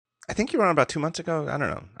I think you were on about 2 months ago. I don't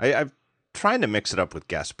know. I'm trying to mix it up with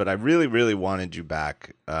guests, but I really, really wanted you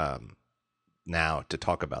back now to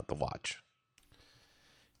talk about the watch.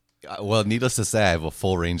 Well, needless to say, I have a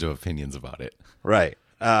full range of opinions about it. Right.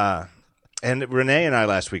 And Renee and I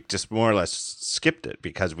last week just more or less skipped it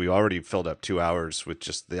because we already filled up 2 hours with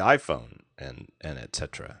just the iPhone and et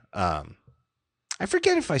cetera. I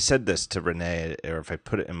forget if I said this to Renee or if I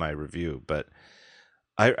put it in my review, but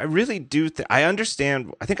I really do. I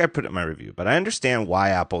understand. I think I put it in my review, but I understand why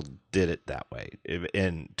Apple did it that way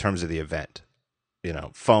in terms of the event. You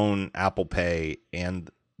know, phone, Apple Pay,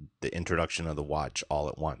 and the introduction of the watch all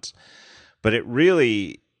at once. But it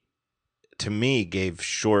really, to me, gave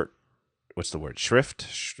short. What's the word? Shrift.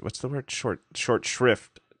 What's the word? Short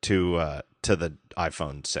shrift to the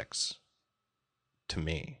iPhone 6. To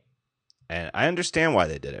me. And I understand why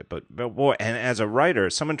they did it, but boy, and as a writer,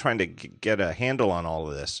 someone trying to get a handle on all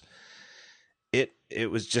of this, it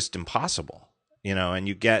was just impossible, you know. And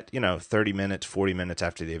you get 30 minutes, 40 minutes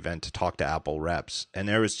after the event to talk to Apple reps, and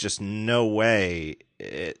there was just no way.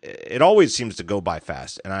 It always seems to go by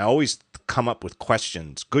fast, and I always come up with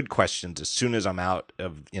questions, good questions, as soon as I'm out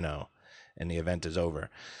of and the event is over.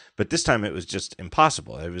 But this time it was just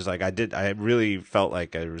impossible. It was like I really felt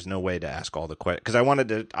like there was no way to ask all the questions because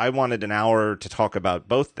I wanted an hour to talk about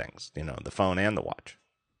both things, the phone and the watch.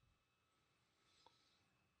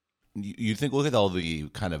 You think, look at all the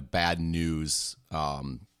kind of bad news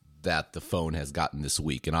that the phone has gotten this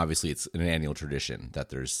week, and obviously it's an annual tradition that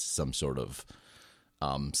there's some sort of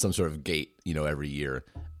gate, every year.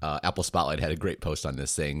 Apple Spotlight had a great post on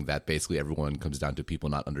this saying that basically everyone comes down to people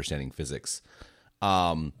not understanding physics.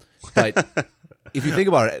 But if you think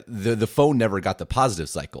about it, the phone never got the positive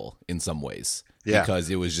cycle in some ways. Yeah.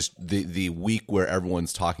 Because it was just the week where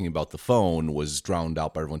everyone's talking about the phone was drowned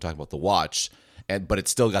out by everyone talking about the watch. But it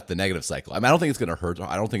still got the negative cycle. I mean, I don't think it's going to hurt.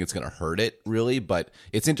 I don't think it's going to hurt it really, but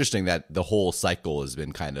it's interesting that the whole cycle has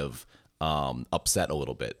been kind of upset a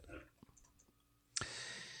little bit.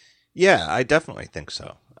 Yeah, I definitely think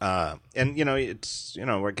so. And it's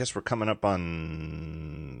I guess we're coming up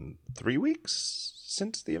on 3 weeks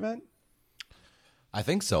since the event. I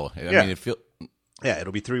think so. I mean,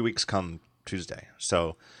 it'll be 3 weeks come Tuesday.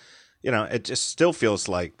 So, it just still feels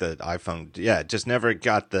like the iPhone. Yeah, it just never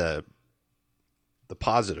got the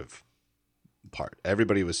positive part.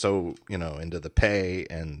 Everybody was so into the pay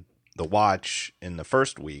and the watch in the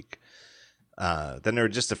first week. Then there were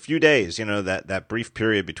just a few days, that brief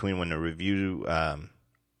period between when the review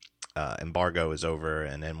embargo is over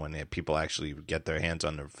and then when people actually get their hands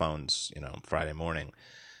on their phones, Friday morning.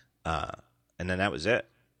 And then that was it,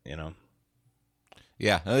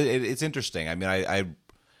 Yeah, it's interesting. I mean, I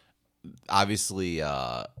obviously,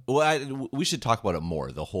 we should talk about it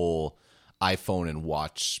more, the whole iPhone and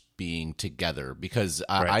watch being together, because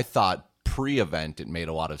I thought pre-event it made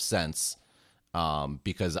a lot of sense.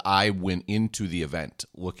 Because I went into the event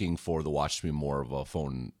looking for the watch to be more of a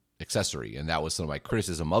phone accessory, and that was some of my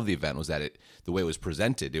criticism of the event, was that the way it was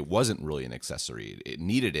presented, it wasn't really an accessory. It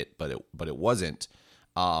needed it, but it wasn't.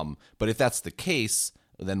 But if that's the case,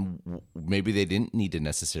 then maybe they didn't need to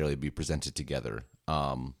necessarily be presented together.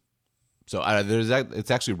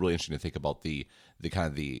 It's actually really interesting to think about the kind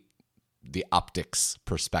of the optics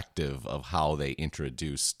perspective of how they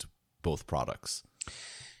introduced both products.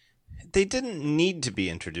 They didn't need to be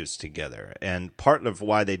introduced together. And part of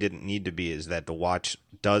why they didn't need to be is that the watch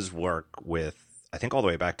does work with, I think, all the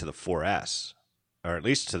way back to the 4S, or at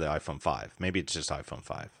least to the iPhone 5. Maybe it's just iPhone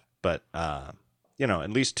 5. But, at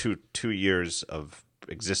least two years of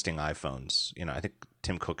existing iPhones. I think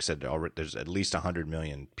Tim Cook said there's at least 100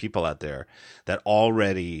 million people out there that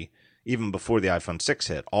already, even before the iPhone 6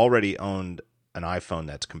 hit, already owned an iPhone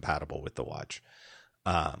that's compatible with the watch.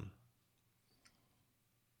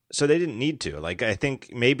 So they didn't need to. Like, I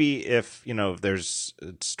think maybe if there's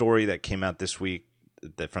a story that came out this week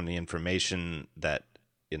that from the information that,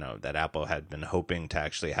 that Apple had been hoping to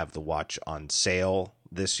actually have the watch on sale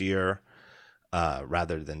this year,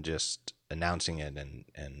 rather than just announcing it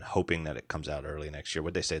and hoping that it comes out early next year.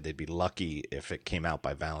 What they say, they'd be lucky if it came out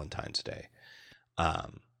by Valentine's Day.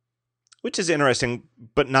 Which is interesting,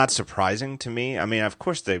 but not surprising to me. I mean, of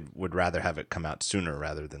course, they would rather have it come out sooner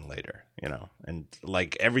rather than later, And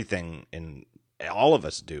like everything all of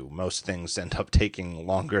us do, most things end up taking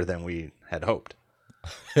longer than we had hoped.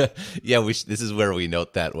 Yeah, this is where we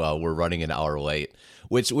note that we're running an hour late,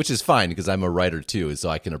 which is fine because I'm a writer too, so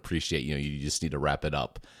I can appreciate you just need to wrap it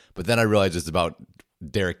up. But then I realized it's about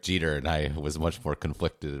Derek Jeter, and I was much more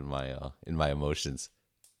conflicted in my emotions.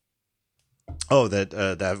 Oh,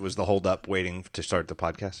 that was the hold up waiting to start the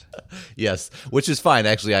podcast? Yes, which is fine.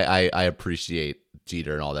 Actually, I appreciate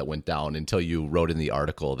Jeter and all that went down until you wrote in the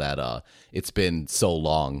article that it's been so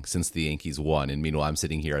long since the Yankees won. And meanwhile, I'm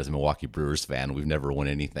sitting here as a Milwaukee Brewers fan. We've never won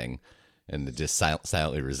anything, and just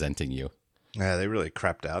silently resenting you. Yeah, they really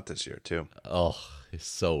crapped out this year too. Oh, it's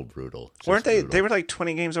so brutal. Weren't they? Brutal. They were like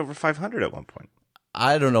 20 games over 500 at one point.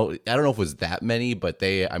 I don't know. I don't know if it was that many, but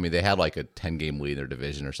they had like a 10-game lead in their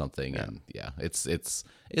division or something. Yeah. And yeah, it's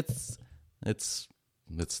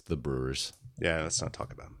the Brewers. Yeah, let's not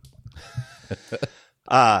talk about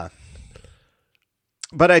them.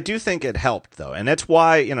 But I do think it helped, though. And that's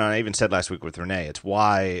why, I even said last week with Renee, it's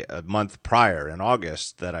why a month prior in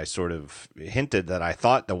August that I sort of hinted that I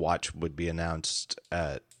thought the watch would be announced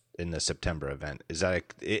in the September event, is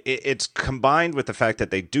that it's combined with the fact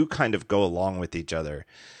that they do kind of go along with each other.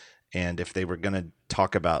 And if they were going to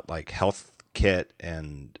talk about like health kit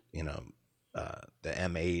and, the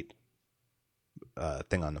M8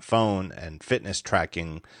 thing on the phone and fitness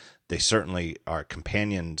tracking, they certainly are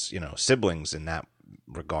companions, siblings in that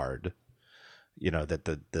regard,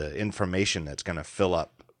 that the information that's going to fill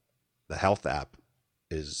up the health app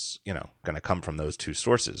is, going to come from those two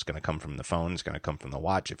sources, going to come from the phone, it's going to come from the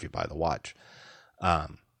watch if you buy the watch.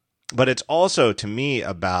 But it's also, to me,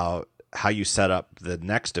 about how you set up the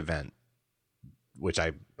next event, which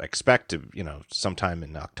I expect to, sometime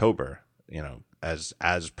in October, as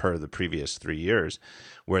per the previous 3 years,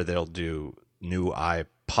 where they'll do new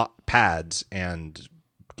iPads and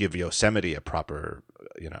give Yosemite a proper,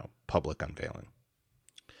 public unveiling.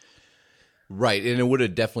 Right, and it would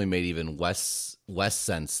have definitely made even less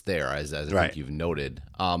sense there, as I think you've noted.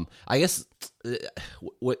 I guess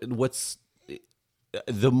what's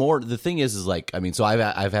the thing is like, so I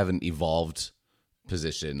have an evolved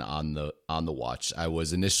position on the watch. I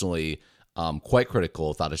was initially quite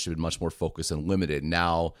critical, thought it should be much more focused and limited.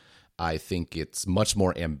 Now I think it's much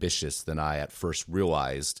more ambitious than I at first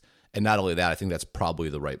realized. And not only that, I think that's probably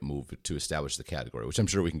the right move to establish the category, which I'm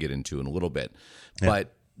sure we can get into in a little bit. Yeah.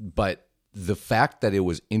 But the fact that it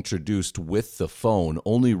was introduced with the phone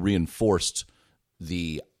only reinforced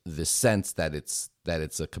the sense that it's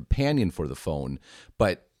a companion for the phone,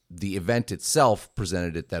 but the event itself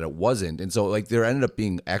presented it that it wasn't. And so like there ended up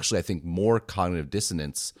being actually, I think, more cognitive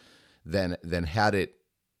dissonance than had it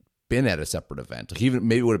been at a separate event. Like even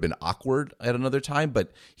maybe it would have been awkward at another time,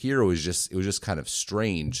 but here it was just kind of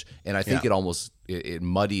strange. And I think it almost it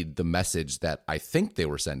muddied the message that I think they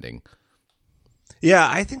were sending. Yeah,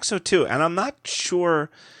 I think so too. And I'm not sure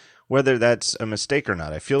whether that's a mistake or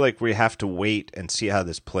not. I feel like we have to wait and see how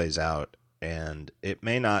this plays out, and it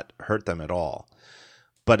may not hurt them at all.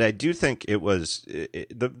 But I do think it was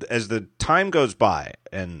as the time goes by,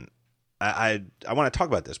 and I want to talk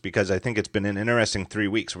about this because I think it's been an interesting 3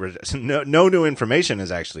 weeks where no new information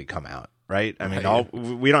has actually come out, right? I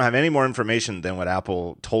mean, we don't have any more information than what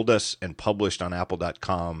Apple told us and published on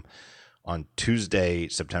apple.com on Tuesday,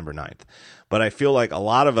 September 9th. But I feel like a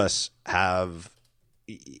lot of us have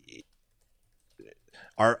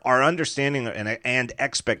our understanding and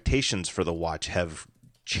expectations for the watch have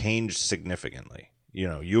changed significantly.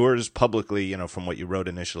 Yours publicly, from what you wrote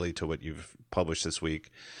initially to what you've published this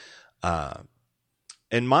week.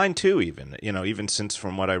 And mine too, even since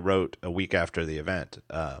from what I wrote a week after the event,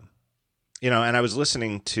 and I was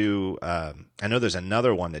listening to, I know there's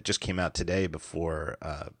another one that just came out today before,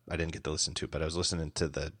 I didn't get to listen to it, but I was listening to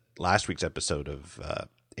the last week's episode of,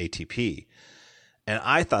 ATP. And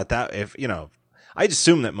I thought that I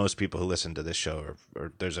assume that most people who listen to this show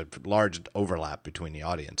or there's a large overlap between the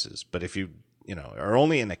audiences, but if you are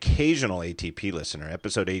only an occasional ATP listener,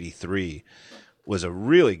 episode 83 was a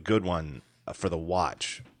really good one for the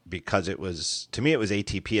watch because to me it was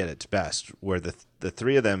ATP at its best, where the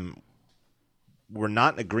three of them were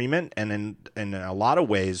not in agreement, and in a lot of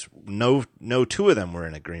ways, no two of them were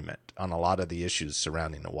in agreement on a lot of the issues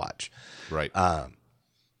surrounding the watch. Right.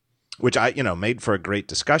 Which made for a great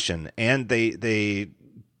discussion, and they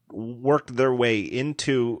worked their way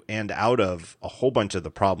into and out of a whole bunch of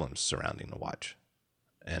the problems surrounding the watch,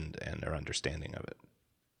 and their understanding of it.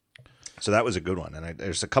 So that was a good one, and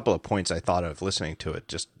there's a couple of points I thought of listening to it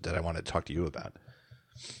just that I wanted to talk to you about.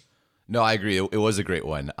 No, I agree. It was a great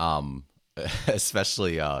one,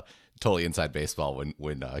 especially totally inside baseball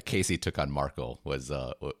when Casey took on Marco was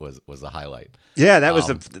a highlight. Yeah, that was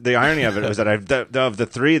the irony of it was that of the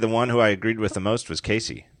three, the one who I agreed with the most was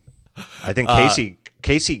Casey. I think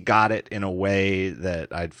Casey got it in a way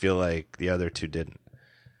that I'd feel like the other two didn't.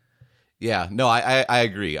 Yeah, no, I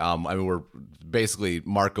agree. We're basically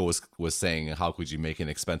Marco was saying, how could you make an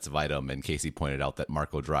expensive item? And Casey pointed out that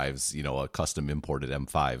Marco drives, a custom imported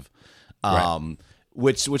M5, right.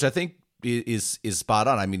 which I think is spot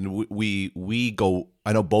on. I mean, we go.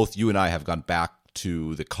 I know both you and I have gone back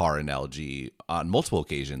to the car analogy on multiple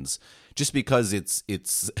occasions, just because it's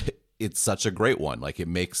such a great one. Like it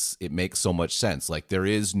makes so much sense. Like there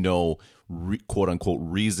is no quote unquote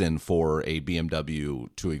reason for a BMW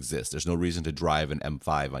to exist. There's no reason to drive an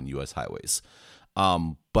M5 on U.S. highways,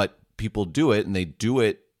 but people do it, and they do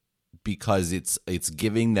it because it's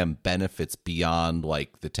giving them benefits beyond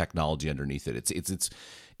like the technology underneath it.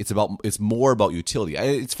 It's more about utility.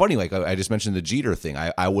 It's funny, like I just mentioned the Jeter thing.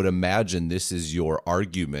 I would imagine this is your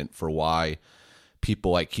argument for why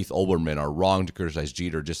people like Keith Olbermann are wrong to criticize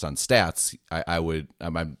Jeter just on stats.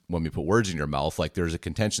 When we put words in your mouth, like there's a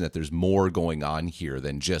contention that there's more going on here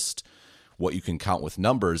than just what you can count with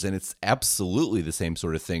numbers. And it's absolutely the same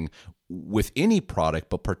sort of thing with any product,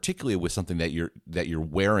 but particularly with something that you're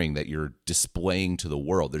wearing, that you're displaying to the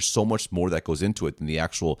world. There's so much more that goes into it than the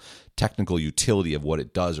actual technical utility of what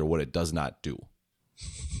it does or what it does not do.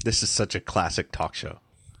 This is such a classic talk show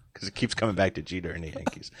because it keeps coming back to Jeter and the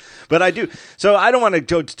Yankees. But I do. So I don't want to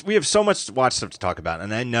go. We have so much watch stuff to talk about.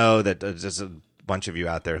 And I know that there's a bunch of you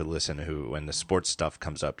out there who listen who, when the sports stuff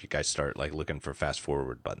comes up, you guys start like looking for fast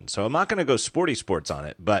forward buttons. So I'm not going to go sporty sports on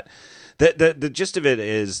it. But the gist of it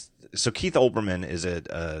is, so Keith Olbermann is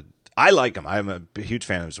I like him. I'm a huge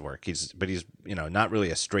fan of his work. He's not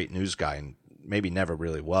really a straight news guy, and maybe never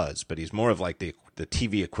really was, but he's more of like the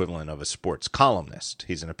TV equivalent of a sports columnist.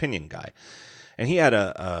 He's an opinion guy. And he had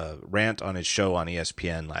a rant on his show on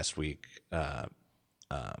ESPN last week,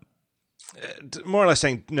 more or less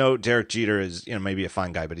saying, no, Derek Jeter is maybe a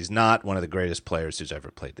fine guy, but he's not one of the greatest players who's ever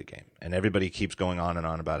played the game. And everybody keeps going on and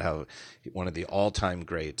on about how one of the all-time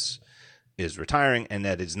greats is retiring, and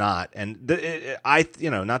that is not. And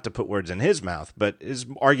not to put words in his mouth, but his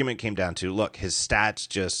argument came down to, look, his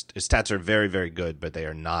stats are very, very good, but they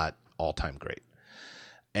are not all-time great.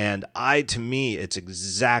 And to me, it's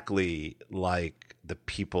exactly like the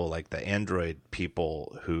people, like the Android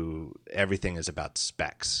people who everything is about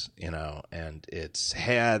specs, and it's,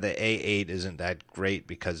 hey, the A8 isn't that great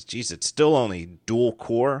because, geez, it's still only dual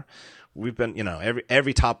core. We've been,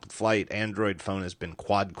 every top flight Android phone has been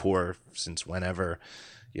quad core since whenever.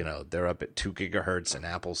 They're up at 2 gigahertz, and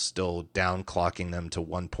Apple's still down clocking them to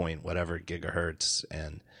 1 point whatever gigahertz,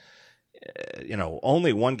 and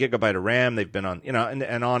only 1 gigabyte of RAM. They've been on,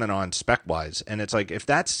 and on spec wise. And it's like,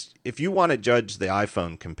 if you want to judge the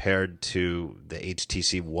iPhone compared to the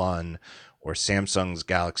HTC One or Samsung's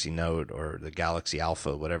Galaxy Note or the Galaxy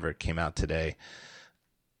Alpha, whatever came out today,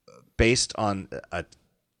 based on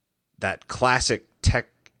that classic tech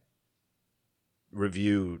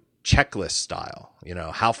review checklist style,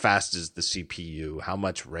 how fast is the CPU, how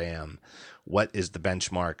much RAM, what is the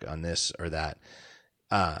benchmark on this or that,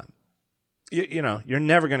 you're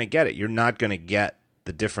never going to get it. You're not going to get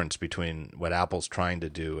the difference between what Apple's trying to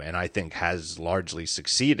do, and I think has largely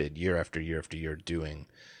succeeded year after year after year doing.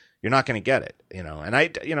 You're not going to get it, And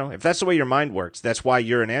if that's the way your mind works, that's why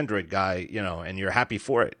you're an Android guy, and you're happy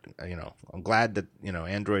for it. I'm glad that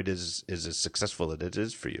Android is as successful as it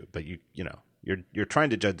is for you. But you're trying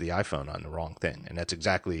to judge the iPhone on the wrong thing, and that's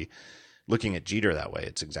exactly looking at Jeter that way.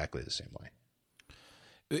 It's exactly the same way.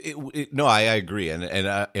 No, I agree, and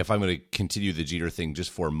if I'm going to continue the Jeter thing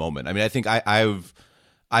just for a moment, I mean, I think I've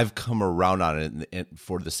come around on it and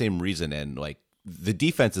for the same reason, and like the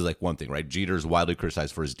defense is like one thing, right? Jeter's widely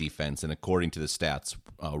criticized for his defense, and according to the stats,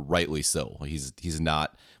 rightly so. He's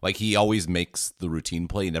not like, he always makes the routine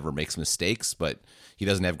play, he never makes mistakes, but he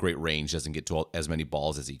doesn't have great range, doesn't get to as many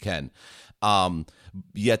balls as he can.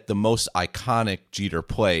 Yet the most iconic Jeter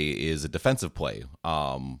play is a defensive play,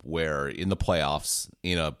 where in the playoffs,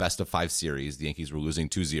 in a best of 5 series, the Yankees were losing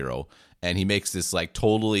 2-0, and he makes this like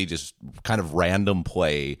totally just kind of random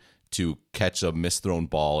play to catch a misthrown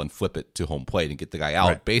ball and flip it to home plate and get the guy out,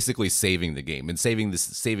 right, basically saving the game and saving the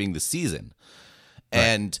season.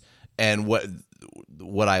 Right. And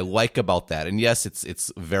what I like about that, and yes,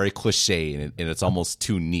 it's very cliche and it's almost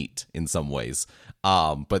too neat in some ways,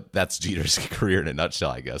 but that's Jeter's career in a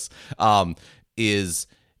nutshell, I guess, is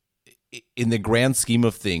in the grand scheme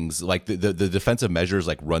of things, like the defensive measures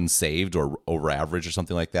like runs saved or over average or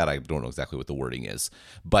something like that. I don't know exactly what the wording is,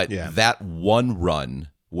 but that one run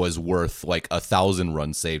was worth like 1,000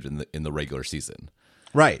 runs saved in the regular season.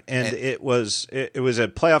 Right, and it was a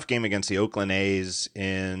playoff game against the Oakland A's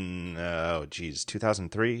in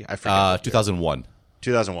 2003. I forget. 2001.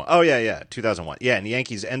 2001. Oh yeah, 2001. Yeah, and the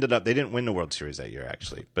Yankees ended up, they didn't win the World Series that year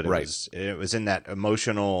actually, but it was in that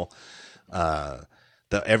emotional.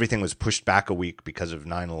 Everything was pushed back a week because of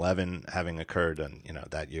 9/11 having occurred, and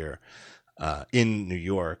that year in New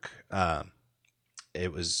York.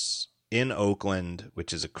 It was in Oakland,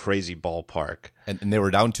 which is a crazy ballpark. And they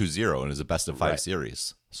were down 2-0, and it was a best of 5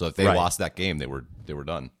 series. So if they lost that game, they were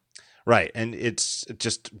done. Right, and it's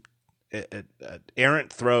just an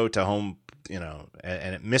errant throw to home,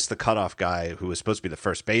 and it missed the cutoff guy who was supposed to be the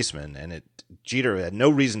first baseman, and Jeter had no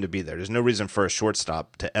reason to be there. There's no reason for a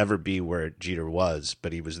shortstop to ever be where Jeter was,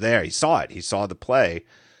 but he was there. He saw it. He saw the play.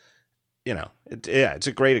 It's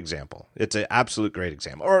a great example. It's an absolute great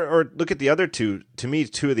example. Or look at the other two. To me,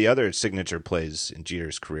 two of the other signature plays in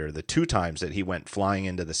Jeter's career, the 2 times that he went flying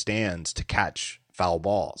into the stands to catch foul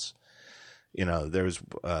balls. There was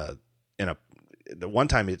the one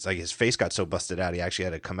time it's like his face got so busted out he actually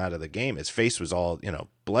had to come out of the game. His face was all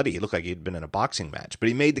bloody. He looked like he'd been in a boxing match, but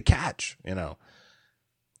he made the catch.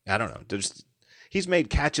 I don't know. He's made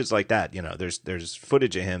catches like that. There's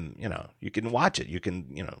footage of him. You can watch it. You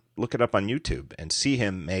can look it up on YouTube and see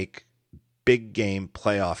him make big game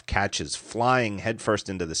playoff catches, flying headfirst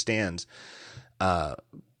into the stands.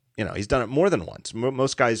 He's done it more than once.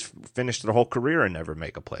 Most guys finish their whole career and never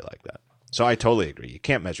make a play like that. So I totally agree. You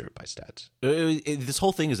can't measure it by stats. This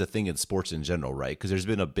whole thing is a thing in sports in general, right? Because there's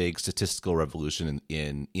been a big statistical revolution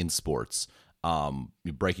in sports,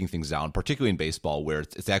 breaking things down, particularly in baseball, where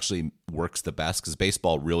it actually works the best because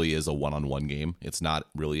baseball really is a one-on-one game. It's not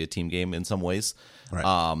really a team game in some ways.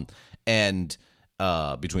 Right. And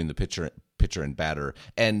between the pitcher and batter.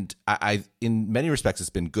 And I in many respects, it's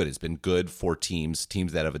been good. It's been good for teams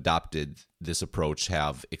that have adopted this approach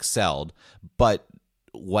have excelled. But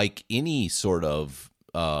like any sort of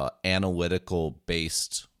analytical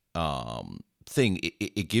based thing,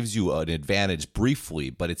 it gives you an advantage briefly,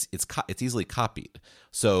 but it's easily copied.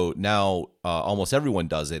 So now almost everyone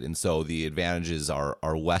does it, and so the advantages are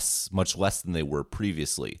much less than they were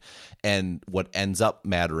previously. And what ends up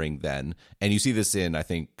mattering then, and you see this in I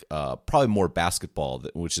think probably more basketball,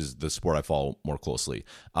 which is the sport I follow more closely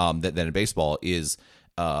than in baseball, is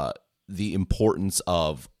the importance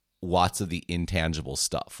of lots of the intangible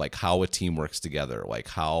stuff, like how a team works together, like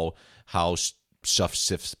how stuff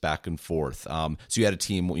shifts back and forth. So you had a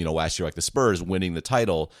team, last year like the Spurs winning the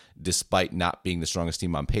title despite not being the strongest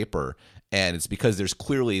team on paper, and it's because there's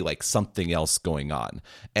clearly like something else going on.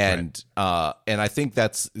 And and I think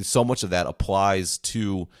that's so much of that applies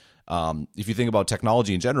to if you think about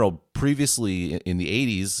technology in general. Previously in the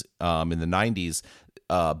 80s, in the 90s,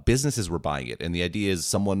 businesses were buying it, and the idea is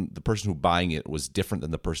the person who buying it was different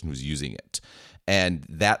than the person who's using it, and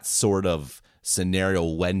that sort of scenario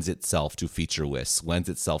lends itself to feature lists, lends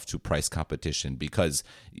itself to price competition, because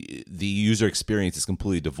the user experience is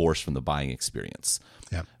completely divorced from the buying experience.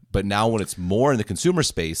 Yeah. But now when it's more in the consumer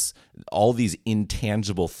space, all these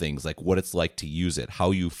intangible things, like what it's like to use it,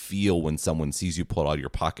 how you feel when someone sees you pull it out of your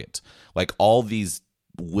pocket, like all these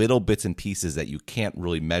little bits and pieces that you can't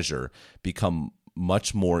really measure become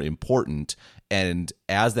much more important. And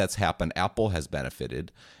as that's happened, Apple has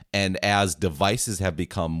benefited. And as devices have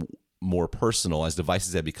become more personal, as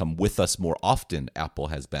devices have become with us more often, Apple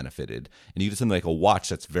has benefited. And you get something like a watch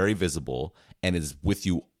that's very visible and is with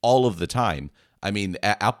you all of the time. I mean,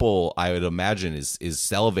 Apple, I would imagine, is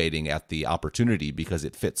salivating at the opportunity because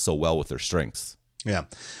it fits so well with their strengths. Yeah,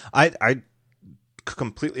 I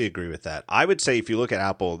completely agree with that. I would say if you look at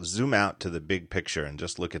Apple, zoom out to the big picture and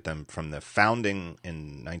just look at them from the founding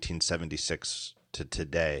in 1976 to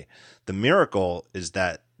today. The miracle is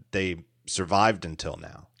that they survived until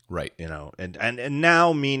now. Right. And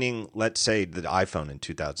now, meaning, let's say the iPhone in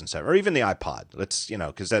 2007 or even the iPod,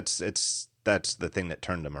 because that's the thing that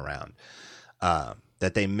turned them around,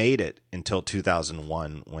 that they made it until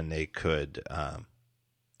 2001 when they could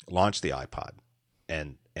launch the iPod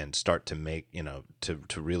and start to make, to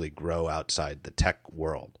really grow outside the tech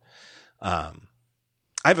world. I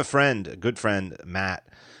have a good friend, Matt,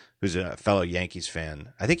 who's a fellow Yankees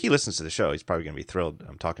fan. I think he listens to the show. He's probably going to be thrilled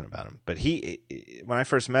I'm talking about him. But when I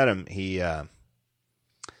first met him, he asked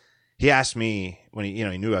me when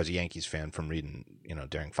he knew I was a Yankees fan from reading,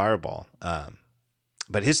 during Fireball.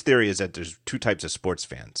 But his theory is that there's 2 types of sports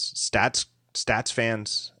fans: stats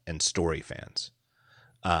fans and story fans.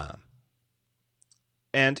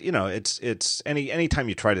 And it's anytime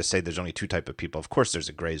you try to say there's only 2 types of people, of course there's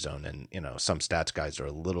a gray zone, and some stats guys are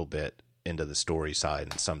a little bit into the story side,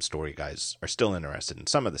 and some story guys are still interested in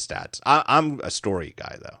some of the stats. I'm a story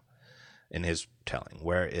guy though, in his telling,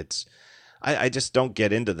 where I just don't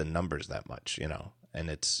get into the numbers that much, and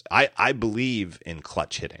I believe in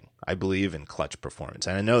clutch hitting. I believe in clutch performance,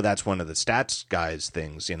 and I know that's one of the stats guys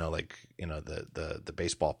things, the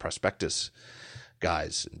baseball prospectus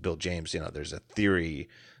guys, Bill James, there's a theory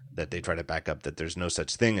that they try to back up that there's no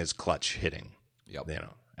such thing as clutch hitting. Yep.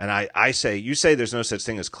 And I say, you say there's no such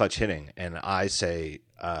thing as clutch hitting, and I say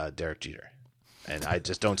Derek Jeter. And I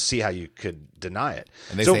just don't see how you could deny it.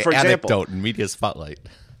 And they so, say for example, anecdote in media spotlight.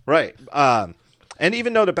 Right. And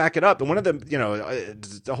even though to back it up, and one of the,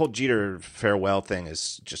 the whole Jeter farewell thing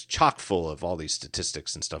is just chock full of all these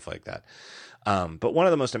statistics and stuff like that. But one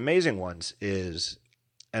of the most amazing ones is,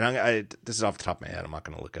 and this is off the top of my head, I'm not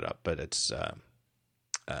going to look it up, but it's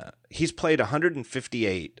he's played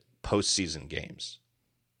 158 postseason games,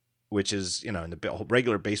 which is, in the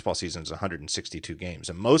regular baseball season is 162 games.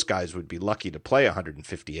 And most guys would be lucky to play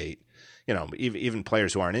 158. Even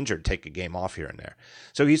players who aren't injured take a game off here and there.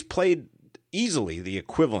 So he's played easily the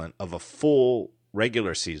equivalent of a full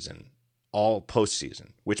regular season, all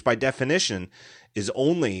postseason, which by definition is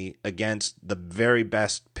only against the very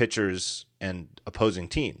best pitchers and opposing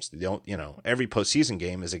teams. Every postseason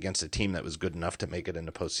game is against a team that was good enough to make it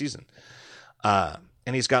into postseason.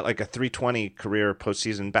 And he's got like a 320 career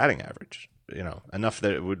postseason batting average, enough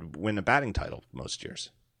that it would win a batting title most years.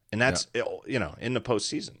 And that's, in the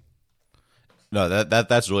postseason. No,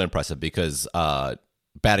 that's really impressive because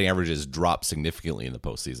batting averages drop significantly in the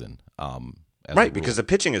postseason. Right, because the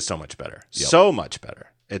pitching is so much better. Yep. So much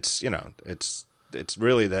better. It's, it's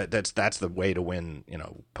really that's the way to win,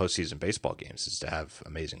 postseason baseball games is to have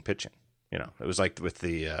amazing pitching. It was like with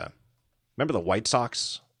remember the White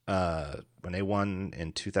Sox when they won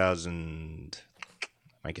in 2000, I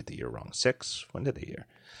might get the year wrong, 6? When did they year?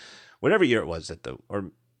 Whatever year it was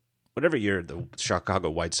whatever year the Chicago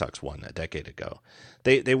White Sox won a decade ago,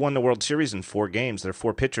 they won the World Series in 4 games. Their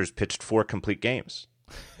 4 pitchers pitched 4 complete games.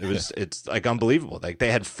 It's like unbelievable. Like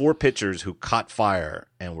they had 4 pitchers who caught fire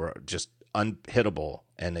and were just unhittable,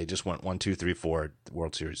 and they just went 1, 2, 3, 4. The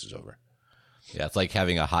World Series is over. Yeah, it's like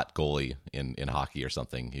having a hot goalie in hockey or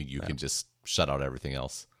something. You can just shut out everything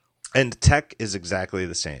else. And tech is exactly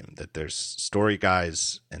the same. That there's story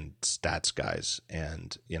guys and stats guys,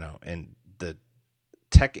 and and the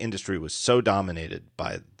tech industry was so dominated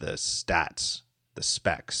by the stats, the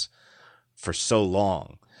specs, for so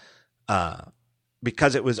long,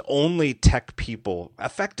 because it was only tech people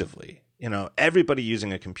effectively. Everybody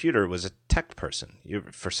using a computer was a tech person.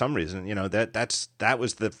 For some reason, that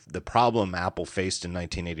was the problem Apple faced in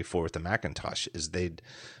 1984 with the Macintosh, is they'd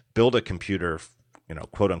build a computer,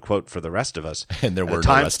 quote unquote, for the rest of us. And there were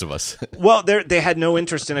no rest of us. Well, they had no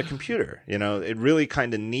interest in a computer. It really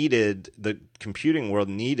kind of needed, the computing world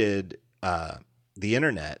needed the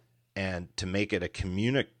internet, and to make it a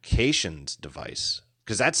communications device,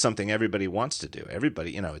 because that's something everybody wants to do.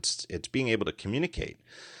 Everybody, it's being able to communicate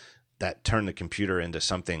that turned the computer into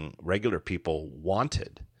something regular people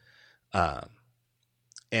wanted.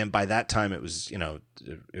 And by that time, it was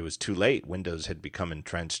too late. Windows had become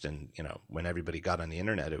entrenched, and when everybody got on the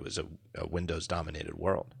internet, it was a Windows-dominated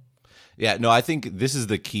world. Yeah, no, I think this is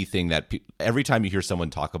the key thing that every time you hear someone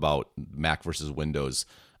talk about Mac versus Windows,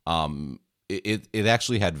 it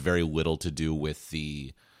actually had very little to do with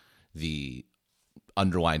the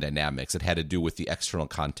underlying dynamics. It had to do with the external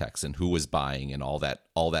context and who was buying and all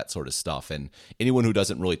that sort of stuff. And anyone who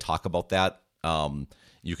doesn't really talk about that,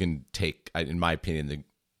 you can take, in my opinion,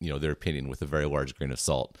 their opinion with a very large grain of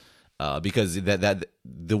salt, because that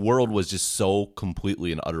the world was just so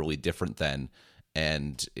completely and utterly different then,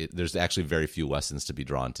 and there's actually very few lessons to be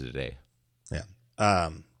drawn to today. Yeah.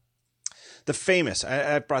 The famous,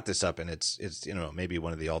 I brought this up, and it's maybe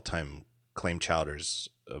one of the all-time claim chowders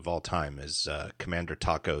of all time, is Commander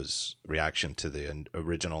Taco's reaction to the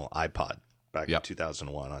original iPod back in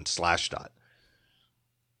 2001 on Slashdot.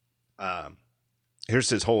 Here's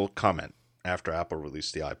his whole comment after Apple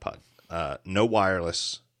released the iPod. No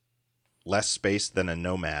wireless, less space than a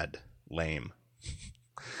Nomad, lame.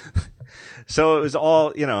 So it was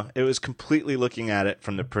all, it was completely looking at it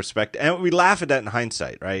from the perspective, and we laugh at that in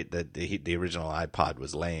hindsight, right? That the original iPod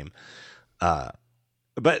was lame.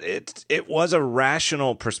 But it was a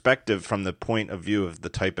rational perspective from the point of view of the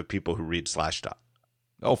type of people who read Slashdot.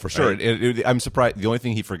 Oh, for sure. Right? I'm surprised. The only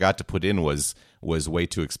thing he forgot to put in was way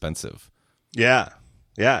too expensive. Yeah,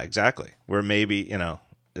 exactly. Where maybe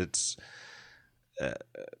it's to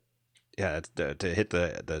hit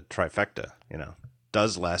the trifecta.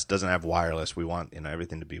 Does less, doesn't have wireless. We want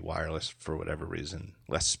everything to be wireless for whatever reason.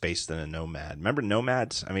 Less space than a Nomad. Remember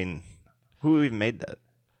Nomads? I mean, who even made that?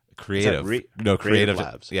 Creative. Creative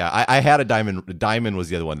Labs. Yeah, I had a Diamond. Diamond was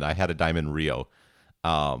the other one. I had a Diamond Rio.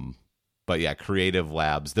 But yeah, Creative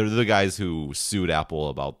Labs. They're the guys who sued Apple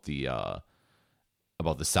about the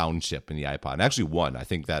sound chip in the iPod, and actually won. I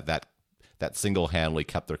think that single-handedly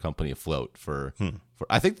kept their company afloat for.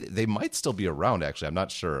 I think they might still be around. Actually, I'm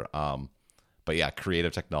not sure. But yeah,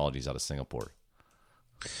 Creative Technologies out of Singapore.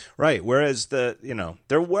 Right. Whereas there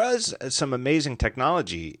was some amazing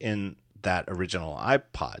technology in that original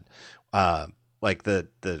iPod. Like the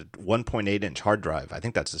 1.8-inch hard drive, I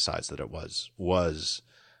think that's the size that it was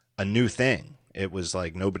a new thing. It was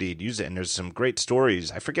like nobody had used it. And there's some great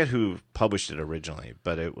stories. I forget who published it originally,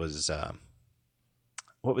 but it was,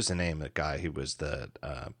 what was the name of the guy who was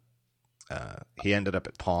he ended up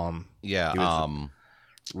at Palm. Yeah.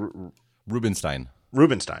 Rubinstein.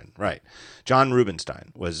 Rubinstein, right. John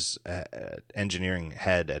Rubinstein was engineering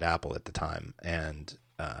head at Apple at the time, and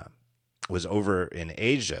was over in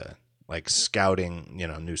Asia, like scouting,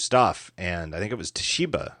 new stuff. And I think it was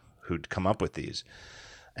Toshiba who'd come up with these.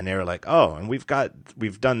 And they were like, oh, and we've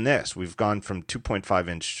done this. We've gone from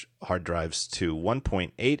 2.5-inch hard drives to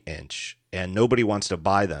 1.8-inch, and nobody wants to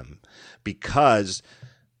buy them because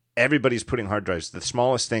everybody's putting hard drives. The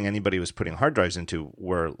smallest thing anybody was putting hard drives into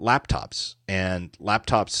were laptops. And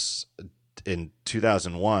laptops in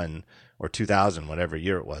 2001 or 2000, whatever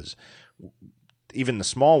year it was, even the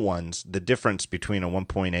small ones, the difference between a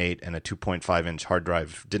 1.8 and a 2.5-inch hard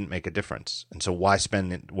drive didn't make a difference. And so why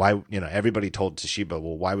spend it? Why, everybody told Toshiba,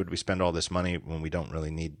 well, why would we spend all this money when we don't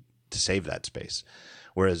really need to save that space?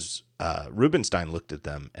 Whereas Rubinstein looked at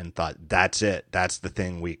them and thought, that's it. That's the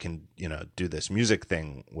thing we can, do this music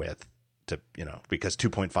thing with, because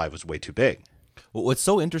 2.5 was way too big. Well, what's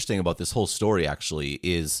so interesting about this whole story actually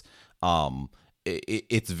is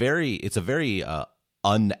it's a very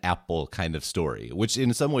un-Apple kind of story, which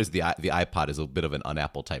in some ways the iPod is a bit of an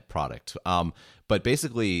un-Apple type product. But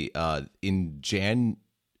basically, so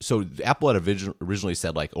Apple had originally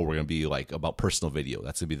said like, oh, we're going to be like about personal video.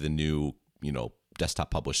 That's going to be the new,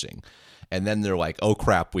 desktop publishing. And then they're like, oh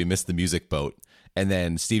crap, we missed the music boat. And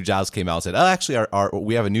then Steve Jobs came out and said, oh, actually,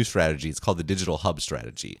 we have a new strategy. It's called the digital hub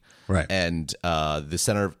strategy. Right. And and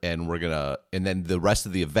then the rest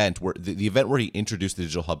of the event, the event where he introduced the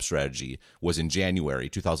digital hub strategy was in January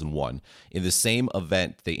 2001. In the same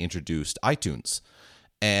event, they introduced iTunes,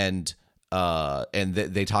 and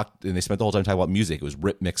they talked and they spent the whole time talking about music. It was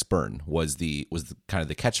rip, mix, burn was the kind of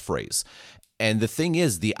the catchphrase. And the thing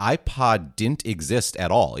is, the iPod didn't exist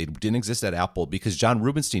at all. It didn't exist at Apple because John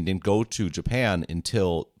Rubinstein didn't go to Japan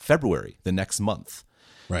until February, the next month.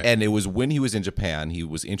 Right. And it was when he was in Japan, he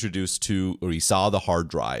was introduced to, or he saw the hard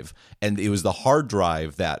drive. And it was the hard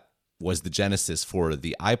drive that was the genesis for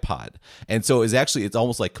the iPod. And so it's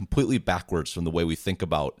almost like completely backwards from the way we think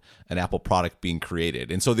about an Apple product being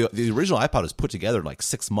created. And so the original iPod was put together in like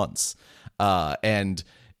 6 months. And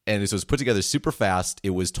so it was put together super fast. It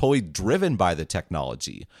was totally driven by the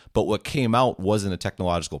technology, but what came out wasn't a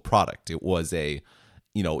technological product. It was a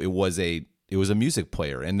music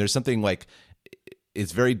player. And there's something like,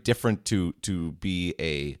 it's very different to be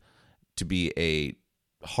a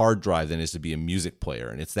hard drive than it is to be a music player.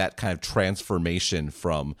 And it's that kind of transformation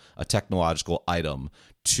from a technological item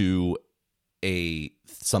to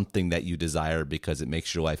something that you desire because it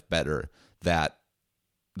makes your life better. That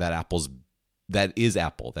is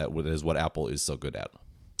Apple. That is what Apple is so good at.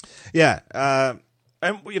 Yeah.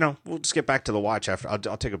 And, we'll just get back to the watch after. I'll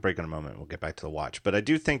take a break in a moment. We'll get back to the watch. But I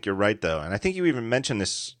do think you're right, though. And I think you even mentioned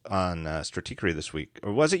this on Stratechery this week.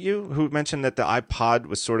 Or was it you who mentioned that the iPod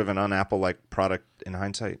was sort of an un-Apple-like product in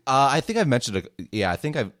hindsight? I think I've mentioned it. Yeah,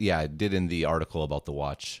 I did in the article about the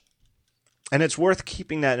watch. And it's worth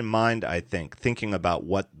keeping that in mind, I think, thinking about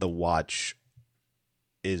what the watch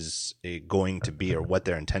is going to be or what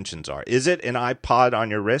their intentions are. Is it an iPod on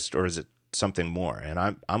your wrist or is it something more?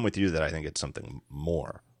 And I'm with you that I think it's something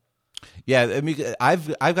more. Yeah, I mean,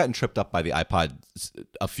 I've gotten tripped up by the iPod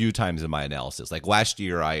a few times in my analysis. Like last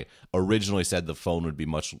year, I originally said the phone would be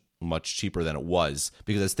much cheaper than it was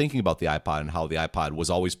because I was thinking about the iPod and how the iPod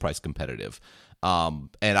was always price competitive. And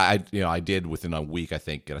I did within a week, I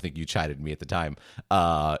think, and I think you chided me at the time.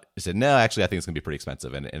 I said, no, actually, I think it's going to be pretty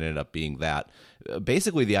expensive, and it ended up being that.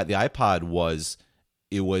 Basically, the iPod was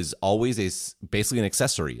always basically an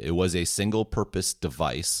accessory. It was a single purpose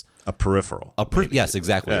device. A peripheral. Yes,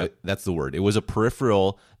 exactly. Yeah. That's the word. It was a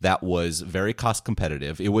peripheral that was very cost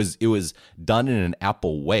competitive. It was done in an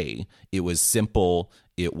Apple way. It was simple.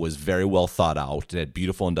 It was very well thought out. It had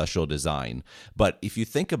beautiful industrial design. But if you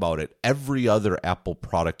think about it, every other Apple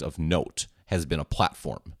product of note has been a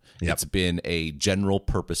platform. Yep. It's been a general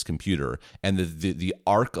purpose computer. And the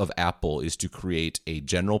arc of Apple is to create a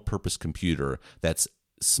general purpose computer that's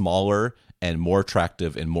smaller and more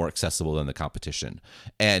attractive and more accessible than the competition.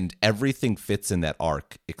 And everything fits in that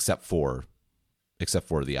arc except for the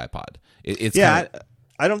iPod.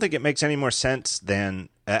 I don't think it makes any more sense than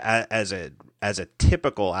as a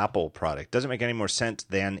typical Apple product. Doesn't make any more sense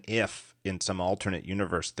than if in some alternate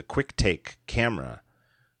universe the quick take camera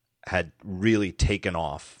had really taken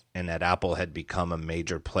off and that Apple had become a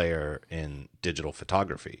major player in digital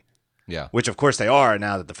photography. Yeah. Which, of course, they are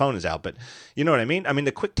now that the phone is out. But you know what I mean? I mean,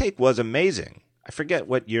 the Quick Take was amazing. I forget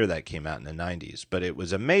what year that came out in the 90s, but it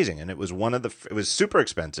was amazing. And it was it was super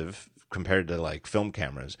expensive compared to like film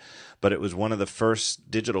cameras, but it was one of the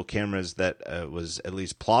first digital cameras that was at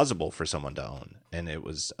least plausible for someone to own. And it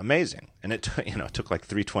was amazing. And it took like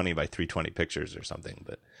 320 by 320 pictures or something.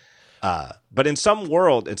 But in some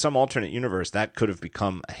world, in some alternate universe, that could have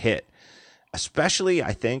become a hit, especially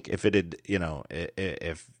I think if it had,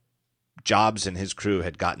 if Jobs and his crew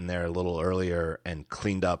had gotten there a little earlier and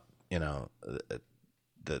cleaned up,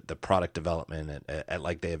 the product development at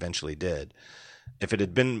like they eventually did. If it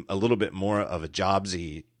had been a little bit more of a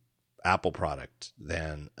Jobsy Apple product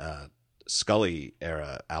than Scully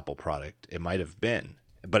era Apple product, it might have been.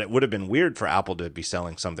 But it would have been weird for Apple to be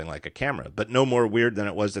selling something like a camera, but no more weird than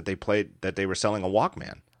it was that they were selling a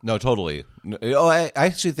Walkman. No, totally. I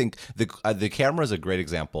actually think the camera is a great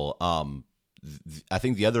example. I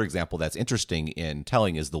think the other example that's interesting in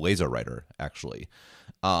telling is the Laser Writer, actually,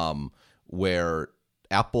 where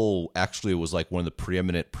Apple actually was like one of the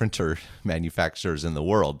preeminent printer manufacturers in the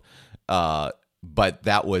world. But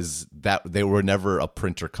that they were never a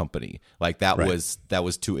printer company. Like that Right.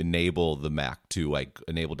 was to enable the Mac, to like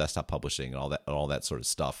enable desktop publishing and all that sort of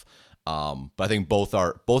stuff. But I think both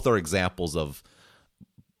are examples of,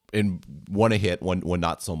 in one a hit, one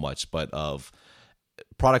not so much, but of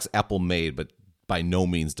products Apple made, but by no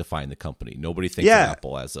means define the company. Nobody thinks of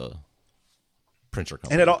Apple as a printer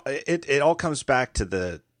company. And it all comes back to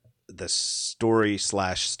the story /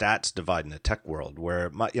 stats divide in the tech world,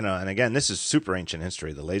 where and again, this is super ancient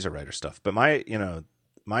history, the Laser Writer stuff. But my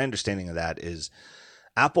understanding of that is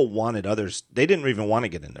Apple wanted others. They didn't even want to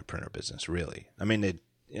get in the printer business, really. I mean, they'd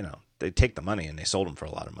take the money and they sold them for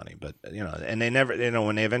a lot of money, but and they never,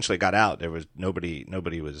 when they eventually got out, there was nobody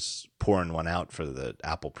was pouring one out for the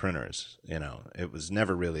Apple printers. It was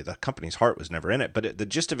never really, the company's heart was never in it, but the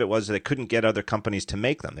gist of it was they couldn't get other companies to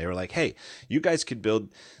make them. They were like, hey, you guys could build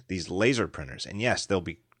these laser printers, and yes, they'll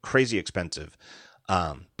be crazy expensive.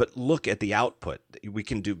 But look at the output. We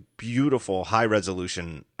can do beautiful high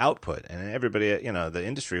resolution output. And everybody, the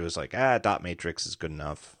industry was like, dot matrix is good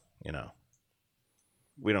enough.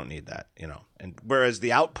 We don't need that, And whereas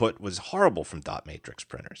the output was horrible from dot matrix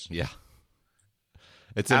printers. Yeah.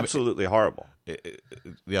 It's absolutely horrible.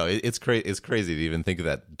 It's crazy. It's crazy to even think of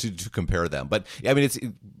that, to compare them. But I mean,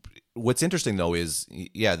 what's interesting though is,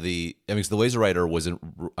 the Laser Writer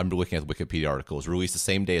I'm looking at the Wikipedia article, was released the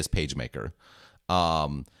same day as PageMaker.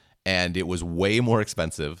 And it was way more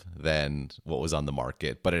expensive than what was on the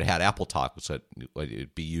market, but it had Apple Talk, which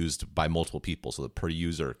would be used by multiple people, so the per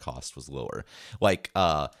user cost was lower. Like,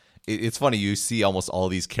 it's funny, you see almost all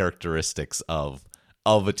these characteristics of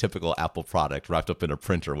a typical Apple product wrapped up in a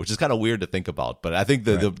printer, which is kind of weird to think about. But I think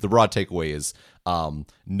the broad takeaway is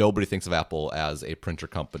nobody thinks of Apple as a printer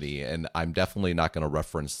company, and I'm definitely not going to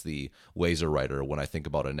reference the Laser Writer when I think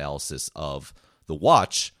about analysis of the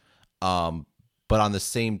watch. But on the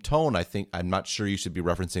same tone, I'm not sure you should be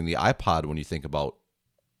referencing the iPod when you think about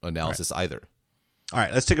analysis either. All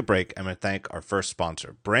right, let's take a break. I'm going to thank our first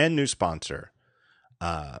sponsor, brand new sponsor.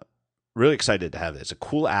 Really excited to have this. A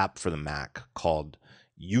cool app for the Mac called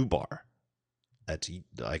UBar. That's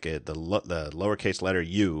like the lowercase letter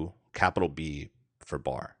U, capital B for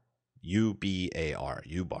bar. UBAR,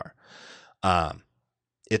 UBar.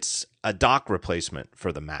 It's a dock replacement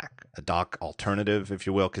for the Mac, a dock alternative, if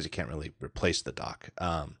you will, because you can't really replace the dock.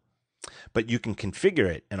 But you can configure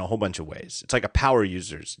it in a whole bunch of ways. It's like a power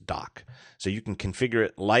user's dock. So you can configure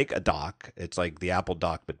it like a dock. It's like the Apple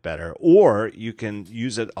dock, but better. Or you can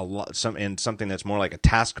use it in something that's more like a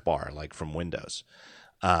taskbar, like from Windows.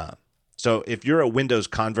 So if you're a Windows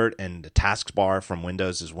convert and the taskbar from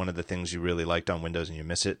Windows is one of the things you really liked on Windows and you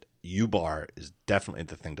miss it, UBar is definitely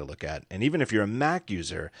the thing to look at. And even if you're a Mac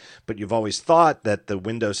user, but you've always thought that the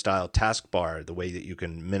Windows-style taskbar, the way that you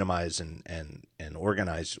can minimize and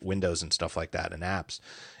organize windows and stuff like that and apps,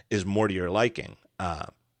 is more to your liking,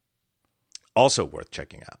 also worth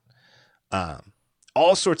checking out.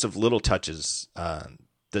 All sorts of little touches.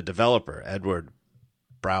 The developer, Edward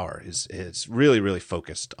Brower, is really, really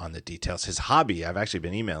focused on the details. His hobby, I've actually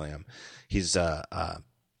been emailing him. His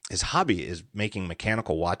hobby is making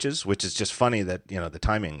mechanical watches, which is just funny that, the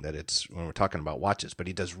timing that it's when we're talking about watches, but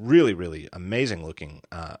he does really, really amazing looking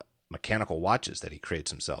mechanical watches that he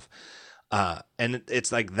creates himself. And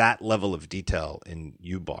it's like that level of detail in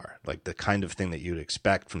UBar, like the kind of thing that you'd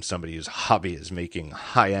expect from somebody whose hobby is making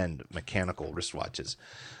high-end mechanical wristwatches.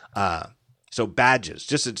 So badges,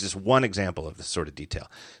 just one example of this sort of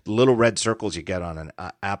detail. The little red circles you get on an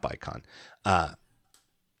app icon.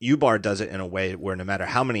 U-Bar does it in a way where no matter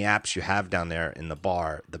how many apps you have down there in the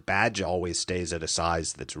bar, the badge always stays at a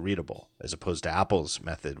size that's readable, as opposed to Apple's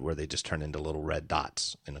method where they just turn into little red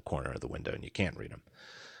dots in the corner of the window and you can't read them.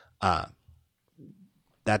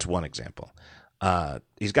 That's one example.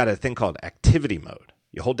 He's got a thing called activity mode.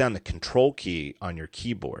 You hold down the control key on your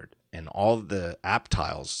keyboard, and all the app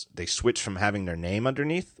tiles, they switch from having their name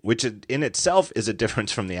underneath, which in itself is a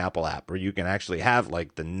difference from the Apple app, where you can actually have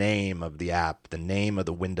like the name of the app, the name of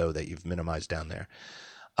the window that you've minimized down there.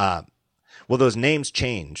 Well, those names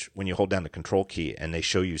change when you hold down the control key, and they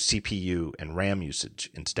show you CPU and RAM usage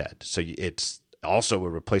instead. So it's also a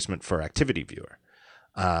replacement for Activity Viewer.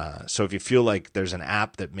 So if you feel like there's an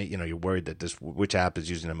app that you're worried that which app is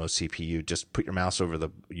using the most CPU, just put your mouse over the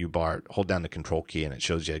U-bar, hold down the control key, and it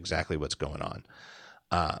shows you exactly what's going on.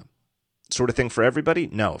 Sort of thing for everybody?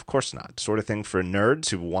 No, of course not. Sort of thing for nerds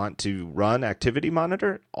who want to run Activity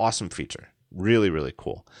Monitor? Awesome feature. Really, really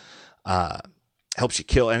cool. Helps you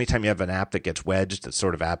kill anytime you have an app that gets wedged, the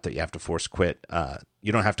sort of app that you have to force quit.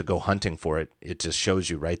 You don't have to go hunting for it. It just shows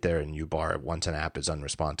you right there in U-bar once an app is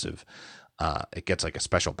unresponsive. It gets like a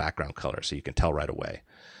special background color so you can tell right away.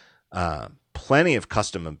 Plenty of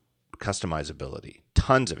customizability,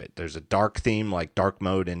 tons of it. There's a dark theme like dark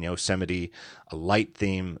mode in Yosemite, a light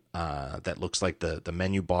theme that looks like the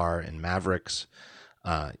menu bar in Mavericks.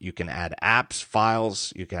 You can add apps,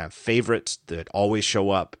 files. You can have favorites that always show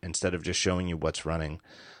up instead of just showing you what's running.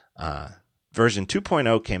 Version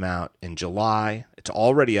 2.0 came out in July. It's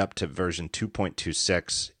already up to version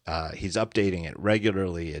 2.26. He's updating it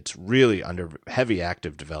regularly. It's really under heavy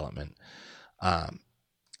active development.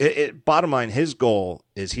 Bottom line, his goal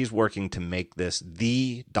is he's working to make this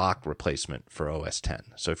the dock replacement for OS X.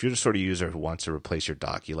 So if you're the sort of user who wants to replace your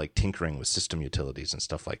dock, you like tinkering with system utilities and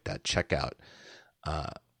stuff like that, check out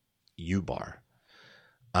U-Bar.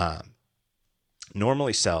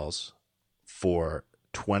 Normally sells for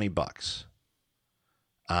 $20.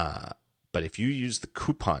 But if you use the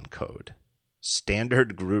coupon code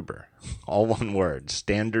Standard Gruber, all one word,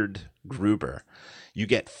 Standard Gruber, you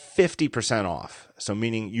get 50% off. So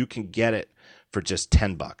meaning you can get it for just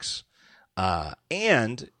 $10.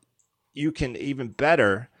 And you can, even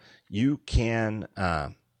better, you can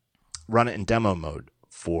run it in demo mode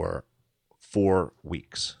for 4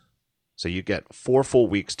 weeks. So you get 4 full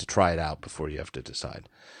weeks to try it out before you have to decide.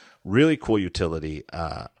 Really cool utility.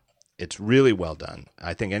 It's really well done.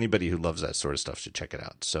 I think anybody who loves that sort of stuff should check it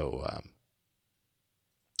out. So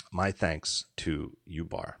my thanks to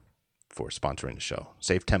U-Bar for sponsoring the show.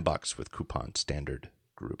 Save $10 with coupon Standard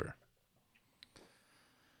Gruber.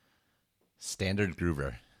 Standard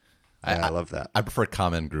Gruber. Yeah, I love that. I prefer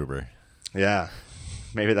Common Gruber. Yeah.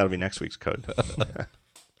 Maybe that'll be next week's code.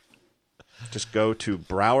 Just go to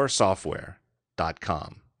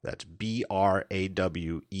browersoftware.com. That's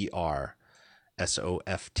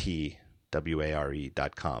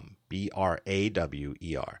BRAWERSOFTWARE.com.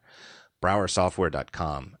 BRAWER.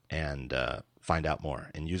 Browersoftware.com, and find out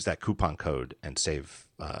more and use that coupon code and save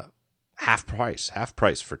half price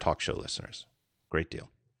for talk show listeners. Great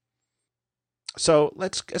deal. So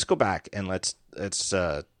let's go back and let's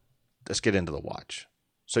get into the watch.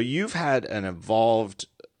 So you've had an evolved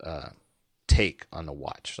take on the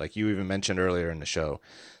watch. Like you even mentioned earlier in the show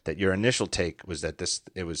that your initial take was that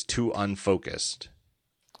it was too unfocused.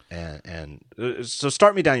 And so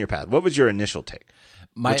start me down your path. What was your initial take?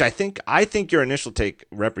 Which I think your initial take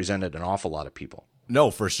represented an awful lot of people.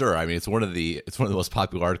 No, for sure. I mean, it's one of the most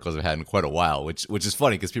popular articles I've had in quite a while, which is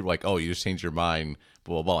funny because people are like, "Oh, you just changed your mind."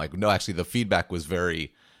 Blah blah blah. Like, no, actually, the feedback was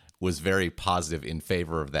very positive in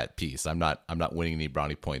favor of that piece. I'm not winning any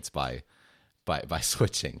brownie points by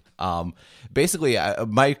switching. Basically,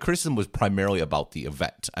 my criticism was primarily about the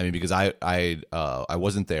event. I mean, because I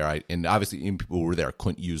wasn't there, and obviously even people who were there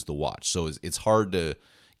couldn't use the watch, so it's hard to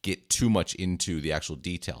get too much into the actual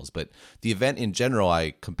details. But the event in general,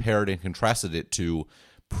 I compared and contrasted it to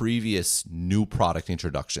previous new product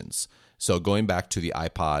introductions. So going back to the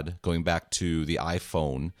iPod, going back to the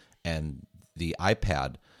iPhone and the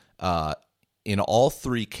iPad, in all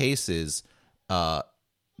three cases,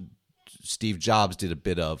 Steve Jobs did a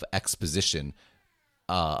bit of exposition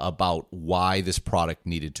about why this product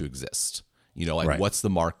needed to exist. You know, like right. What's the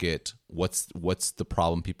market? What's the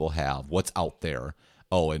problem people have? What's out there?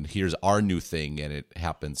 Oh, and here's our new thing, and it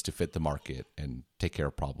happens to fit the market and take care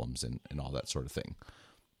of problems and all that sort of thing.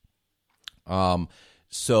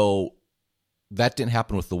 So that didn't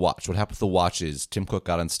happen with the watch. What happened with the watch is Tim Cook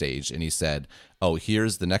got on stage and he said, "Oh,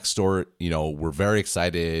 here's the next store. You know, we're very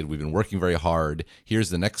excited. We've been working very hard. Here's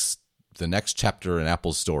the next the next chapter in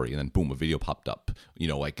Apple's story, and then boom, a video popped up.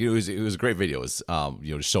 Like it was a great video. It was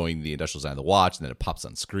just showing the industrial design of the watch, and then it pops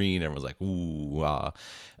on screen. Everyone's like, ooh.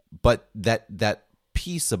 But that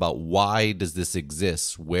piece about why does this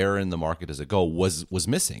exist, where in the market does it go, was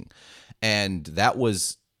missing, and that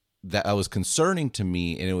was concerning to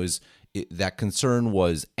me, and that concern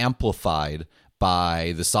was amplified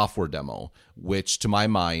by the software demo, which to my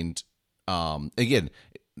mind, again,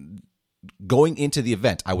 going into the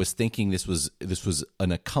event, I was thinking this was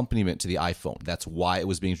an accompaniment to the iPhone. That's why it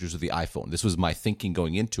was being introduced with the iPhone. This was my thinking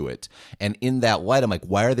going into it. And in that light, I'm like,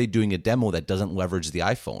 why are they doing a demo that doesn't leverage the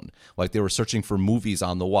iPhone? Like, they were searching for movies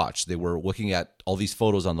on the watch. They were looking at all these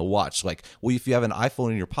photos on the watch. Like, well, if you have an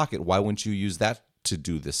iPhone in your pocket, why wouldn't you use that to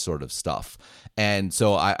do this sort of stuff? And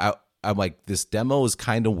so I'm like, this demo is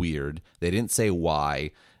kind of weird. They didn't say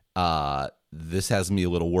why. This has me a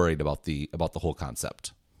little worried about the whole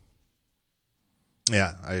concept.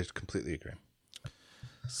 Yeah, I completely agree.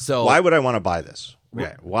 So why would I want to buy this?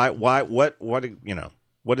 Yeah. Why? What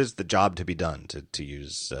is the job to be done to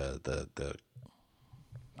use the?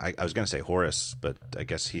 I was going to say Horace, but I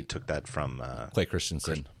guess he took that from Clay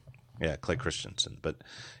Christensen. Clay Christensen. But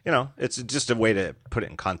it's just a way to put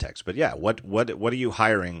it in context. But yeah, what are you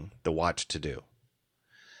hiring the watch to do?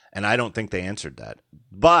 And I don't think they answered that.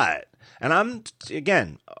 But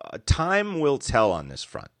time will tell on this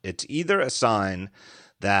front. It's either a sign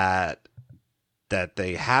that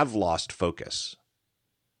they have lost focus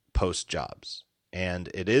post Jobs, and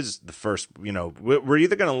it is the first. We're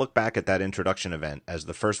either going to look back at that introduction event as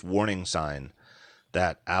the first warning sign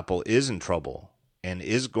that Apple is in trouble and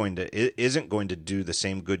isn't going to do the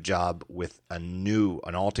same good job with an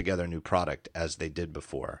altogether new product as they did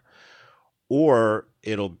before. Or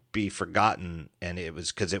it'll be forgotten, and it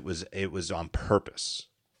was on purpose.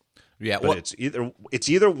 Yeah, but it's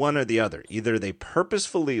either one or the other. Either they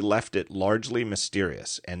purposefully left it largely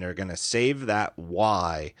mysterious, and they're going to save that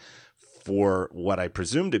why for what I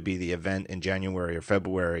presume to be the event in January or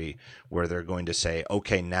February, where they're going to say,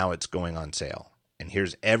 "Okay, now it's going on sale, and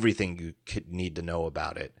here's everything you could need to know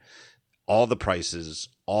about it, all the prices,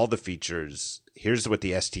 all the features. Here's what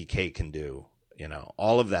the SDK can do."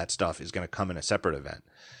 All of that stuff is going to come in a separate event.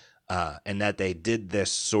 And that they did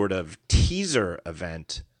this sort of teaser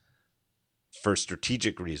event for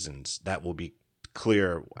strategic reasons that will be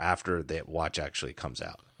clear after the watch actually comes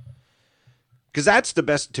out. Because that's the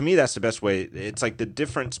best way. It's like the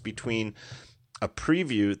difference between a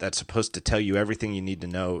preview that's supposed to tell you everything you need to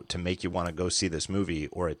know to make you want to go see this movie,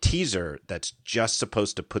 or a teaser that's just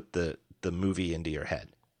supposed to put the movie into your head.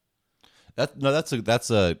 That's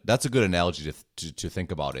a good analogy to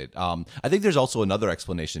think about it. I think there's also another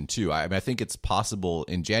explanation too. I think it's possible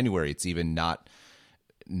in January it's even not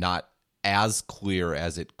as clear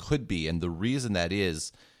as it could be, and the reason that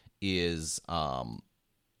is I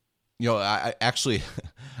actually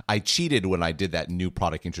I cheated when I did that new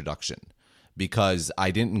product introduction because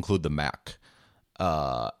I didn't include the Mac,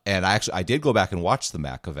 and I did go back and watch the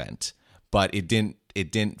Mac event, but it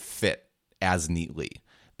didn't fit as neatly.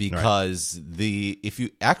 Because if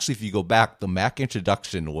you go back, the Mac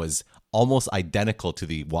introduction was almost identical to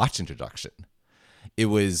the watch introduction. It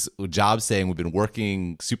was Jobs saying we've been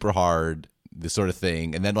working super hard, this sort of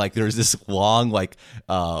thing, and then like there's this long what's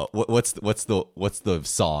the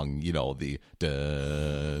song? The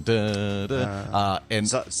da da da and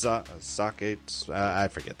Sockets. I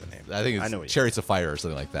forget the name. I think it's Chariots of Fire or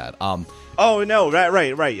something like that. Oh no,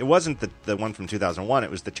 right. It wasn't the one from 2001.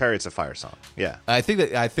 It was the Chariots of Fire song. Yeah, I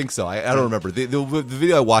think so. I don't remember. The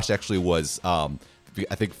video I watched actually was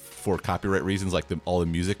I think for copyright reasons, like all the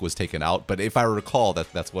music was taken out. But if I recall,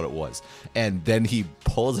 that's what it was. And then he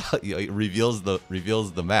pulls out, reveals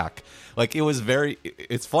the Mac. Like it was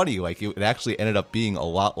it's funny. Like it actually ended up being a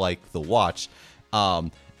lot like the watch.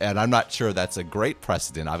 And I'm not sure that's a great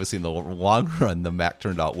precedent. Obviously, in the long run, the Mac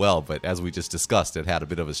turned out well. But as we just discussed, it had a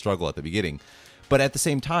bit of a struggle at the beginning. But at the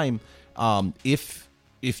same time, if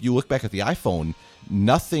you look back at the iPhone,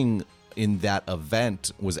 nothing in that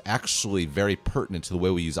event was actually very pertinent to the way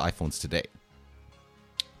we use iPhones today.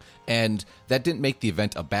 And that didn't make the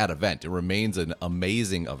event a bad event. It remains an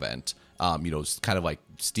amazing event. It's kind of like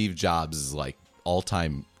Steve Jobs is like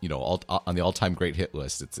all-time, on the all-time great hit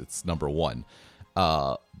list. It's number one.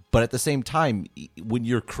 But at the same time, when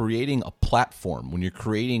you're creating a platform, when you're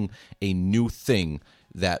creating a new thing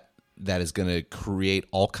that is going to create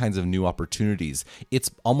all kinds of new opportunities, it's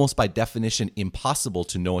almost by definition impossible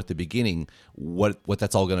to know at the beginning what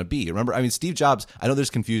that's all going to be. Remember, Steve Jobs, I know there's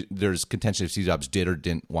contention if Steve Jobs did or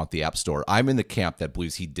didn't want the App Store. I'm in the camp that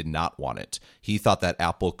believes he did not want it. He thought that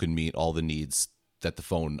Apple could meet all the needs that the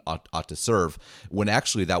phone ought to serve, when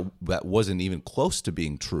actually that wasn't even close to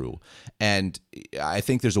being true. And I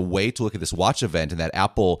think there's a way to look at this watch event, and that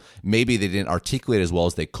Apple, maybe they didn't articulate as well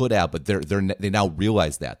as they could have, but they now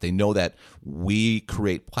realize that. They know that we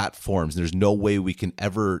create platforms, and there's no way we can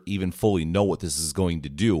ever even fully know what this is going to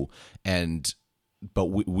do. But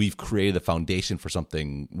we've created the foundation for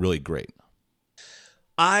something really great.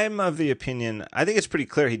 I'm of the opinion, I think it's pretty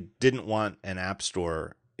clear he didn't want an app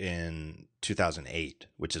store in 2008,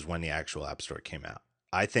 which is when the actual App Store came out.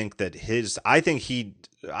 I think that I think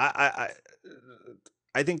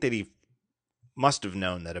that he must have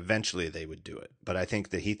known that eventually they would do it. But I think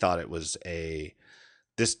that he thought it was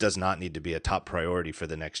this does not need to be a top priority for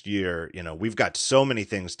the next year. You know, we've got so many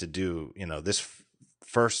things to do. You know, this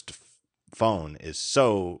first phone is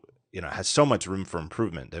has so much room for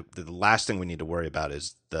improvement. The last thing we need to worry about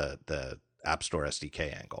is the App Store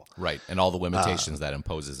SDK angle. Right. And all the limitations that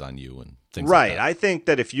imposes on you and things right. like that. I think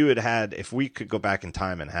that if we could go back in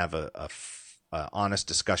time and have a honest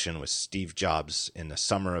discussion with Steve Jobs in the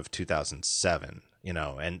summer of 2007,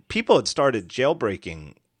 and people had started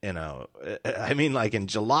jailbreaking, like in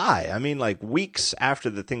July, like weeks after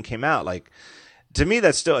the thing came out. Like, to me,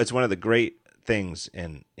 it's one of the great things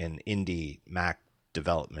in indie Mac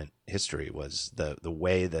development history was the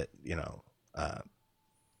way that,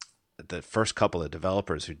 the first couple of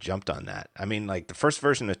developers who jumped on that. I mean, like the first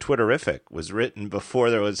version of Twitterific was written before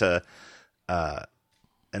there was an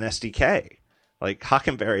SDK. Like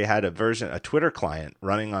Hockenberry had a Twitter client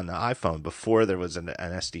running on the iPhone before there was an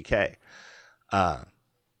SDK. I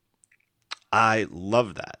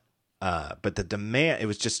love that. But the demand, it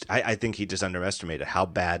was just, I think he just underestimated how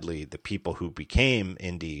badly the people who became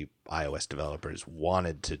indie iOS developers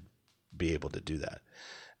wanted to be able to do that.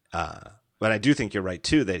 But I do think you're right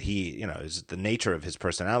too, that he, the nature of his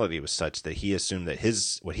personality was such that he assumed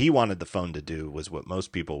that what he wanted the phone to do was what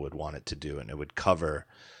most people would want it to do. And it would cover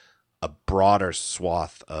a broader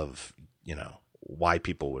swath of, why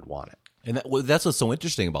people would want it. And that's what's so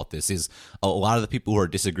interesting about this is a lot of the people who are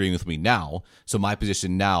disagreeing with me now. So my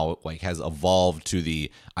position now has evolved to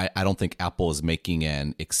I don't think Apple is making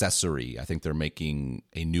an accessory. I think they're making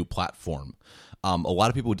a new platform. A lot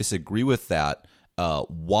of people who disagree with that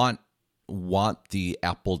want the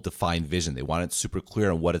Apple defined vision. They want it super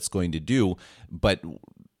clear on what it's going to do,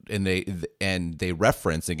 and they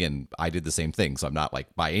reference, again, I did the same thing, so I'm not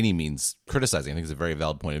by any means criticizing. I think it's a very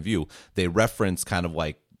valid point of view. They reference kind of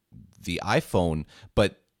the iPhone,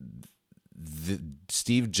 but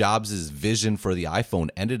Steve Jobs' vision for the iPhone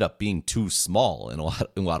ended up being too small in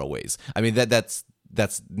a lot of ways. I mean, that's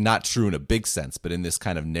not true in a big sense, but in this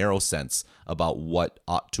kind of narrow sense about what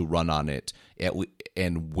ought to run on it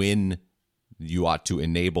and when you ought to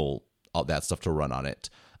enable all that stuff to run on it.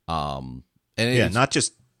 Not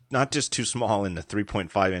just too small in the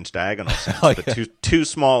 3.5 inch diagonal sense, but too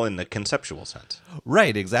small in the conceptual sense.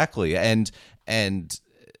 Right, exactly. And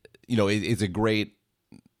it's a great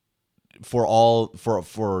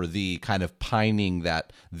for the kind of pining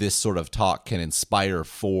that this sort of talk can inspire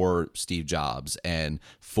for Steve Jobs and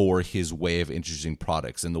for his way of introducing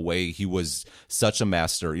products and the way he was such a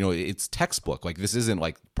master. It's textbook. This isn't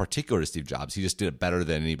particular to Steve Jobs. He just did it better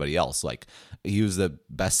than anybody else. He was the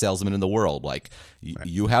best salesman in the world.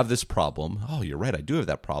 You have this problem. Oh, you're right. I do have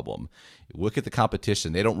that problem. Look at the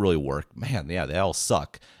competition. They don't really work. Man, yeah, they all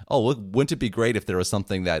suck. Oh, look, wouldn't it be great if there was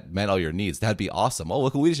something that met all your needs? That'd be awesome. Oh,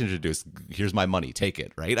 look what we just introduced. Here's my money. Take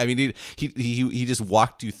it, right? I mean, he just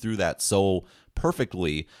walked you through that so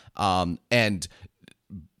perfectly. And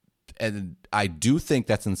I do think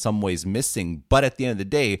that's in some ways missing. But at the end of the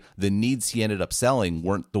day, the needs he ended up selling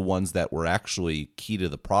weren't the ones that were actually key to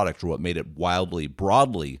the product or what made it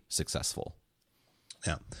broadly successful.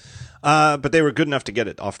 Yeah. But they were good enough to get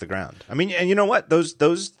it off the ground. I mean, and you know what?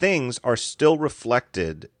 Those things are still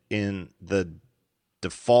reflected in the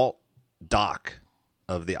default dock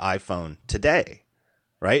of the iPhone today,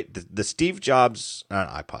 right? The Steve Jobs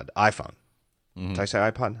iPhone. Mm-hmm. Did I say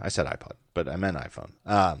iPod? I said iPod, but I meant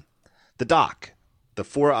iPhone. The dock, the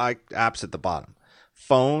 4 apps at the bottom: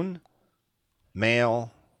 phone,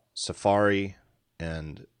 mail, Safari,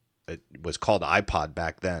 and it was called iPod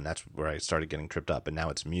back then. That's where I started getting tripped up, and now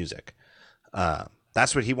it's music.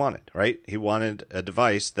 That's what he wanted, right? He wanted a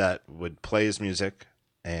device that would play his music,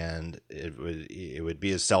 and it would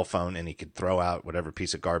be his cell phone, and he could throw out whatever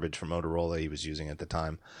piece of garbage from Motorola he was using at the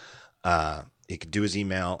time. He could do his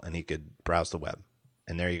email, and he could browse the web,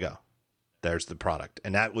 and there you go. There's the product,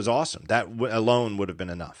 and that was awesome. That alone would have been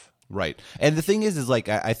enough. Right. And the thing is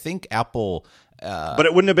I think Apple... but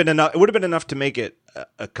it wouldn't have been enough. It would have been enough to make it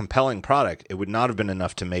a compelling product, it would not have been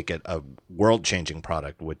enough to make it a world-changing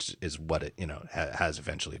product, which is what it has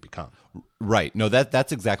eventually become. Right. No,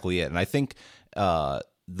 that's exactly it. And I think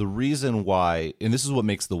the reason why, and this is what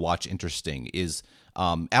makes the watch interesting, is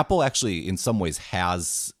Apple actually in some ways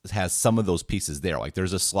has some of those pieces there. Like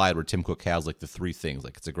there's a slide where Tim Cook has like the three things.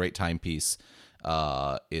 Like it's a great timepiece,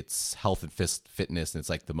 it's health and fitness, and it's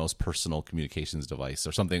like the most personal communications device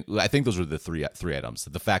or something. I think those are the three items.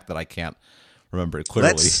 The fact that I can't remember it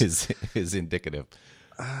clearly is indicative.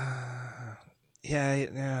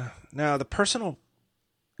 Yeah. No, the personal.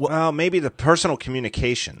 Well, maybe the personal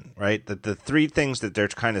communication, right? The three things that they're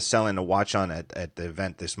kind of selling a watch on at the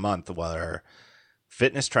event this month were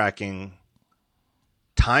fitness tracking,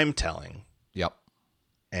 time telling, yep,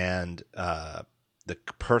 and the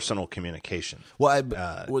personal communication. Well,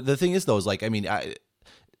 the thing is, though, is like, I mean,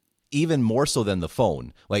 even more so than the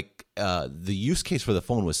phone, like the use case for the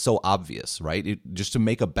phone was so obvious, right? Just to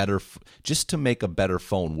make a better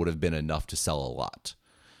phone would have been enough to sell a lot.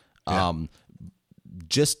 Yeah.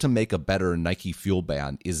 Just to make a better Nike Fuel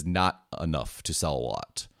Band is not enough to sell a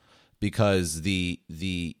lot, because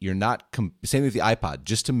you're not same with the iPod.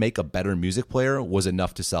 Just to make a better music player was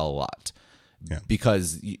enough to sell a lot. Yeah.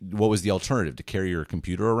 Because what was the alternative? To carry your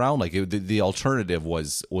computer around? Like the alternative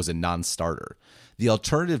was a non-starter. The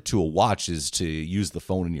alternative to a watch is to use the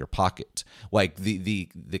phone in your pocket. Like the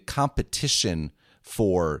competition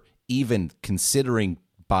for even considering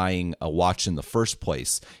buying a watch in the first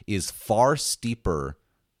place is far steeper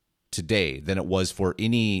today than it was for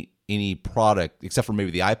any product, except for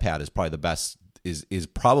maybe the iPad is probably the best. Is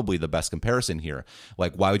probably the best comparison here.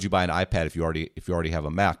 Like, why would you buy an iPad if you already have a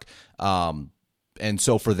Mac? And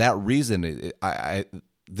so for that reason,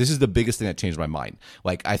 this is the biggest thing that changed my mind.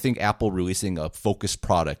 Like, I think Apple releasing a focused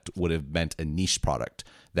product would have meant a niche product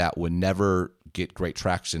that would never get great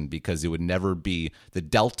traction, because it would never be the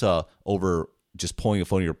delta over just pulling a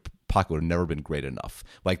phone in your pocket would have never been great enough.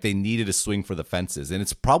 Like, they needed to swing for the fences, and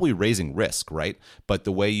it's probably raising risk, right? But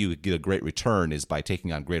the way you get a great return is by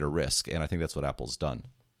taking on greater risk, and I think that's what Apple's done.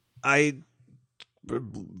 I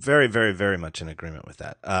very, very, very much in agreement with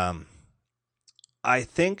that. I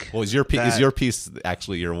think. Well, is your piece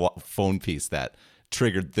actually your phone piece that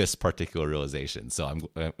triggered this particular realization? So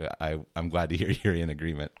I'm glad to hear you're in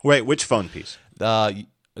agreement. Wait, which phone piece? The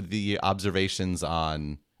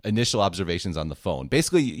initial observations on the phone.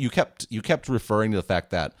 Basically, you kept referring to the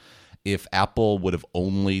fact that if Apple would have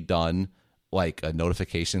only done like a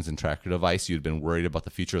notifications and tracker device, you'd been worried about the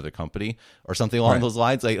future of the company or something along those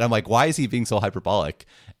lines. Like, I'm like, why is he being so hyperbolic?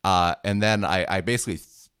 And then I basically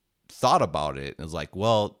thought about it and was like,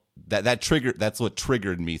 well, that's what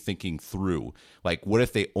triggered me thinking through, like, what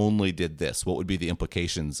if they only did this? What would be the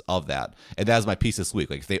implications of that? And that was my piece this week.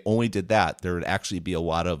 Like, if they only did that, there would actually be a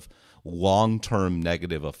lot of long-term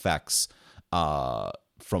negative effects,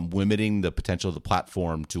 from limiting the potential of the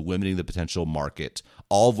platform to limiting the potential market,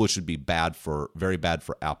 all of which would be very bad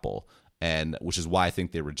for Apple, and which is why I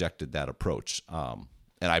think they rejected that approach. And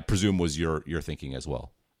I presume was your thinking as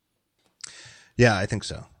well. Yeah, I think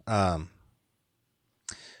so. A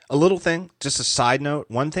little thing, just a side note,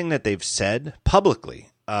 one thing that they've said publicly,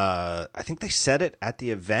 I think they said it at the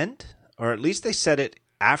event, or at least they said it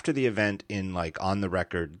after the event in like on the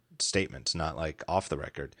record statements, not like off the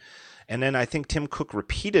record. And then I think Tim Cook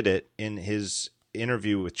repeated it in his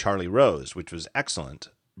interview with Charlie Rose, which was excellent.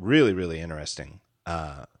 Really, really interesting.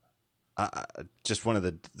 Just one of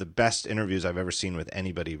the best interviews I've ever seen with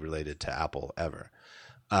anybody related to Apple ever.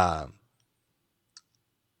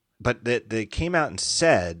 But they came out and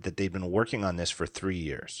said that they'd been working on this for 3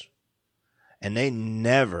 years. And they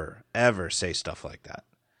never, ever say stuff like that.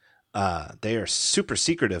 They are super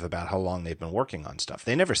secretive about how long they've been working on stuff.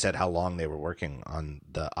 They never said how long they were working on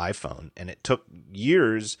the iPhone, and it took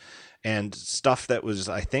years and stuff that was,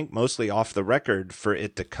 I think, mostly off the record for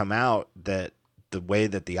it to come out that the way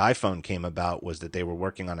that the iPhone came about was that they were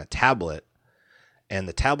working on a tablet, and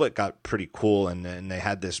the tablet got pretty cool, and then they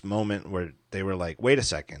had this moment where they were like, wait a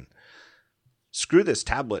second, screw this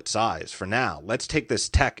tablet size for now. Let's take this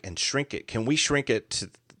tech and shrink it. Can we shrink it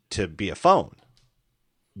to be a phone?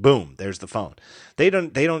 Boom, there's the phone. They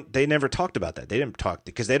never talked about that. They didn't talk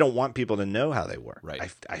because they don't want people to know how they work. Right.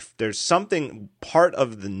 There's something, part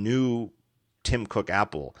of the new Tim Cook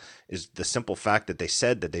Apple is the simple fact that they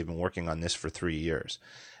said that they've been working on this for 3 years.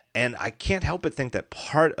 And I can't help but think that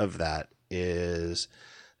part of that is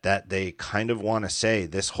that they kind of want to say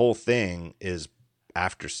this whole thing is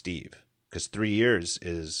after Steve, because 3 years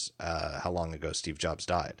is how long ago Steve Jobs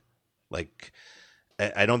died. Like,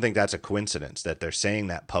 I don't think that's a coincidence that they're saying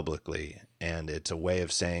that publicly, and it's a way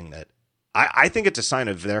of saying that I think it's a sign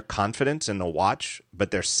of their confidence in the watch,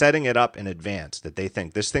 but they're setting it up in advance that they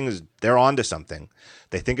think this thing is, they're onto something.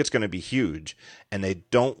 They think it's going to be huge, and they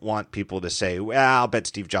don't want people to say, well, I'll bet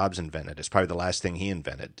Steve Jobs invented it. It's probably the last thing he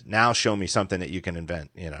invented. Now show me something that you can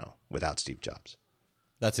invent, without Steve Jobs.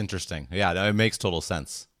 That's interesting. Yeah, no, it makes total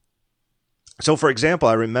sense. So, for example,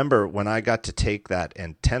 I remember when I got to take that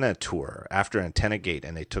antenna tour after Antenna Gate,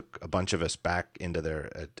 and they took a bunch of us back into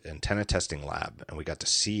their antenna testing lab, and we got to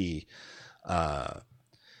see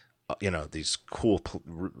these cool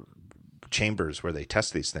chambers where they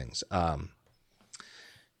test these things. I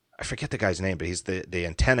forget the guy's name, but he's the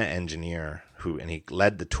antenna engineer and he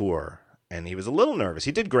led the tour, and he was a little nervous.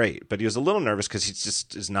 He did great, but he was a little nervous because he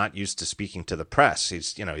just is not used to speaking to the press.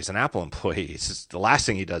 He's an Apple employee. The last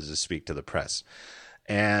thing he does is speak to the press.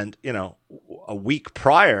 And, a week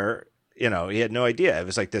prior, he had no idea. It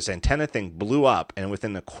was like this antenna thing blew up, and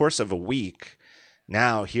within the course of a week,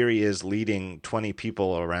 now here he is leading 20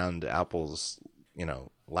 people around Apple's,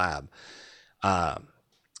 lab.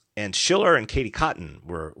 And Schiller and Katie Cotton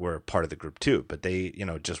were part of the group too, but they,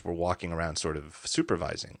 just were walking around sort of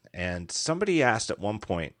supervising. And somebody asked at one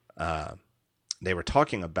point, they were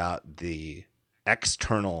talking about the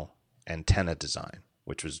external antenna design,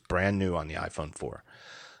 which was brand new on the iPhone 4.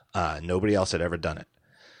 Nobody else had ever done it.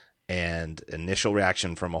 And initial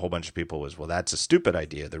reaction from a whole bunch of people was, well, that's a stupid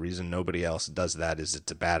idea. The reason nobody else does that is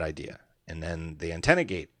it's a bad idea. And then the Antenna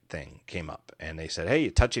Gate thing came up, and they said, hey,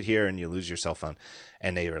 you touch it here and you lose your cell phone.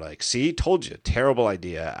 And they were like, see, told you, terrible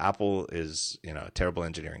idea. Apple is, a terrible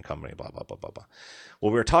engineering company, blah, blah, blah, blah, blah.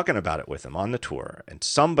 Well, we were talking about it with them on the tour, and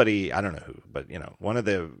somebody, I don't know who, but, one of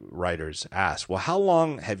the writers asked, well, how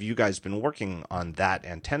long have you guys been working on that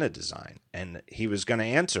antenna design? And he was going to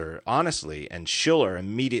answer honestly, and Schiller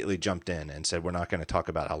immediately jumped in and said, we're not going to talk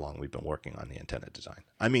about how long we've been working on the antenna design.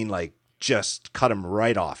 I mean, like, just cut him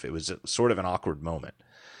right off. It was sort of an awkward moment.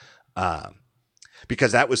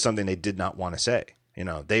 Because that was something they did not want to say.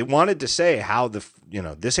 They wanted to say how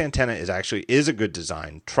this antenna is a good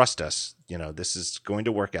design. Trust us. This is going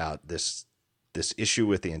to work out. This issue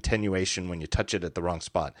with the attenuation when you touch it at the wrong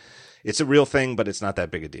spot, it's a real thing, but it's not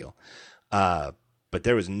that big a deal. But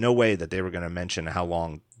there was no way that they were going to mention how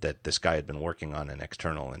long that this guy had been working on an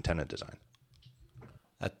external antenna design.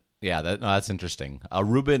 That's interesting.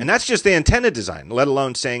 Ruben, and that's just the antenna design, let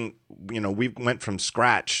alone saying, we went from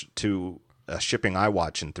scratch to shipping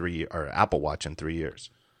iWatch or Apple Watch in 3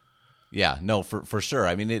 years. Yeah, no, for sure.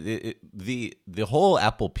 I mean, the whole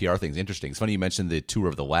Apple PR thing is interesting. It's funny you mentioned the tour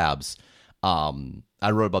of the labs.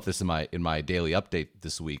 I wrote about this in my daily update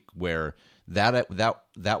this week, where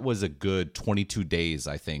that was a good 22 days,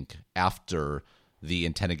 I think, after the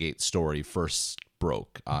Antenna Gate story first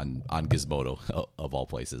broke on Gizmodo, of all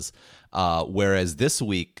places. Whereas this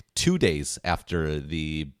week, 2 days after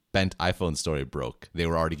the bent iPhone story broke, they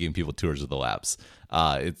were already giving people tours of the labs.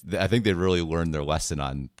 I think they really learned their lesson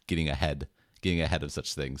on getting ahead of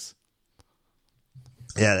such things.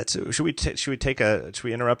 Yeah, should we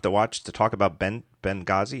interrupt the watch to talk about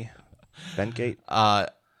Bengate?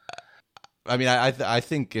 I mean, I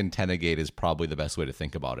think Antenna Gate is probably the best way to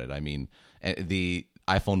think about it. I mean, the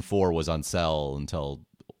iPhone 4 was on sale until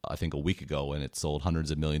I think a week ago, and it sold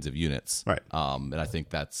hundreds of millions of units. Right. And I think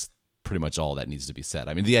that's pretty much all that needs to be said.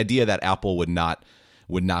 I mean, the idea that Apple would not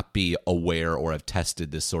be aware or have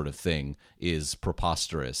tested this sort of thing is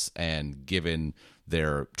preposterous. And given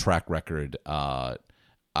their track record,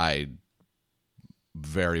 I'm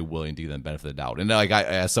very willing to give them benefit of the doubt. And like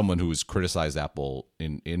as someone who's criticized Apple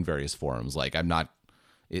in various forums, like I'm not.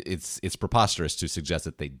 It's preposterous to suggest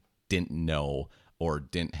that they didn't know or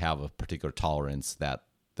didn't have a particular tolerance that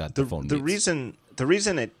the phone needs. The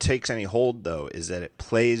reason it takes any hold, though, is that it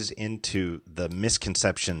plays into the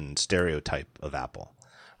misconception stereotype of Apple,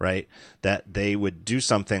 right? That they would do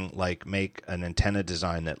something like make an antenna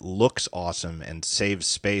design that looks awesome and saves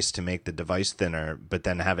space to make the device thinner, but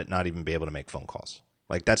then have it not even be able to make phone calls.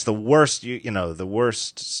 Like that's the worst, the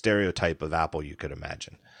worst stereotype of Apple you could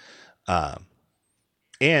imagine. And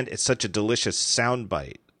it's such a delicious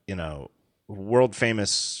soundbite, world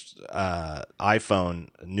famous iPhone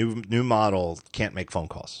new model can't make phone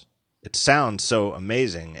calls. It sounds so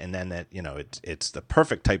amazing, and then it's the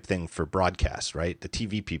perfect type thing for broadcast, right? The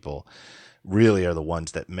TV people really are the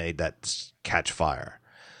ones that made that catch fire.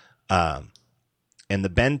 And the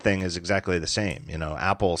bend thing is exactly the same.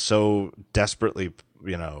 Apple so desperately,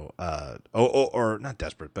 or not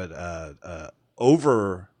desperate, but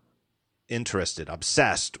over interested,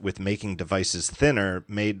 obsessed with making devices thinner,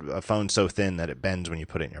 made a phone so thin that it bends when you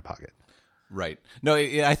put it in your pocket. Right. No,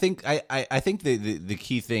 I think the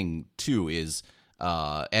key thing too is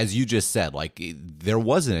as you just said, like there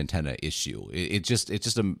was an antenna issue. It's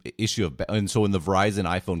just an issue of, and so when the Verizon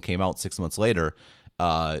iPhone came out 6 months later,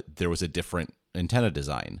 there was a different antenna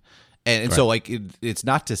design. And so, like, it's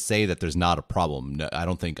not to say that there's not a problem. No, I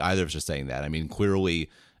don't think either of us are saying that. I mean, clearly,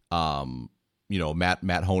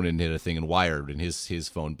 Matt Honan hit a thing in Wired, and his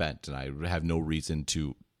phone bent, and I have no reason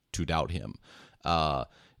to doubt him.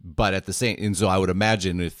 But at the same, and so I would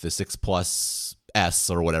imagine if the 6 Plus S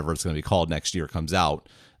or whatever it's going to be called next year comes out,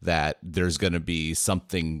 that there's going to be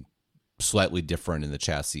something slightly different in the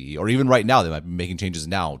chassis, or even right now they might be making changes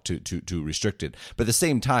now to restrict it. But at the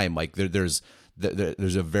same time, like there's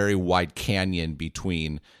a very wide canyon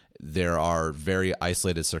between. There are very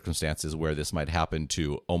isolated circumstances where this might happen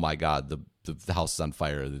to, oh my God, the house is on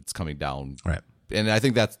fire, it's coming down. Right. And I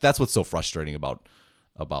think that's what's so frustrating about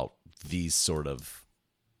these sort of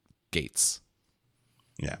gates.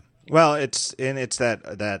 Yeah. Well, it's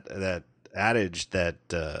that adage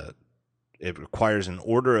that it requires an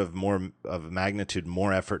order of magnitude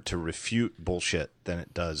more effort to refute bullshit than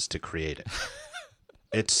it does to create it.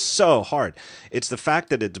 It's so hard. It's the fact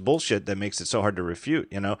that it's bullshit that makes it so hard to refute,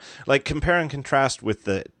 you know? Like compare and contrast with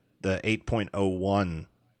the 8.01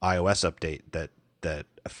 iOS update that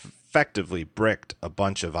effectively bricked a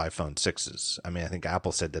bunch of iPhone 6s. I mean, I think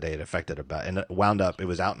Apple said today it affected and it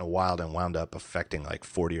was out in the wild and wound up affecting like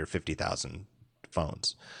 40 or 50,000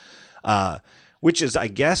 phones. Which is, I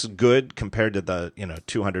guess, good compared to the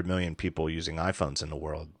 200 million people using iPhones in the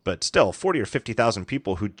world. But still, 40 or 50,000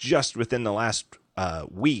 people who just within the last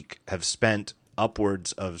week have spent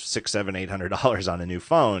upwards of $600-$800 on a new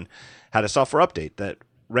phone had a software update that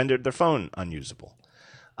rendered their phone unusable.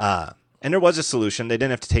 And there was a solution. They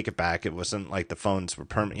didn't have to take it back. It wasn't like the phones were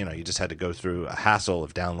permanent. You just had to go through a hassle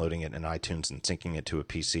of downloading it in iTunes and syncing it to a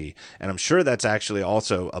PC. And I'm sure that's actually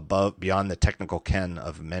also beyond the technical ken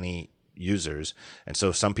of many users. And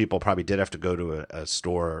so some people probably did have to go to a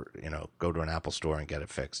store, go to an Apple store and get it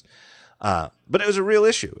fixed. But it was a real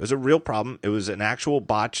issue. It was a real problem. It was an actual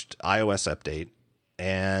botched iOS update.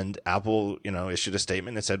 And Apple, issued a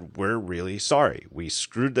statement that said, we're really sorry. We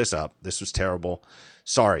screwed this up. This was terrible.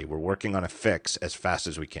 Sorry. We're working on a fix as fast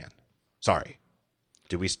as we can. Sorry.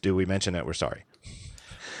 Do we mention that we're sorry?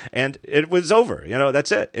 And it was over.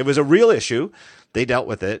 That's it. It was a real issue. They dealt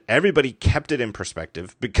with it. Everybody kept it in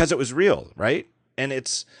perspective because it was real, right? And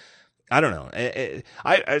I don't know.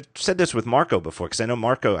 I said this with Marco before because I know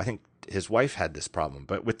Marco, I think his wife had this problem.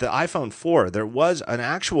 But with the iPhone 4, there was an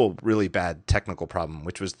actual really bad technical problem,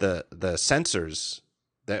 which was the sensors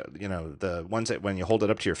that, the ones that when you hold it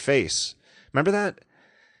up to your face. Remember that?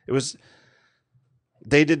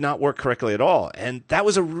 They did not work correctly at all. And that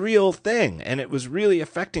was a real thing. And it was really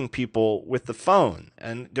affecting people with the phone.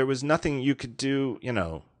 And there was nothing you could do, it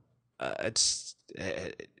was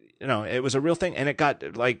a real thing. And it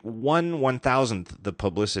got like 1/1000th the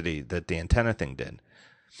publicity that the antenna thing did.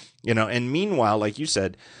 And meanwhile, like you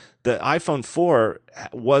said, the iPhone 4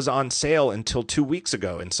 was on sale until 2 weeks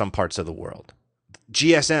ago in some parts of the world.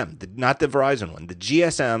 GSM, not the Verizon one, the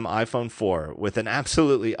GSM iPhone 4 with an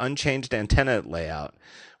absolutely unchanged antenna layout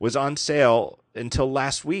was on sale until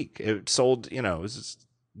last week. It sold, it was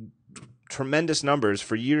tremendous numbers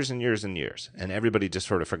for years and years and years, and everybody just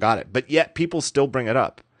sort of forgot it. But yet people still bring it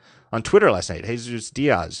up. On Twitter last night, Jesus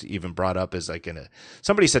Diaz even brought up as like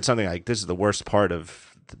somebody said something like, this is the worst part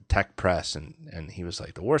of the tech press, and he was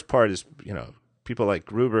like, the worst part is, people like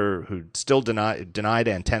Gruber who still denied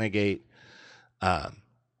AntennaGate.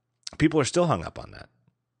 People are still hung up on that.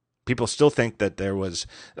 People still think that there was,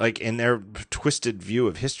 like, in their twisted view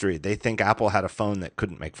of history, they think Apple had a phone that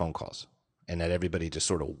couldn't make phone calls and that everybody just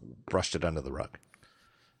sort of brushed it under the rug.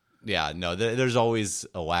 Yeah, no, there's always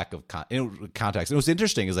a lack of context. And what's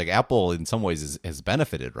interesting is like Apple in some ways has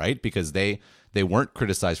benefited, right? Because they weren't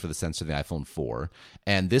criticized for the sensor in the iPhone 4.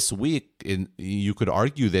 And this week, you could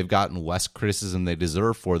argue they've gotten less criticism they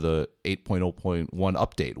deserve for the 8.0.1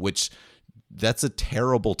 update, which that's a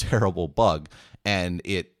terrible, terrible bug. And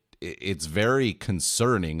it's very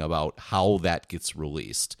concerning about how that gets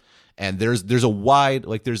released. And there's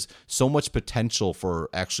so much potential for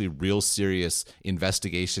actually real serious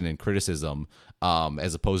investigation and criticism,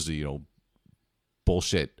 as opposed to,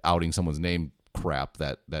 bullshit outing someone's name crap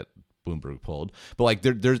that Bloomberg pulled. But like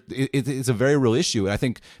it's a very real issue. And I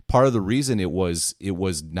think part of the reason it was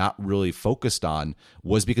not really focused on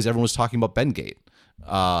was because everyone was talking about Bengate.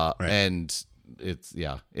 Right. And it's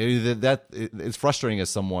frustrating as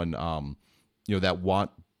someone, that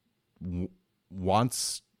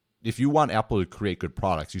wants, if you want Apple to create good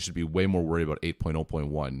products, you should be way more worried about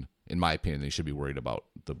 8.0.1, in my opinion, than you should be worried about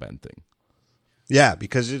the Ben thing. Yeah,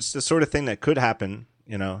 because it's the sort of thing that could happen,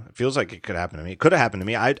 You know, it feels like it could happen to me. It could have happened to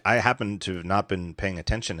me. I happened to have not been paying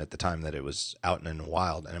attention at the time that it was out and in the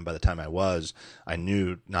wild, and by the time I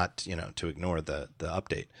knew not to ignore the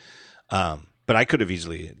update. But I could have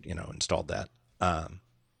easily installed that.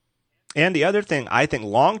 And the other thing, I think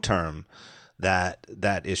long term, that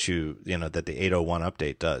issue that the 801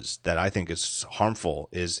 update does that I think is harmful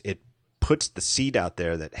is it puts the seed out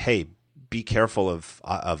there that, hey, be careful of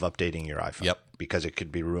updating your iPhone because it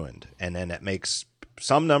could be ruined, and then it makes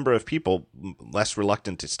some number of people less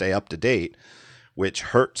reluctant to stay up to date, which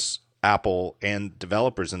hurts Apple and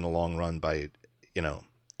developers in the long run by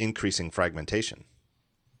increasing fragmentation.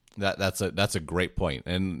 That's a great point,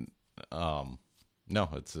 and no,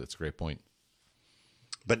 it's a great point.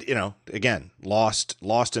 But again, lost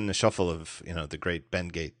in the shuffle of the great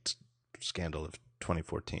Bengate scandal of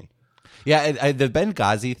 2014. Yeah, the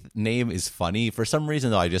Benghazi name is funny for some reason,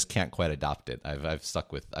 though. I just can't quite adopt it. I've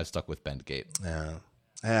stuck with Bengate.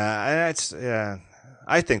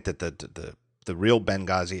 I think that the real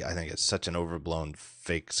Benghazi, I think it's such an overblown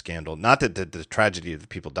fake scandal. Not that the tragedy of the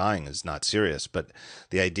people dying is not serious, but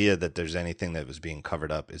the idea that there's anything that was being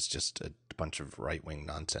covered up is just a bunch of right-wing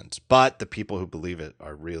nonsense. But the people who believe it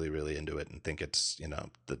are really, really into it and think it's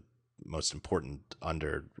the most important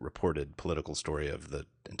underreported political story of the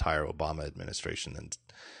entire Obama administration, and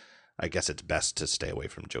I guess it's best to stay away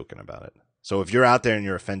from joking about it. So if you're out there and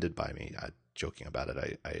you're offended by me joking about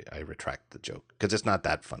it, I retract the joke, because it's not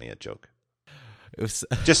that funny a joke. It was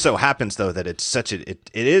just so happens though that it's such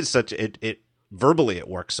it verbally it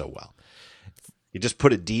works so well. You just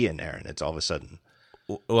put a D in there and it's all of a sudden.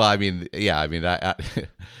 Well, I mean, that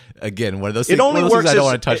again, one of those things, I don't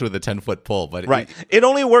want to touch with a 10-foot pole, but right. It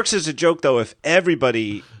only works as a joke though if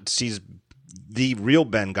everybody sees the real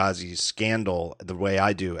Benghazi scandal the way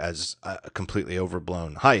I do, as a completely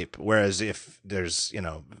overblown hype. Whereas if there's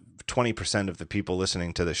 20% of the people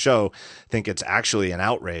listening to the show think it's actually an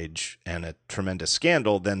outrage and a tremendous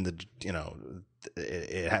scandal, then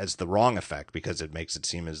it has the wrong effect, because it makes it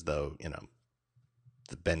seem as though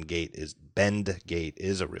the Bengate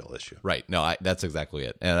is a real issue. Right. No, that's exactly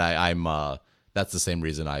it. And I'm that's the same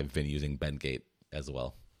reason I've been using Bengate as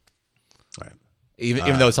well. Right.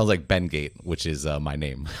 Even though it sounds like Bengate, which is my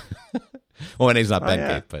name. Well, my name's not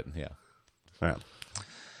Bengate, but yeah. All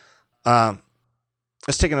right.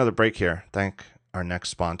 Let's take another break here. Thank our next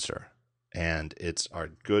sponsor, and it's our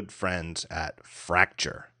good friends at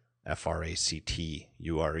Fracture, Fracture.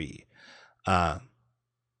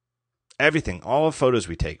 Everything, all the photos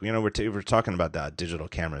we take, we're talking about that digital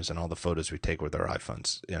cameras and all the photos we take with our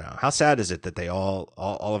iPhones. How sad is it that they all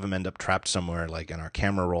of them end up trapped somewhere, like in our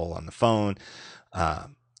camera roll on the phone,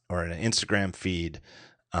 or in an Instagram feed,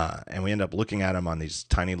 and we end up looking at them on these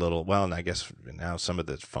tiny little. Well, and I guess now some of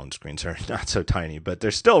the phone screens are not so tiny, but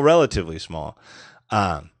they're still relatively small.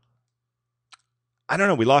 I don't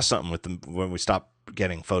know. We lost something with them when we stopped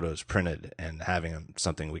getting photos printed and having them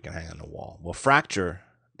something we can hang on the wall. Well, Fracture.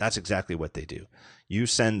 That's exactly what they do. You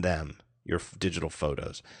send them your digital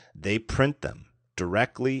photos. They print them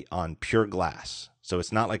directly on pure glass. So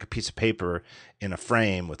it's not like a piece of paper in a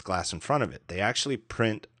frame with glass in front of it. They actually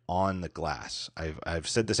print on the glass. I've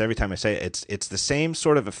said this every time I say it. It's the same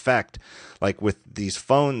sort of effect, like with these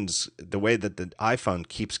phones, the way that the iPhone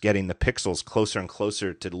keeps getting the pixels closer and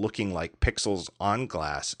closer to looking like pixels on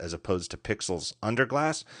glass as opposed to pixels under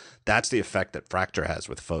glass. That's the effect that Fracture has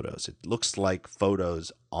with photos. It looks like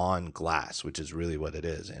photos on glass, which is really what it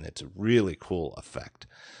is, and it's a really cool effect.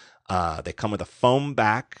 They come with a foam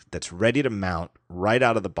back that's ready to mount right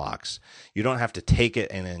out of the box. You don't have to take it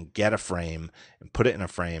and then get a frame and put it in a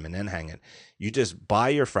frame and then hang it. You just buy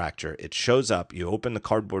your Fracture. It shows up. You open the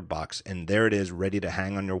cardboard box, and there it is, ready to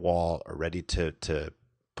hang on your wall or ready to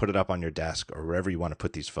put it up on your desk or wherever you want to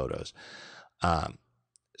put these photos.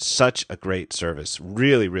 Such a great service.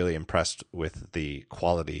 Really, really impressed with the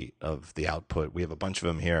quality of the output. We have a bunch of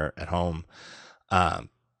them here at home.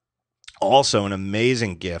 Also an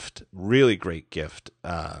amazing gift, really great gift,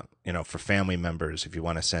 for family members if you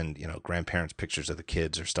want to send, grandparents pictures of the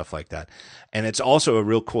kids or stuff like that. And it's also a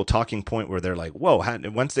real cool talking point where they're like, whoa,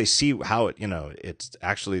 once they see how it's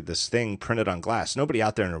actually this thing printed on glass. Nobody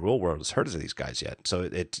out there in the real world has heard of these guys yet. So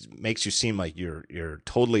it makes you seem like you're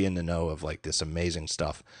totally in the know of like this amazing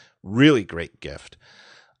stuff. Really great gift.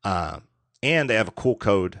 And they have a cool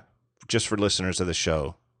code just for listeners of the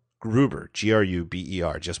show. Gruber,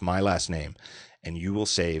 Gruber, just my last name, and you will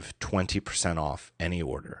save 20% off any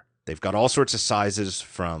order. They've got all sorts of sizes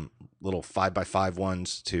from little 5x5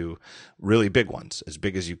 ones to really big ones, as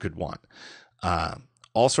big as you could want.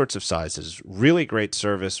 All sorts of sizes. Really great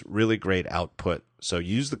service, really great output. So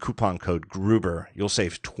use the coupon code Gruber. You'll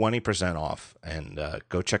save 20% off, and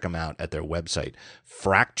go check them out at their website,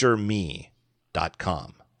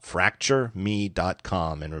 fractureme.com.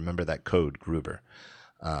 Fractureme.com, and remember that code Gruber.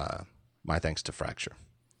 My thanks to Fracture.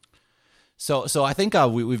 So I think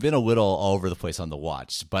we've been a little all over the place on the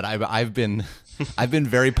watch, but I've been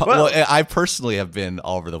very well, I personally have been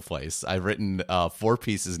all over the place. I've written 4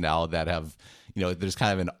 pieces now that have, there's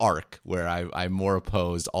kind of an arc where I'm more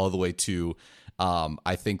opposed all the way to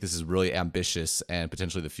I think this is really ambitious and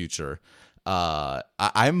potentially the future. But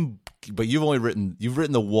you've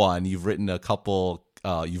written the one, you've written a couple.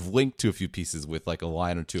 You've linked to a few pieces with like a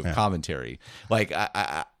line or two of commentary. Like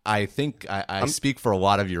I think I speak for a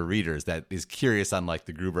lot of your readers that is curious on like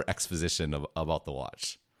the Gruber exposition about the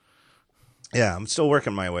watch. Yeah, I'm still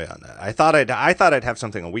working my way on that. I thought I'd have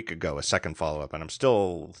something a week ago, a second follow up, and it's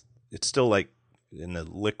still like in the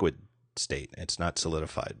liquid state. It's not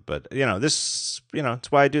solidified, but it's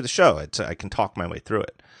why I do the show. I can talk my way through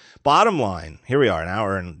it. Bottom line, here we are, an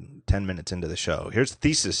hour and 10 minutes into the show. Here's the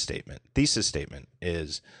thesis statement. Thesis statement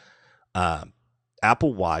is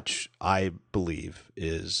Apple Watch, I believe,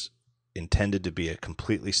 is intended to be a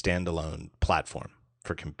completely standalone platform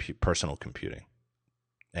for personal computing.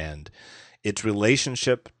 And its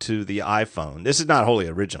relationship to the iPhone, this is not wholly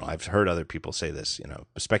original. I've heard other people say this,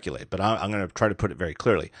 speculate, but I'm going to try to put it very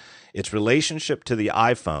clearly. Its relationship to the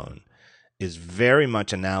iPhone is very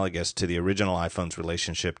much analogous to the original iPhone's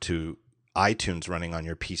relationship to iTunes running on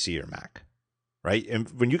your PC or Mac, right? And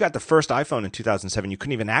when you got the first iPhone in 2007, you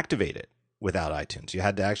couldn't even activate it without iTunes. You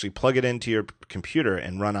had to actually plug it into your computer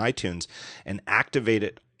and run iTunes and activate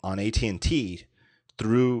it on AT&T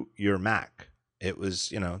through your Mac. It was,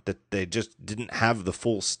 that they just didn't have the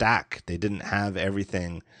full stack. They didn't have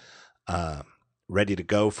everything ready to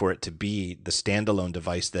go for it to be the standalone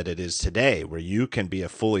device that it is today, where you can be a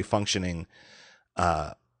fully functioning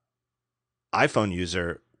iPhone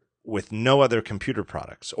user with no other computer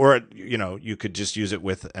products. Or, you could just use it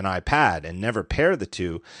with an iPad and never pair the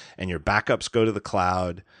two, and your backups go to the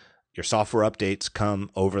cloud, your software updates come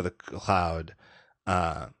over the cloud,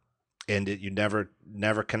 and you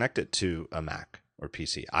never connect it to a Mac or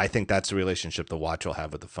PC. I think that's the relationship the watch will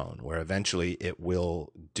have with the phone, where eventually it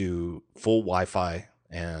will do full Wi-Fi,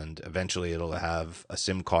 and eventually it'll have a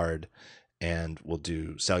SIM card and will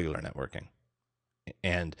do cellular networking.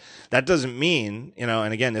 And that doesn't mean,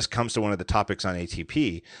 and again, this comes to one of the topics on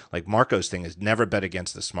ATP, like Marco's thing is never bet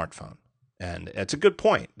against the smartphone. And it's a good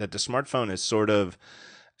point that the smartphone is sort of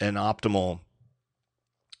an optimal,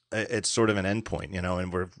 it's sort of an endpoint,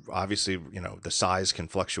 and we're obviously, the size can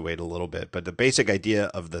fluctuate a little bit, but the basic idea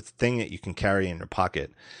of the thing that you can carry in your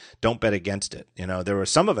pocket, don't bet against it. There were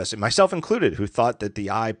some of us, myself included, who thought that the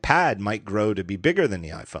iPad might grow to be bigger than the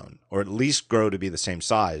iPhone, or at least grow to be the same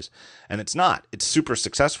size. And it's not. It's super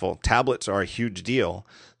successful. Tablets are a huge deal.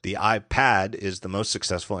 The iPad is the most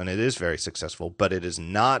successful, and it is very successful, but it is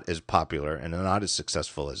not as popular and not as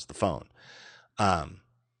successful as the phone.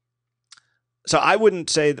 So I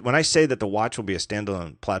wouldn't say that when I say that the watch will be a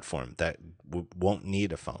standalone platform that won't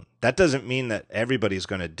need a phone, that doesn't mean that everybody's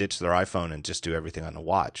going to ditch their iPhone and just do everything on the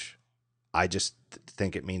watch. I just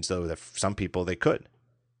think it means, though, that for some people they could,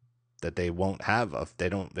 that they won't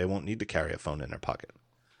won't need to carry a phone in their pocket.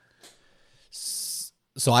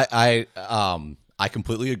 So I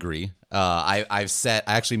completely agree. I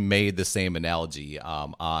actually made the same analogy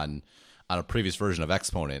on a previous version of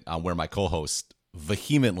Exponent, where my co-host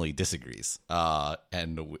vehemently disagrees,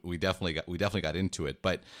 and we definitely got into it.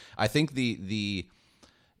 But I think the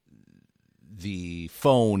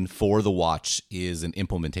phone for the watch is an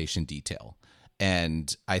implementation detail,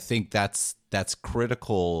 and I think that's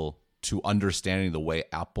critical to understanding the way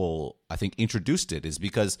Apple, I think, introduced it, is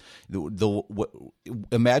because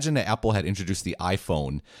imagine that Apple had introduced the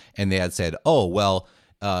iPhone and they had said, oh, well,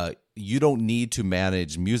 you don't need to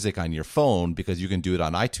manage music on your phone because you can do it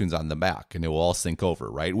on iTunes on the Mac and it will all sync over,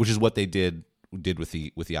 right? Which is what they did with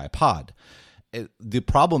the iPod. The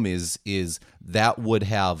problem is that would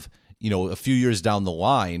have, a few years down the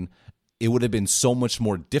line, it would have been so much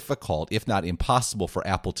more difficult, if not impossible, for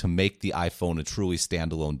Apple to make the iPhone a truly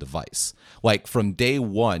standalone device. Like from day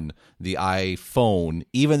one, the iPhone,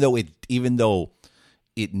 even though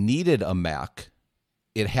it needed a Mac,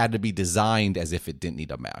 it had to be designed as if it didn't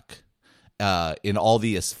need a Mac, in all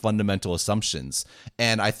the fundamental assumptions.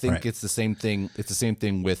 And I think Right. it's the same thing. It's the same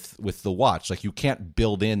thing with the watch. Like you can't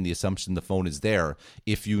build in the assumption the phone is there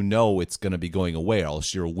if you know it's going to be going away, or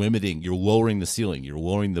else you're lowering the ceiling, you're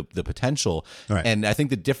lowering the potential. Right. And I think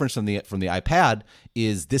the difference from the iPad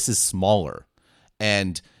is this is smaller.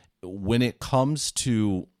 And when it comes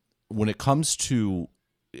to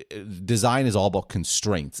design is all about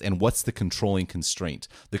constraints. And what's the controlling constraint?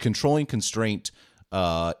 The controlling constraint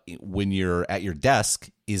when you're at your desk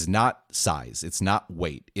is not size, it's not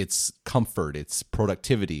weight, it's comfort, it's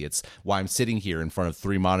productivity, it's why I'm sitting here in front of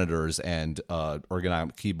 3 monitors and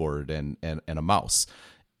ergonomic keyboard and a mouse.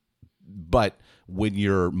 But when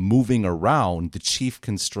you're moving around, the chief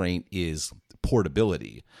constraint is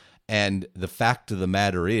portability. And the fact of the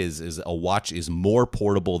matter is a watch is more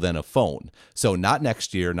portable than a phone. So not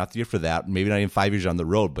next year, not the year for that, maybe not even 5 years down the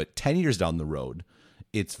road, but 10 years down the road,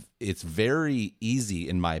 it's very easy,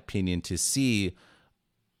 in my opinion, to see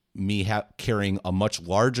me carrying a much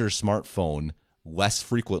larger smartphone less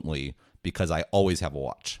frequently because I always have a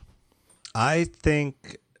watch. I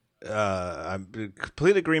think I'm in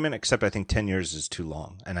complete agreement, except I think 10 years is too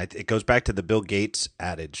long. And it goes back to the Bill Gates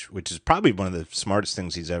adage, which is probably one of the smartest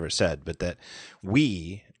things he's ever said, but that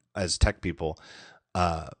we, as tech people,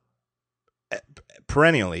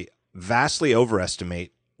 perennially vastly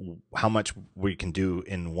overestimate how much we can do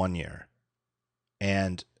in 1 year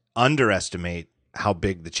and underestimate how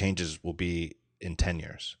big the changes will be in 10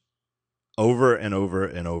 years, over and over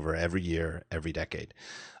and over, every year, every decade.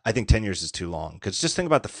 I think 10 years is too long, because just think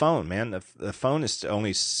about the phone, man. The phone is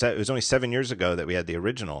it was only 7 years ago that we had the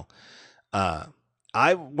original.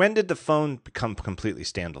 When did the phone become completely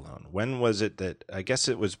standalone? When was it that, I guess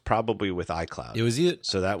it was probably with iCloud. It was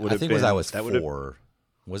so that would have been, I think it was 4.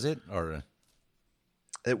 Was it? Or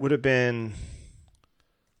it would have been,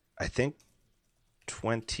 I think,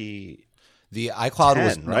 20. The iCloud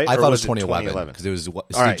was right? iCloud was 2011 because it was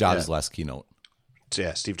Steve Jobs' last keynote. So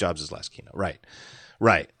yeah, Steve Jobs' last keynote. Right.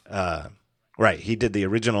 He did the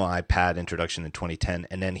original iPad introduction in 2010,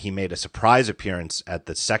 and then he made a surprise appearance at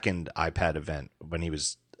the second iPad event when he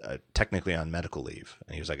was technically on medical leave,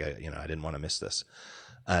 and he was like, I didn't want to miss this.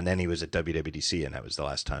 And then he was at WWDC, and that was the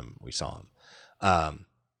last time we saw him.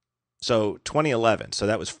 So 2011. So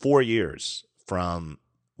that was 4 years from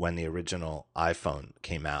when the original iPhone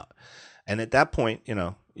came out. And at that point,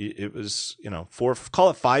 it was, call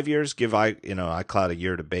it 5 years, give iCloud a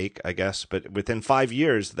year to bake, I guess. But within 5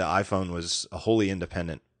 years, the iPhone was a wholly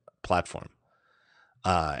independent platform.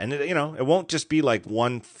 And it won't just be like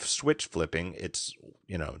one switch flipping. It's,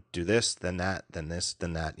 do this, then that, then this,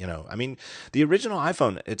 then that, I mean, the original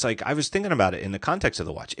iPhone, it's like, I was thinking about it in the context of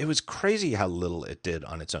the watch. It was crazy how little it did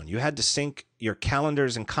on its own. You had to sync your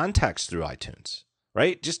calendars and contacts through iTunes,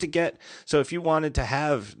 right? Just to get, so if you wanted to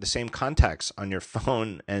have the same contacts on your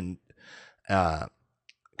phone and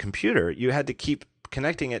computer, you had to keep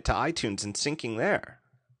connecting it to iTunes and syncing there.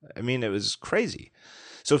 I mean, it was crazy.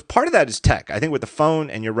 So part of that is tech. I think with the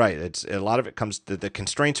phone, and you're right, it's a lot of it comes to the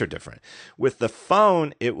constraints are different. With the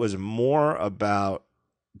phone, it was more about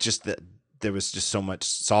just that there was just so much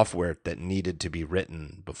software that needed to be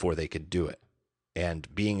written before they could do it.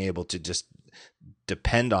 And being able to just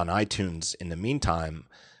depend on iTunes in the meantime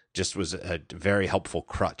just was a very helpful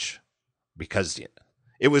crutch, because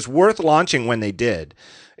it was worth launching when they did.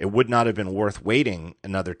 It would not have been worth waiting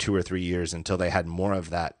another 2 or 3 years until they had more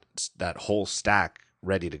of that whole stack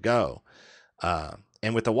ready to go.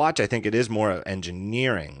 And with the watch, I think it is more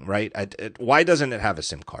engineering, right? Why doesn't it have a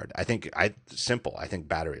SIM card? I think simple. I think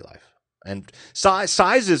battery life and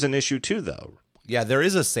size is an issue too, though. Yeah, there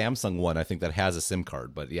is a Samsung one, I think, that has a SIM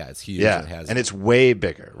card, but yeah, it's huge. Yeah, and it's way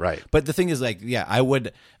bigger, right? But the thing is, I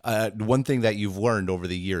would. One thing that you've learned over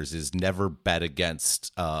the years is never bet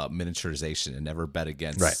against miniaturization and never bet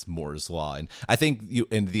against Moore's law. And I think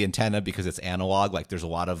in the antenna, because it's analog, there's a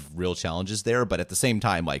lot of real challenges there. But at the same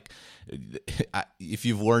time, if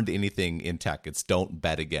you've learned anything in tech, it's don't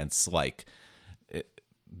bet against that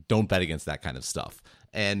kind of stuff.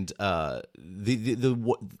 And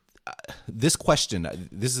this question,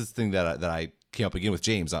 this is the thing that I came up again with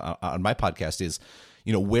James on my podcast is,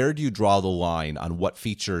 where do you draw the line on what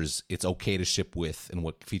features it's okay to ship with and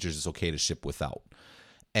what features it's okay to ship without?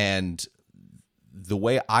 And the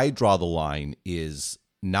way I draw the line is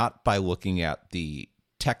not by looking at the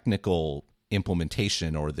technical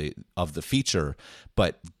implementation or of the feature,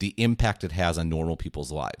 but the impact it has on normal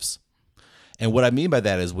people's lives. And what I mean by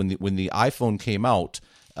that is when the iPhone came out,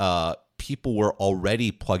 people were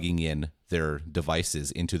already plugging in their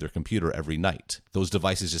devices into their computer every night. Those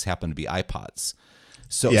devices just happened to be iPods.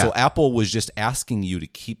 So Apple was just asking you to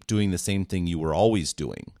keep doing the same thing you were always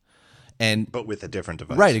doing. But with a different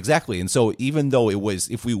device. Right, exactly. And so even though it was,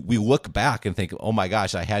 if we look back and think, oh my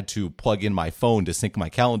gosh, I had to plug in my phone to sync my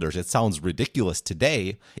calendars, it sounds ridiculous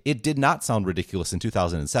today. It did not sound ridiculous in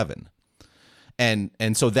 2007.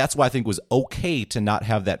 And so that's why I think it was okay to not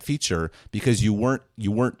have that feature, because you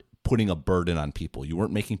weren't putting a burden on people. You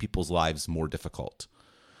weren't making people's lives more difficult.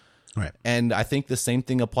 Right. And I think the same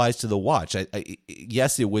thing applies to the watch.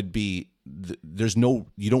 Yes, it would be.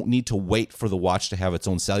 You don't need to wait for the watch to have its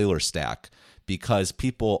own cellular stack, because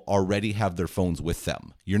people already have their phones with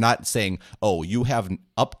them. You're not saying, oh, you have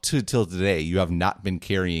up to till today, you have not been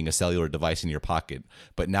carrying a cellular device in your pocket,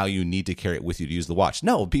 but now you need to carry it with you to use the watch.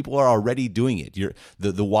 No, people are already doing it.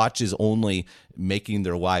 The watch is only making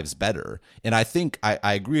their lives better. And I think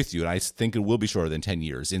I agree with you, and I think it will be shorter than 10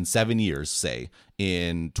 years. In 7 years, say,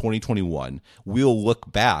 in 2021, we'll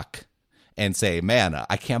look back and say, man,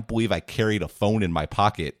 I can't believe I carried a phone in my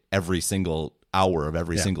pocket every single hour of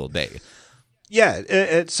every single day.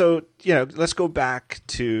 Yeah. So, let's go back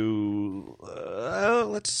to,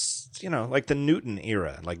 like the Newton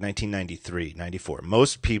era, like 1993, 94.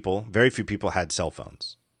 Most people, very few people had cell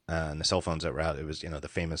phones. And the cell phones that were out, it was, the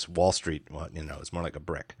famous Wall Street one, it's more like a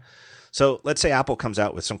brick. So let's say Apple comes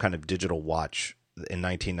out with some kind of digital watch in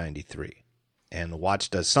 1993, and the watch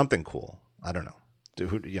does something cool. I don't know.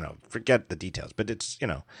 Forget the details, but it's,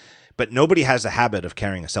 but nobody has the habit of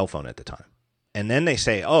carrying a cell phone at the time. And then they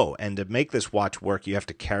say, oh, and to make this watch work, you have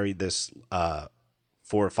to carry this 4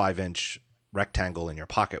 or 5 inch rectangle in your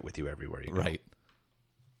pocket with you everywhere you go. Right.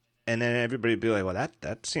 And then everybody would be like, well,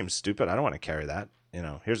 that seems stupid. I don't want to carry that.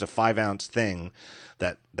 Here's a 5-ounce thing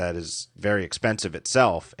that is very expensive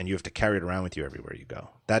itself, and you have to carry it around with you everywhere you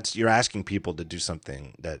go. You're asking people to do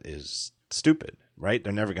something that is stupid, right?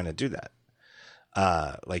 They're never going to do that.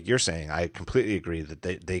 Like you're saying, I completely agree that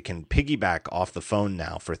they can piggyback off the phone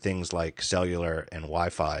now for things like cellular and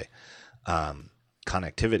Wi-Fi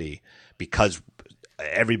connectivity, because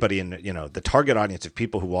everybody in the target audience of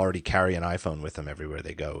people who already carry an iPhone with them everywhere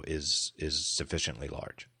they go is sufficiently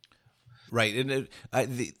large. Right, and I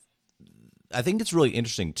think it's really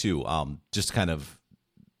interesting too. Just kind of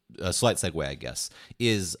a slight segue, I guess,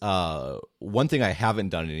 is one thing I haven't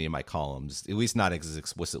done in any of my columns, at least not as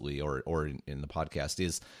explicitly or in the podcast,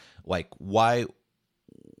 is like what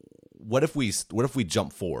if we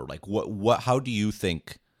jump forward? Like how do you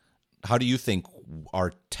think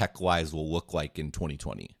our tech lives will look like in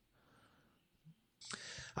 2020?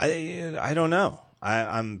 I don't know.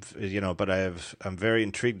 I'm very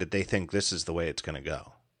intrigued that they think this is the way it's going to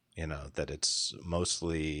go. That it's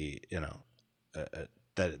mostly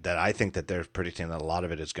that I think that they're predicting that a lot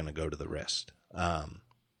of it is going to go to the wrist. I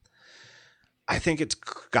think it's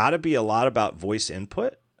got to be a lot about voice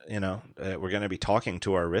input. We're going to be talking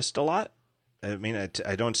to our wrist a lot. I mean,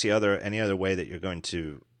 I don't see any other way that you're going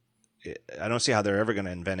to. I don't see how they're ever going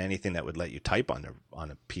to invent anything that would let you type on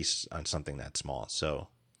a piece on something that small. So,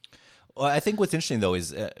 well, I think what's interesting though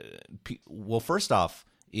is, first off,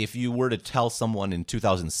 if you were to tell someone in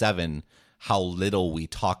 2007 how little we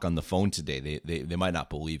talk on the phone today, they might not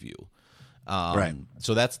believe you. Right.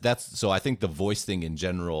 So so I think the voice thing in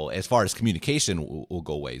general, as far as communication, will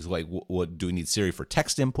go ways. Like, what do we need Siri for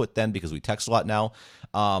text input then? Because we text a lot now.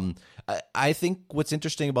 I think what's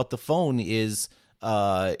interesting about the phone is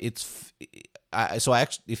if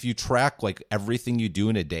you track like everything you do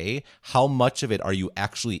in a day, how much of it are you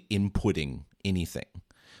actually inputting anything?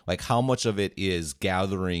 Like how much of it is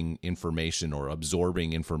gathering information or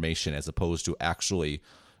absorbing information as opposed to actually,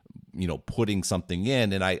 putting something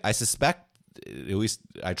in. And I suspect, at least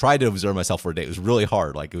I tried to observe myself for a day. It was really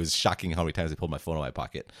hard. Like it was shocking how many times I pulled my phone out of my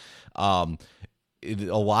pocket. A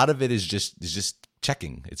lot of it is just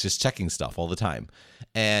checking. It's just checking stuff all the time.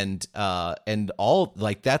 And all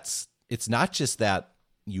like it's not just that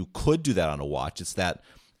you could do that on a watch. It's that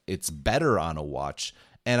it's better on a watch.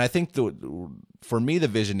 And I think for me, the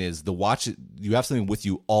vision is the watch, you have something with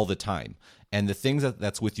you all the time. And the things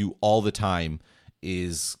that's with you all the time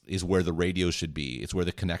is where the radio should be. It's where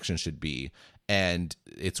the connection should be. And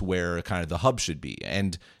it's where kind of the hub should be.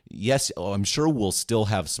 And yes, I'm sure we'll still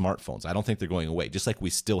have smartphones. I don't think they're going away, just like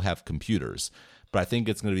we still have computers. But I think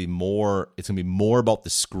it's going to be more about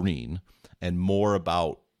the screen and more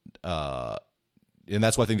about, and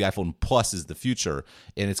that's why I think the iPhone Plus is the future,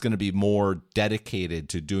 and it's going to be more dedicated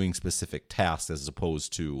to doing specific tasks as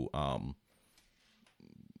opposed to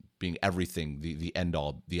being everything, the end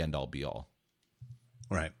all be all.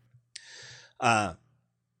 Right. I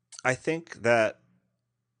think that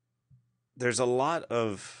there's a lot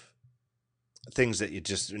of things that you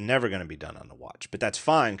just never going to be done on the watch, but that's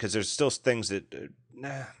fine because there's still things that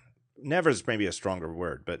never is maybe a stronger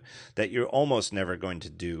word, but that you're almost never going to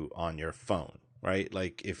do on your phone. Right?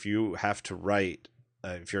 Like if you have to write,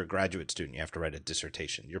 if you're a graduate student, you have to write a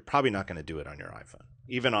dissertation. You're probably not going to do it on your iPhone,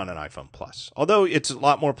 even on an iPhone Plus, although it's a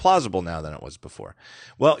lot more plausible now than it was before.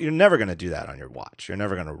 Well, you're never going to do that on your watch. You're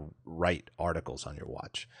never going to write articles on your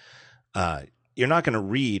watch. you're not going to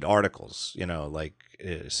read articles, like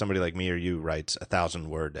somebody like me or you writes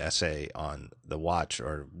 1,000-word essay on the watch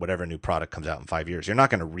or whatever new product comes out in 5 years. You're not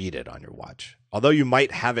going to read it on your watch. Although you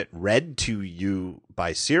might have it read to you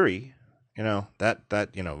by Siri, that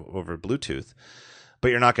over Bluetooth, but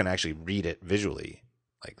you're not going to actually read it visually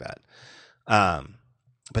like that.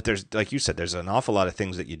 But there's, like you said, there's an awful lot of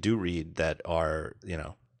things that you do read that are,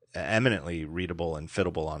 eminently readable and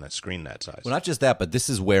fittable on a screen that size. Well, not just that, but this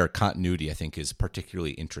is where continuity, I think, is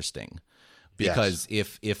particularly interesting. Because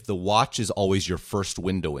if the watch is always your first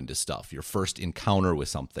window into stuff, your first encounter with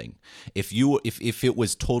something, if it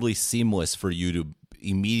was totally seamless for you to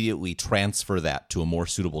immediately transfer that to a more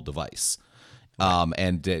suitable device,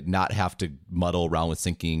 and not have to muddle around with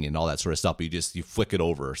syncing and all that sort of stuff, but you flick it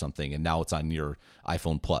over or something, and now it's on your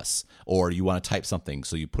iPhone Plus, or you want to type something,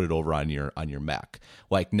 so you put it over on your Mac.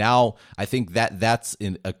 Like now, I think that's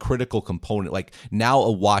a critical component. Like now,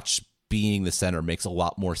 a watch being the center makes a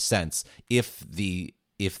lot more sense if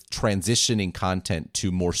transitioning content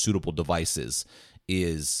to more suitable devices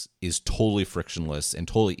is totally frictionless and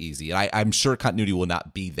totally easy. And I'm sure continuity will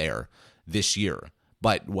not be there this year.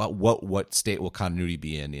 But what state will continuity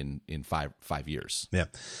be in 5 years? Yeah,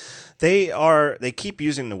 they keep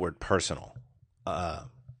using the word personal,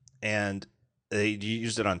 and they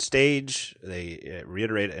used it on stage. They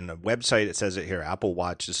reiterate it in the website. It says it here. Apple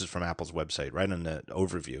Watch. This is from Apple's website, right in the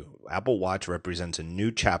overview. Apple Watch represents a new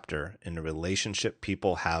chapter in the relationship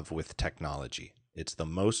people have with technology. It's the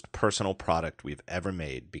most personal product we've ever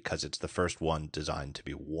made because it's the first one designed to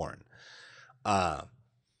be worn.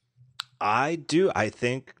 I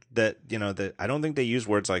think that, that I don't think they use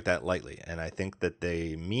words like that lightly. And I think that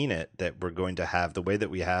they mean it, that we're going to have the way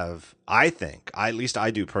that we have, at least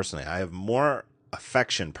I do personally, I have more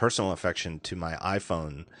personal affection to my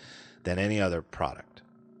iPhone than any other product.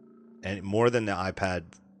 And more than the iPad,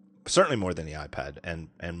 certainly more than the iPad,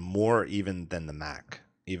 and more even than the Mac,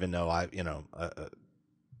 even though I,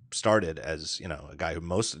 started as, a guy who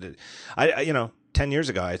most of it, 10 years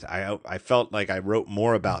ago, I felt like I wrote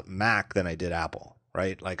more about Mac than I did Apple,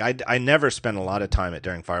 right? Like I never spent a lot of time at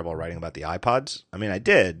Daring Fireball writing about the iPods. I mean, I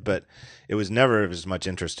did, but it was never of as much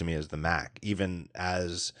interest to me as the Mac, even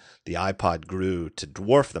as the iPod grew to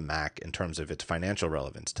dwarf the Mac in terms of its financial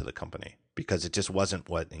relevance to the company, because it just wasn't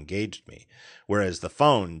what engaged me. Whereas the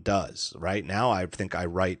phone does, right? Now I think I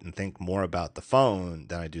write and think more about the phone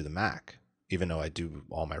than I do the Mac, even though I do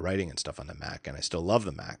all my writing and stuff on the Mac, and I still love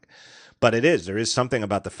the Mac. But there is something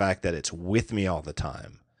about the fact that it's with me all the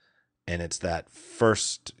time. And it's that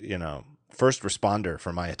first responder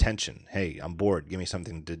for my attention. Hey, I'm bored. Give me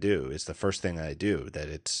something to do. It's the first thing I do, that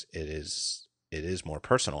it is more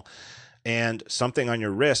personal. And something on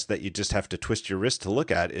your wrist that you just have to twist your wrist to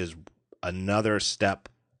look at is another step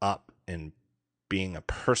up in being a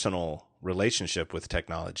personal relationship with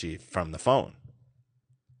technology from the phone.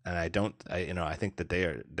 And I think that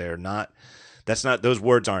they're not, those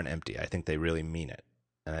words aren't empty. I think they really mean it.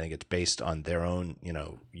 And I think it's based on their own,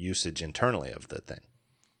 usage internally of the thing.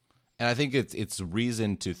 And I think it's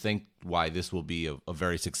reason to think why this will be a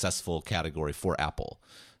very successful category for Apple,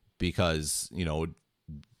 because,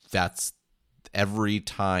 that's every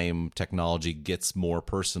time technology gets more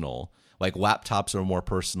personal, like laptops are more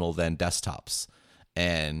personal than desktops.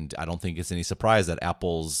 And I don't think it's any surprise that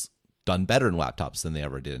Apple's done better in laptops than they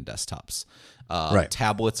ever did in desktops. Right.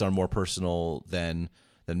 Tablets are more personal than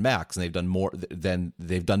Macs, and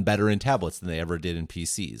they've done better in tablets than they ever did in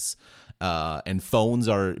PCs. And phones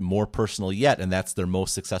are more personal yet, and that's their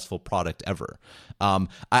most successful product ever.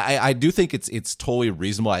 I do think it's totally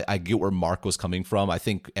reasonable. I get where Mark was coming from. I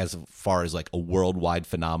think as far as like a worldwide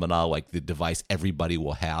phenomena, like the device everybody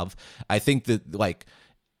will have, I think that like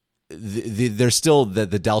there's still the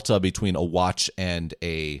delta between a watch and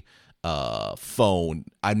a phone,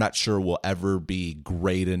 I'm not sure will ever be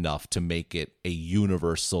great enough to make it a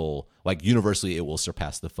universally it will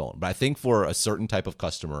surpass the phone. But I think for a certain type of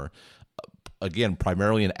customer, again,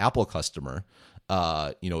 primarily an Apple customer,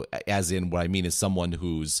 as in what I mean is someone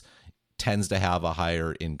who's tends to have a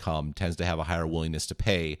higher income, tends to have a higher willingness to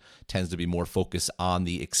pay, tends to be more focused on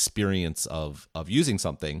the experience of using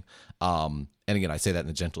something. And again, I say that in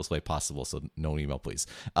the gentlest way possible, so no email, please.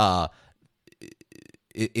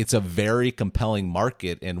 It's a very compelling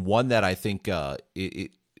market, and one that I think I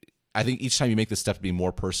think each time you make this step to be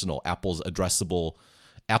more personal, Apple's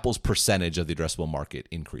percentage of the addressable market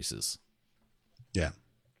increases. Yeah,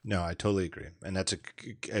 no, I totally agree, and that's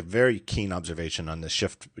a very keen observation on the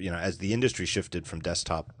shift. As the industry shifted from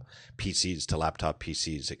desktop PCs to laptop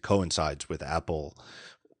PCs, it coincides with Apple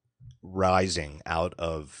rising out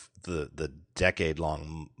of the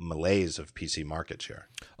decade-long malaise of PC market share.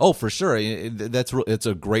 Oh, for sure. It's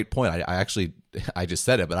a great point. I actually I just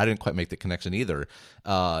said it, but I didn't quite make the connection either.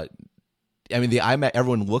 I mean, the iMac.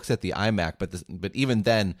 Everyone looks at the iMac, but even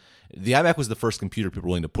then, the iMac was the first computer people were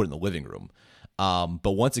willing to put in the living room.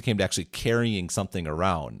 But once it came to actually carrying something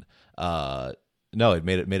around, no, it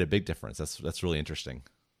made a big difference. That's really interesting.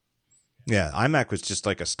 Yeah, iMac was just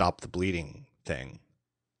like a stop the bleeding thing,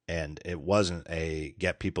 and it wasn't a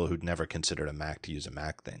get people who'd never considered a Mac to use a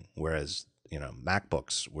Mac thing. Whereas,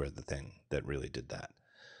 MacBooks were the thing that really did that.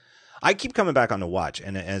 I keep coming back on the watch,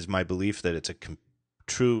 and as my belief that it's a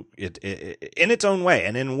true it in its own way,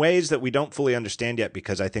 and in ways that we don't fully understand yet,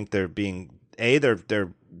 because I think they're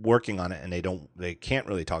working on it, and they can't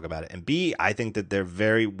really talk about it, and B, I think that they're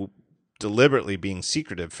very deliberately being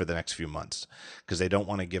secretive for the next few months because they don't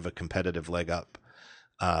want to give a competitive leg up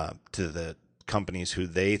to the companies who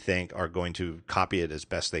they think are going to copy it as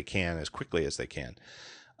best they can, as quickly as they can.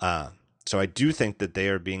 So I do think that they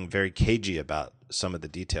are being very cagey about some of the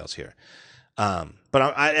details here. But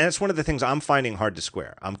and it's one of the things I'm finding hard to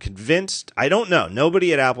square. I'm convinced. I don't know.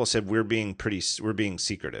 Nobody at Apple said we're being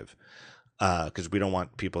secretive because we don't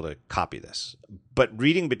want people to copy this. But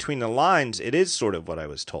reading between the lines, it is sort of what I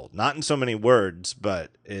was told. Not in so many words,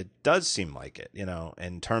 but it does seem like it.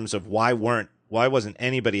 In terms of why wasn't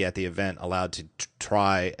anybody at the event allowed to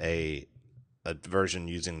try a version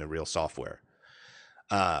using the real software?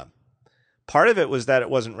 Part of it was that it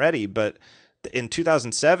wasn't ready, but in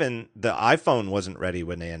 2007, the iPhone wasn't ready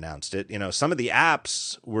when they announced it. Some of the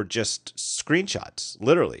apps were just screenshots,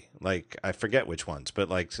 literally. Like, I forget which ones, but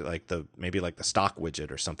like maybe the stock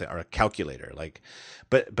widget or something, or a calculator.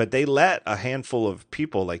 But they let a handful of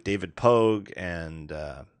people like David Pogue and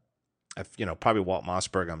probably Walt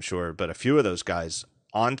Mossberg, I'm sure, but a few of those guys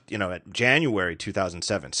on at January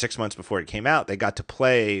 2007, 6 months before it came out, they got to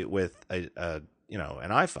play with an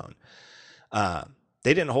iPhone.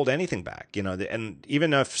 They didn't hold anything back, and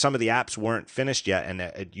even if some of the apps weren't finished yet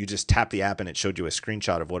and you just tap the app and it showed you a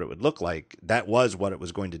screenshot of what it would look like, that was what it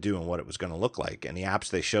was going to do and what it was going to look like. And the apps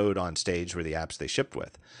they showed on stage were the apps they shipped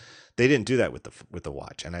with. They didn't do that with the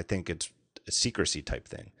watch. And I think it's a secrecy type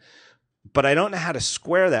thing. But I don't know how to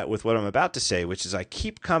square that with what I'm about to say, which is I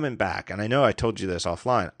keep coming back. And I know I told you this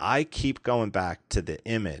offline. I keep going back to the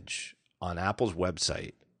image on Apple's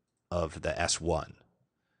website of the S1.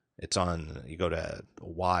 It's on, you go to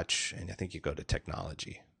watch, and I think you go to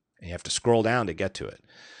technology, and you have to scroll down to get to it.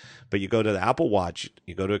 But you go to the Apple Watch,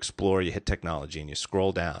 you go to explore, you hit technology, and you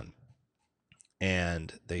scroll down,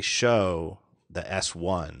 and they show the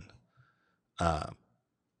S1.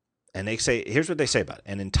 And they say, here's what they say about it: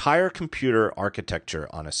 an entire computer architecture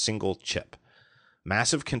on a single chip.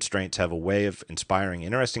 Massive constraints have a way of inspiring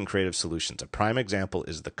interesting creative solutions. A prime example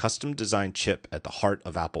is the custom-designed chip at the heart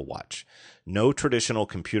of Apple Watch. No traditional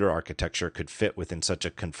computer architecture could fit within such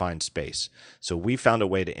a confined space, so we found a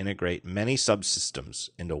way to integrate many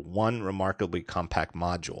subsystems into one remarkably compact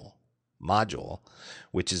module,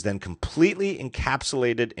 which is then completely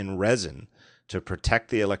encapsulated in resin to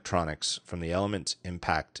protect the electronics from the elements'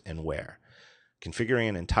 impact and wear. Configuring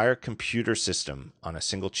an entire computer system on a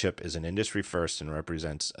single chip is an industry first and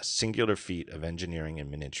represents a singular feat of engineering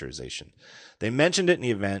and miniaturization. They mentioned it in the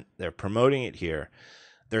event. They're promoting it here.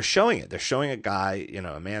 They're showing it. They're showing a guy,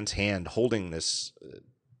 a man's hand holding this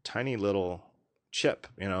tiny little chip.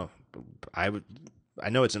 I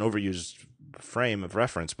know it's an overused frame of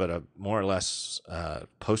reference, but a more or less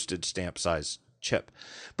postage stamp size chip,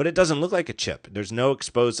 but it doesn't look like a chip. There's no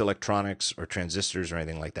exposed electronics or transistors or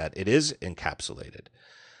anything like that. It is encapsulated.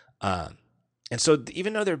 And so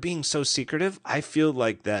even though they're being so secretive, I feel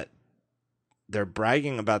like that they're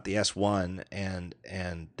bragging about the S1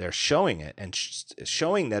 and they're showing it, and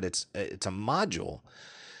showing that it's a module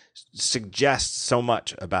suggests so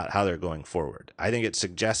much about how they're going forward. I think it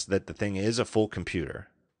suggests that the thing is a full computer.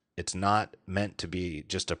 It's not meant to be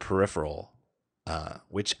just a peripheral,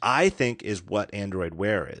 which I think is what Android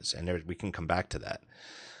Wear is, and we can come back to that.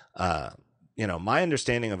 My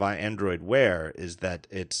understanding of Android Wear is that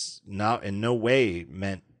it's not in no way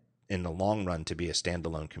meant in the long run to be a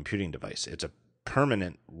standalone computing device. It's a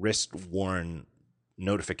permanent wrist-worn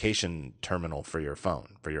notification terminal for your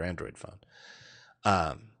phone, for your Android phone.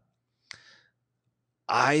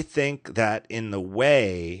 I think that in the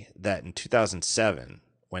way that in 2007,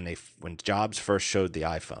 when Jobs first showed the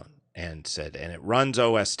iPhone, and said, and it runs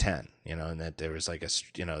OS 10, and that there was like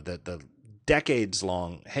the decades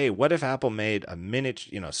long, hey, what if Apple made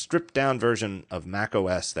a stripped down version of Mac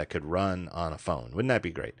OS that could run on a phone? Wouldn't that be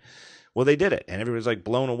great? Well, they did it, and everybody was like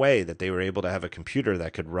blown away that they were able to have a computer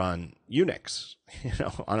that could run Unix,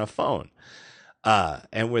 on a phone,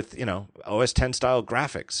 and with OS 10 style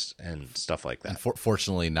graphics and stuff like that.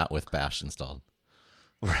 Fortunately, not with Bash installed.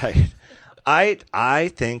 Right.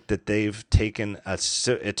 I think that they've taken it's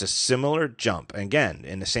a similar jump. Again,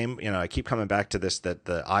 in the same, I keep coming back to this, that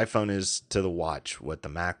the iPhone is to the watch what the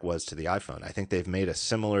Mac was to the iPhone. I think they've made a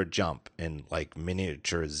similar jump in like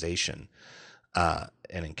miniaturization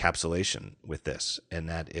and encapsulation with this, and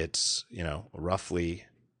that it's, roughly,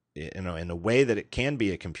 in the way that it can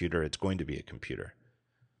be a computer, it's going to be a computer.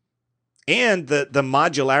 And the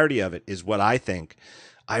modularity of it is what I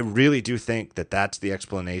really do think that that's the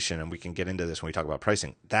explanation, and we can get into this when we talk about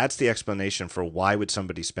pricing. That's the explanation for why would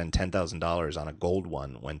somebody spend $10,000 on a gold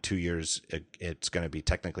one when 2 years it's going to be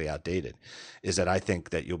technically outdated, is that I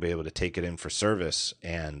think that you'll be able to take it in for service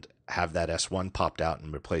and have that S1 popped out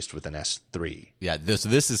and replaced with an S3. Yeah, this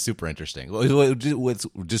is super interesting.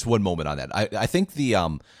 Just one moment on that. I think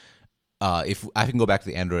the if I can go back to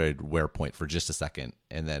the Android Wear point for just a second,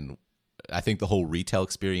 and then I think the whole retail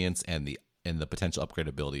experience and the potential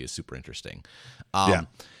upgradability is super interesting.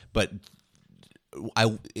 But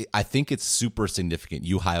I think it's super significant.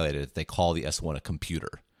 You highlighted it. They call the S1 a computer.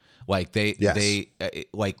 Like this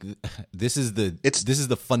is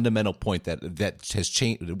the fundamental point that has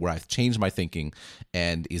changed, where I've changed my thinking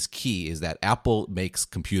and is key, is that Apple makes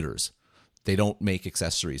computers. They don't make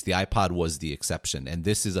accessories. The iPod was the exception, and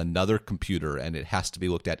this is another computer, and it has to be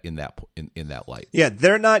looked at in that light. Yeah,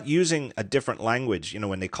 they're not using a different language.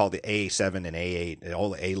 When they call the A7 and A8, all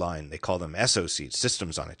the A line, they call them SoCs,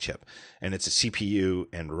 systems on a chip, and it's a CPU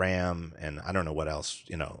and RAM and I don't know what else,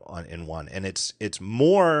 in one, and it's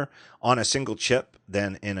more on a single chip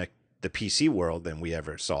than in the PC world than we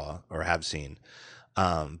ever saw or have seen.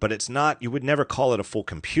 But it's not. You would never call it a full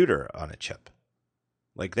computer on a chip.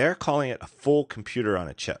 Like, they're calling it a full computer on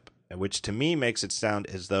a chip, which to me makes it sound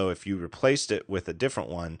as though if you replaced it with a different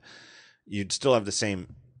one, you'd still have the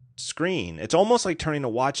same screen. It's almost like turning a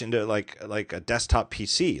watch into like a desktop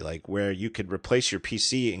PC, like where you could replace your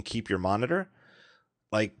PC and keep your monitor.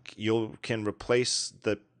 Like, you can replace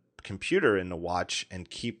the computer in the watch and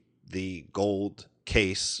keep the gold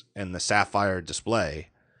case and the sapphire display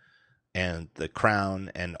and the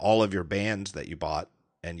crown and all of your bands that you bought,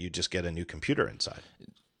 and you just get a new computer inside.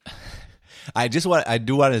 I do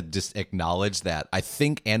want to just acknowledge that I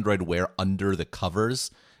think Android Wear under the covers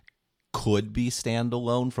could be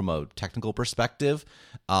standalone from a technical perspective.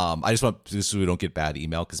 I just want, just so we don't get bad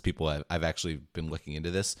email, because I've actually been looking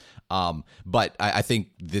into this. But I think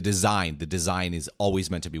the design is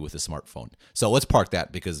always meant to be with a smartphone. So let's park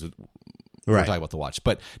that, because we're talking about the watch.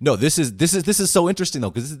 But no, this is so interesting though,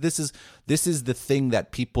 because this is the thing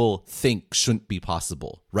that people think shouldn't be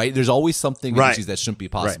possible, right? There's always something in issues that shouldn't be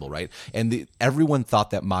possible, right? And everyone thought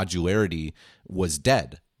that modularity was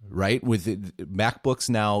dead, right? With MacBooks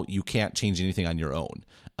now, you can't change anything on your own.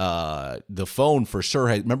 The phone for sure.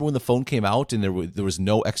 Remember when the phone came out and there was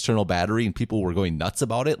no external battery and people were going nuts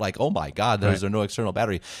about it? Like, oh my God, there's no external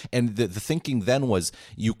battery. And the thinking then was,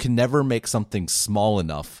 you can never make something small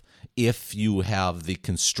enough if you have the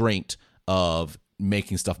constraint of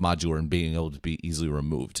making stuff modular and being able to be easily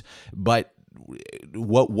removed. But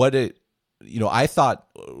I thought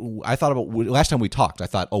about last time we talked, I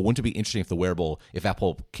thought, oh, wouldn't it be interesting if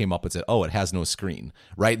Apple came up and said, oh, it has no screen,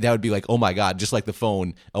 right? That would be like, oh my God, just like the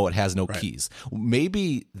phone, oh, it has no keys.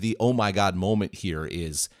 Maybe the oh my God moment here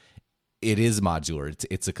is, it is modular.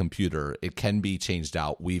 It's a computer. It can be changed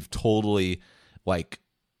out. We've totally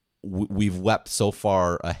we've leapt so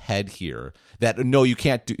far ahead here that no, you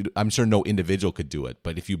can't do. I'm sure no individual could do it,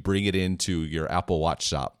 but if you bring it into your Apple Watch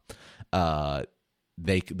shop,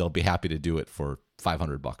 they'll be happy to do it for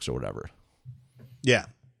 $500 or whatever. Yeah,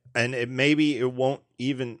 and maybe it won't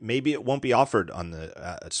be offered on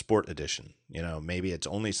the Sport Edition. Maybe it's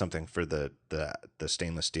only something for the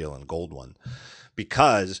stainless steel and gold one,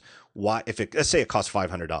 because let's say it costs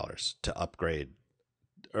 $500 to upgrade.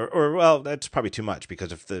 Or well, that's probably too much,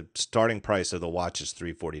 because if the starting price of the watch is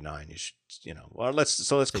 $349, you should,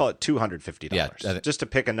 let's call it $250, just to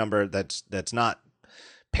pick a number that's not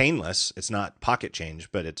painless. It's not pocket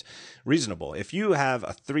change, but it's reasonable. If you have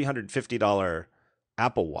a $350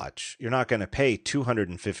 Apple Watch, you're not going to pay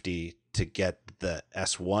 $250 to get the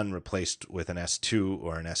S1 replaced with an S2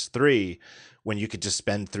 or an S3, when you could just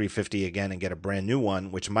spend $350 again and get a brand new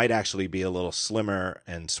one, which might actually be a little slimmer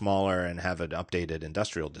and smaller and have an updated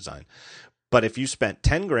industrial design. But if you spent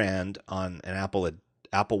 $10,000 on an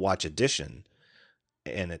Apple Watch Edition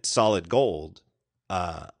and it's solid gold,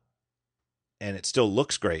 and it still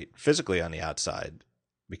looks great physically on the outside,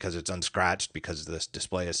 because it's unscratched, because this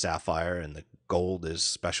display is sapphire and the gold is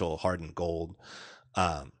special hardened gold.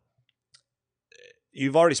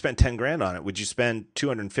 You've already spent 10 grand on it. Would you spend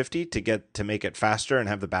 250 to make it faster and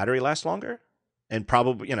have the battery last longer? And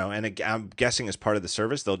probably, and I'm guessing as part of the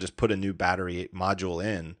service, they'll just put a new battery module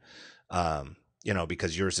in,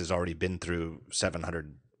 because yours has already been through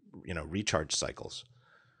 700, recharge cycles.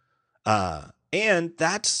 And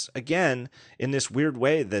that's, again, in this weird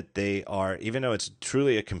way that they are, even though it's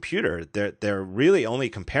truly a computer, they're really only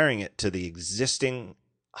comparing it to the existing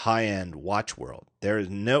high-end watch world.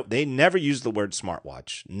 They never used the word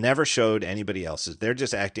smartwatch, never showed anybody else's. They're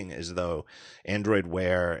just acting as though Android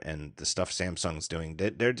Wear and the stuff Samsung's doing,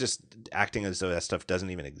 they're just acting as though that stuff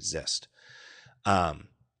doesn't even exist.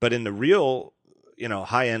 But in the real,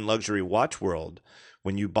 high-end luxury watch world,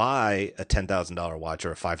 when you buy a $10,000 watch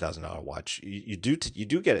or a $5,000 watch, you do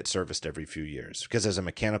get it serviced every few years, because as a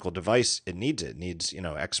mechanical device, it needs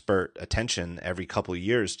expert attention every couple of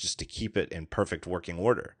years just to keep it in perfect working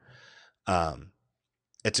order.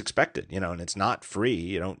 It's expected, and it's not free.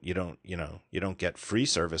 You don't get free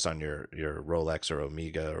service on your Rolex or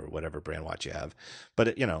Omega or whatever brand watch you have.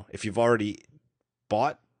 But if you've already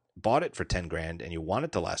bought it for 10 grand and you want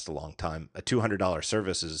it to last a long time, a $200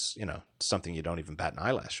 service is, something you don't even bat an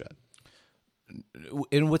eyelash at.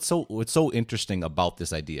 And what's so interesting about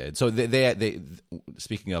this idea, and so they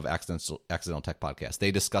speaking of accidental tech podcast,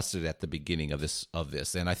 they discussed it at the beginning of this,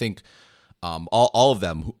 and I think all of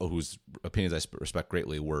them whose opinions I respect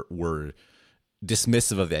greatly were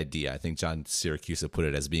dismissive of the idea. I think John Syracuse put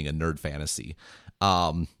it as being a nerd fantasy,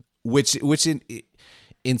 which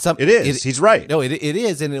in some, it is. He's right. No, it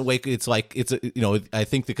is, and in a way, it's like I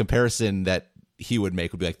think the comparison that he would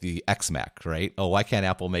make would be like the X-Mac, right? Oh, why can't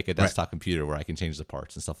Apple make a desktop computer where I can change the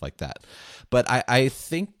parts and stuff like that? But I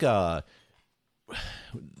think the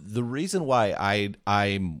reason why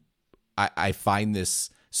I find this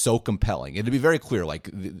so compelling, and to be very clear, like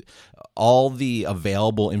all the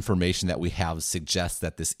available information that we have suggests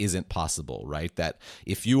that this isn't possible, right? That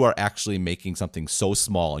if you are actually making something so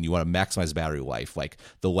small and you want to maximize battery life, like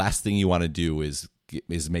the last thing you want to do is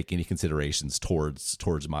make any considerations towards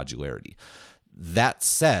modularity. That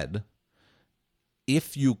said,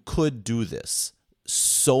 if you could do this,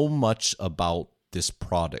 so much about this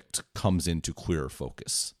product comes into clearer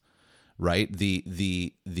focus. Right,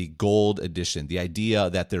 the gold edition, the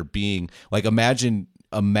idea that they're being like, imagine.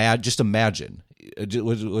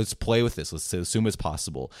 Let's play with this. Let's assume it's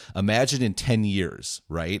possible. Imagine in 10 years,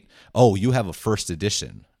 right? Oh, you have a first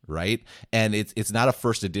edition, right? And it's not a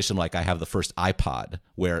first edition like I have the first iPod,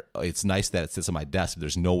 where it's nice that it sits on my desk, but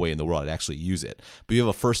there's no way in the world I'd actually use it. But you have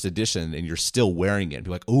a first edition and you're still wearing it. And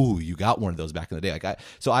be like, oh, you got one of those back in the day.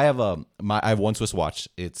 I have one Swiss watch.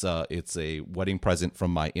 It's a wedding present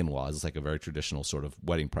from my in-laws. It's like a very traditional sort of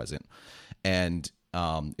wedding present, and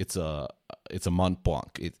it's a Mont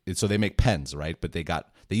Blanc. So they make pens, right? But they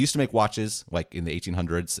used to make watches like in the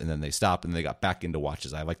 1800s, and then they stopped and they got back into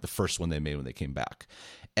watches. I have like the first one they made when they came back.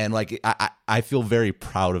 And like I feel very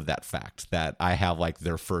proud of that fact that I have like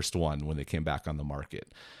their first one when they came back on the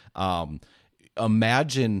market.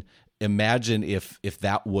 Imagine if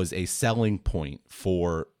that was a selling point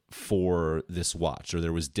for this watch, or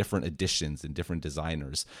there was different editions and different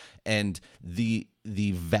designers, and the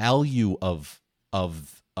value of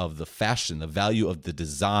the fashion, the value of the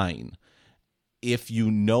design, if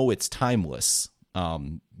it's timeless,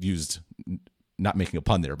 not making a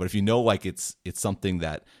pun there, but if like it's something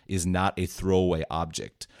that is not a throwaway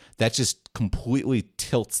object, that just completely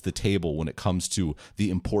tilts the table when it comes to the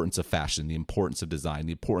importance of fashion, the importance of design,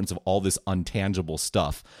 the importance of all this untangible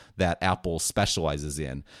stuff that Apple specializes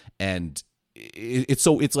in. And it's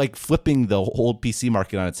like flipping the whole PC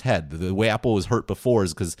market on its head. The way Apple was hurt before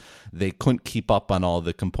is because they couldn't keep up on all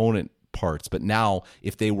the component parts. But now,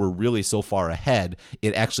 if they were really so far ahead,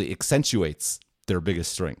 it actually accentuates their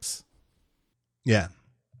biggest strengths. Yeah,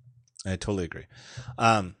 I totally agree.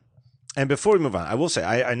 And before we move on, I will say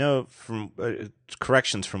I know from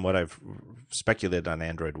corrections from what I've speculated on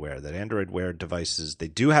Android Wear, that Android Wear devices, they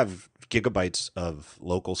do have gigabytes of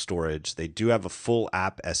local storage. They do have a full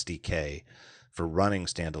app SDK for running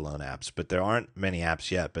standalone apps, but there aren't many apps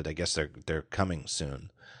yet. But I guess they're coming soon.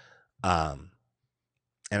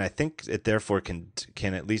 And I think it therefore can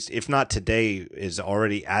at least, if not today, is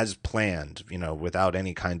already as planned, without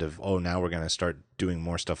any kind of, now we're going to start doing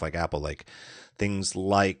more stuff like Apple, like things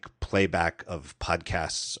like playback of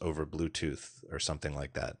podcasts over Bluetooth or something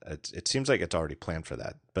like that. It seems like it's already planned for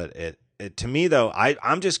that. But it to me, though,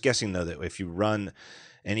 I'm just guessing, though, that if you run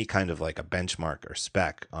any kind of like a benchmark or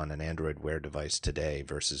spec on an Android Wear device today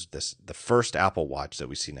versus the first Apple Watch that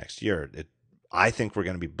we see next year, I think we're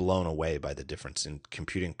going to be blown away by the difference in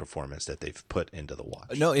computing performance that they've put into the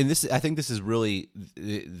watch. No, and I think this is really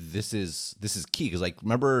this is key, because like,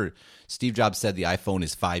 remember Steve Jobs said the iPhone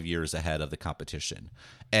is 5 years ahead of the competition,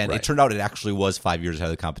 and Right. it turned out it actually was 5 years ahead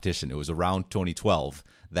of the competition. It was around 2012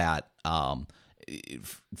 that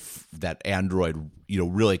that Android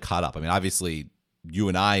really caught up. I mean, obviously, you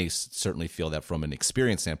and I certainly feel that from an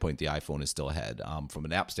experience standpoint, the iPhone is still ahead. From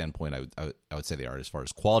an app standpoint, I would say they are as far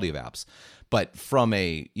as quality of apps. But from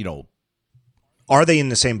a, Are they in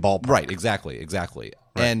the same ballpark? right, exactly. Right.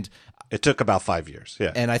 And it took about 5 years.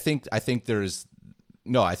 Yeah. and I think there's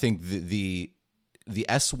no, I think the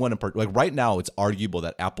S1 in part, like right now, it's arguable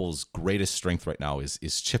that Apple's greatest strength right now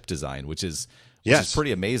is chip design, which is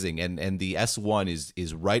pretty amazing, and the S1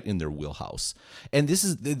 is right in their wheelhouse. And this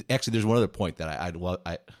is actually, there's one other point that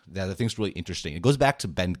that I think is really interesting. It goes back to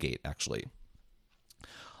Bengate, actually.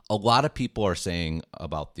 A lot of people are saying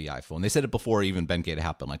about the iPhone, they said it before even Bengate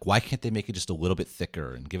happened, like, why can't they make it just a little bit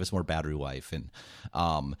thicker and give us more battery life? And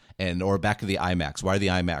or back to the iMacs, why are the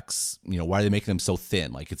iMacs, why are they making them so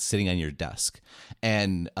thin, like it's sitting on your desk?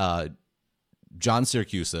 And John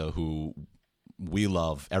Siracusa, who we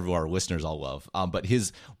love, our listeners all love, but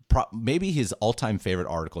maybe his all-time favorite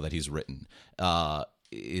article that he's written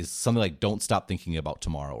is something like "Don't Stop Thinking About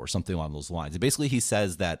Tomorrow" or something along those lines. And basically, he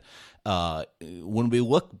says that when we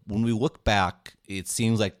look back, it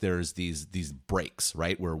seems like there's these breaks,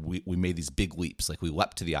 right, where we made these big leaps, like we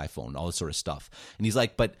leapt to the iPhone, all this sort of stuff. And he's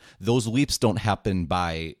like, but those leaps don't happen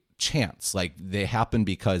by chance. Like, they happen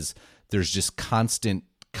because there's just constant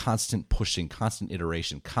pushing, constant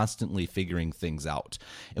iteration, constantly figuring things out.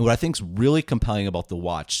 And what I think is really compelling about the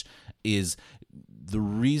watch is the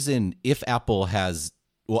reason, if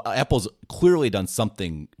Apple's clearly done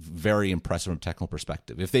something very impressive from a technical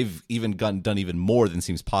perspective. If they've even done even more than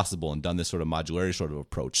seems possible and done this sort of modularity sort of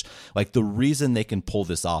approach, like, the reason they can pull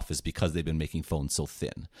this off is because they've been making phones so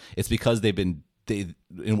thin. It's because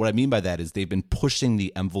and what I mean by that is they've been pushing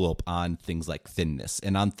the envelope on things like thinness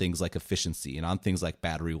and on things like efficiency and on things like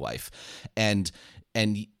battery life. And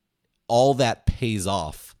all that pays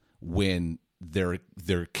off when they're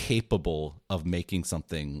capable of making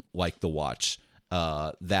something like the watch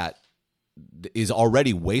that is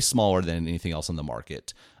already way smaller than anything else on the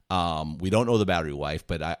market. We don't know the battery life,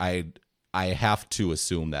 but I have to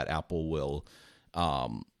assume that Apple will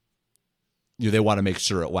they want to make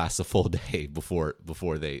sure it lasts a full day before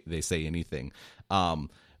they say anything.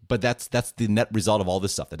 But that's the net result of all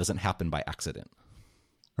this stuff. That doesn't happen by accident.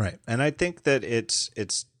 Right. And I think that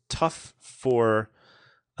it's tough for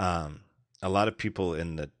a lot of people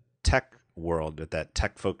in the tech world with that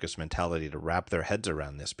tech focused mentality to wrap their heads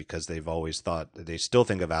around this, because they've always thought, they still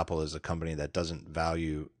think of Apple as a company that doesn't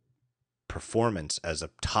value performance as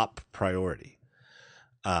a top priority.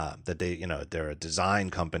 That they're a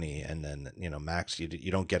design company, and then Macs,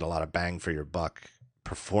 you don't get a lot of bang for your buck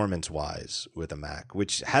performance wise with a Mac,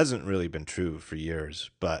 which hasn't really been true for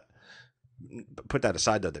years. But put that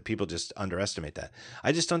aside, though, that people just underestimate that.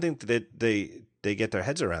 I just don't think that they get their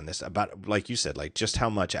heads around this, about, like you said, like just how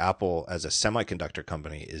much Apple as a semiconductor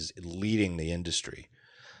company is leading the industry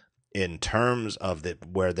in terms of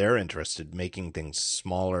where they're interested, making things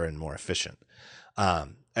smaller and more efficient.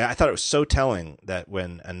 I thought it was so telling that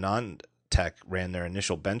when AnandTech ran their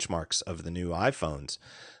initial benchmarks of the new iPhones,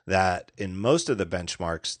 that in most of the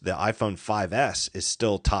benchmarks, the iPhone 5S is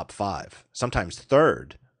still top 5, sometimes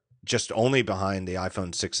third, just only behind the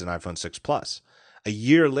iPhone 6 and iPhone 6 Plus. A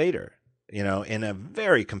year later, in a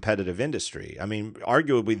very competitive industry, I mean,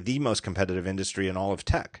 arguably the most competitive industry in all of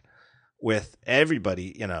tech, with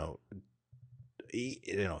everybody,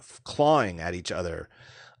 clawing at each other.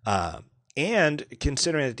 And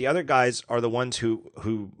considering that the other guys are the ones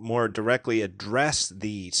who more directly address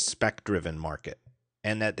the spec-driven market,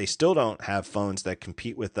 and that they still don't have phones that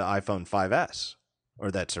compete with the iPhone 5S,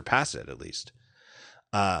 or that surpass it at least.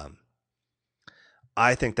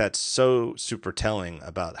 I think that's so super telling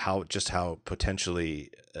about how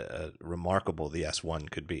potentially remarkable the S1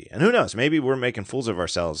 could be. And who knows, maybe we're making fools of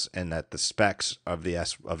ourselves, and that the specs of the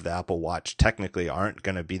Apple Watch technically aren't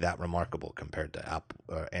going to be that remarkable compared to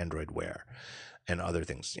Apple Android Wear and other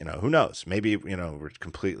things. Who knows? Maybe we're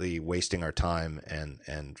completely wasting our time and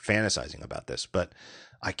fantasizing about this. But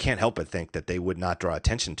I can't help but think that they would not draw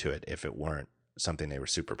attention to it if it weren't something they were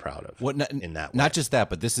super proud of. In that way. Not just that,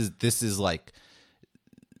 but this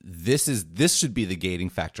should be the gating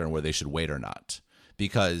factor on whether they should wait or not.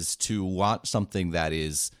 Because to want something that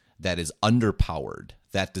is underpowered,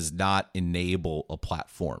 that does not enable a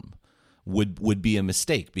platform, would be a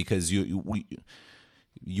mistake. Because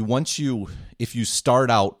if you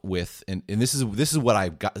start out with, and this is what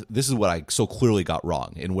I so clearly got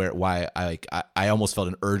wrong, and why I almost felt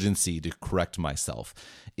an urgency to correct myself,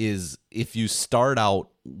 is if you start out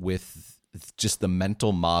with just the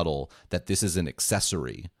mental model that this is an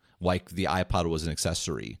accessory, like the iPod was an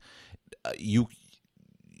accessory, you're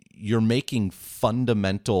putting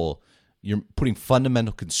fundamental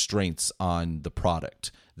constraints on the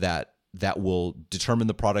product that will determine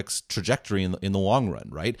the product's trajectory in the long run,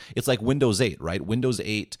 right? It's like Windows 8, right? Windows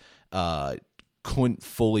 8 couldn't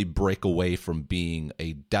fully break away from being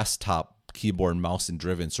a desktop keyboard, mouse, and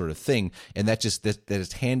driven sort of thing, and that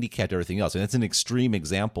has handicapped everything else. And that's an extreme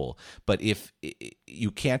example, but if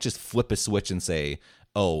you can't just flip a switch and say,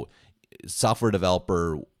 "Oh, software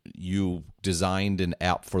developer, you designed an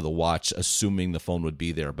app for the watch assuming the phone would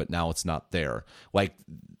be there, but now it's not there." Like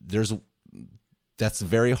that's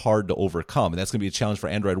very hard to overcome, and that's going to be a challenge for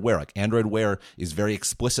Android Wear. Like Android Wear is very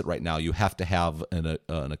explicit right now. You have to have an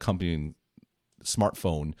accompanying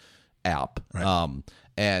smartphone app, right.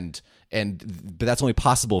 But that's only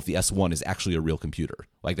possible if the S1 is actually a real computer.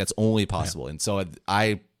 Like that's only possible, and so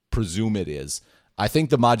I presume it is. I think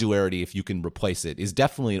the modularity, if you can replace it, is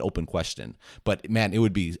definitely an open question. But man, it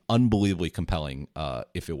would be unbelievably compelling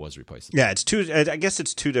if it was replaced. Yeah, I guess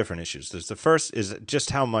it's two different issues. There's the first is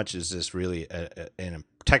just how much is this really a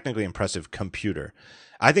technically impressive computer?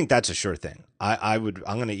 I think that's a sure thing. I'm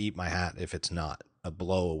going to eat my hat if it's not a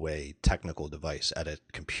blow away technical device at a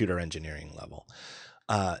computer engineering level.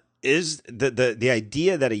 Is the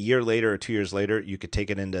idea that a year later or 2 years later you could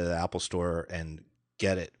take it into the Apple Store and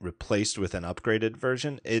get it replaced with an upgraded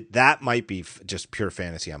version, that might be just pure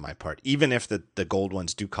fantasy on my part. Even if the gold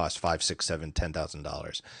ones do cost $5,000, $6,000, $7,000,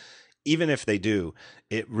 $10,000, even if they do,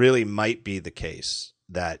 it really might be the case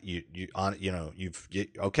that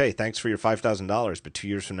okay, thanks for your $5,000, but 2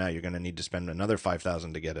 years from now you're going to need to spend another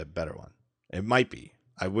 $5,000 to get a better one. It might be.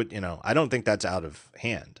 I don't think that's out of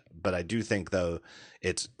hand, but I do think though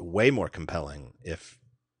it's way more compelling if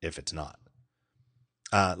it's not.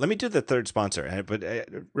 Let me do the third sponsor, but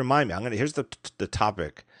remind me. Here's the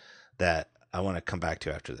topic that I want to come back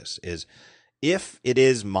to after this: is if it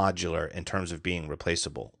is modular in terms of being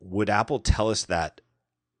replaceable, would Apple tell us that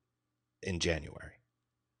in January,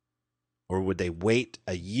 or would they wait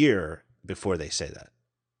a year before they say that?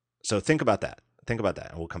 So think about that. And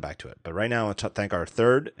we'll come back to it. But right now, I want to thank our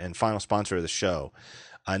third and final sponsor of the show,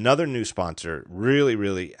 another new sponsor. Really,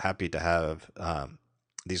 really happy to have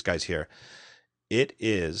these guys here. It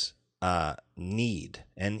is Need,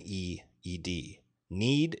 N-E-E-D.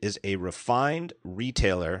 Need is a refined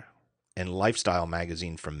retailer and lifestyle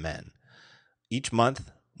magazine for men. Each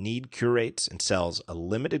month, Need curates and sells a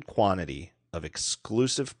limited quantity of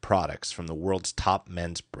exclusive products from the world's top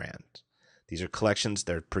men's brands. These are collections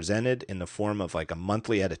that are presented in the form of like a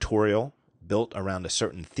monthly editorial built around a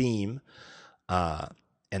certain theme, and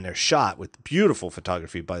they're shot with beautiful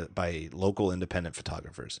photography by local independent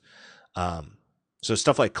photographers. So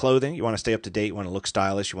stuff like clothing, you want to stay up to date, you want to look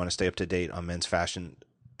stylish, you want to stay up to date on men's fashion,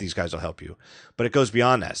 these guys will help you. But it goes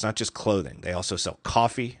beyond that. It's not just clothing. They also sell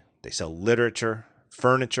coffee, they sell literature,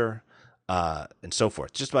 furniture, and so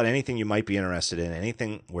forth. Just about anything you might be interested in,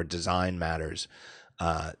 anything where design matters.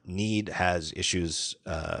 Need has issues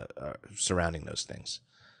surrounding those things.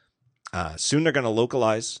 Soon they're going to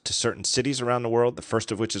localize to certain cities around the world, the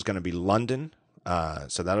first of which is going to be London.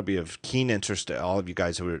 So that'll be of keen interest to all of you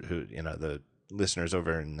guys who the listeners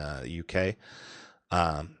over in the UK.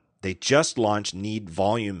 They just launched Need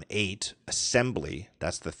Volume 8 Assembly.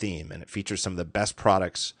 That's the theme, and it features some of the best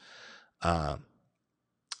products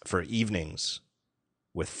for evenings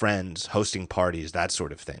with friends, hosting parties, that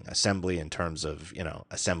sort of thing. Assembly in terms of,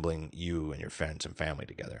 assembling you and your friends and family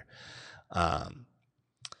together.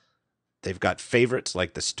 They've got favorites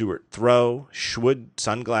like the Stuart Throw, Schwood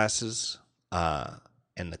sunglasses, and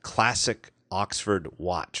the classic Oxford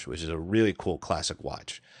watch, which is a really cool classic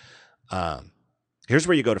watch. Here's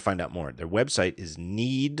where you go to find out more. Their website is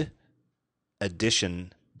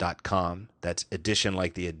neededition.com. That's edition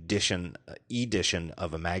like the edition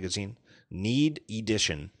of a magazine.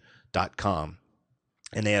 Neededition.com.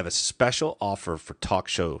 And they have a special offer for talk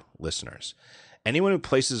show listeners. Anyone who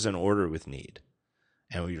places an order with Need,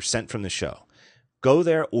 and you're sent from the show, go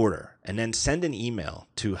there, order, and then send an email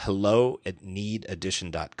to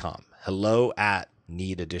hello@neededition.com.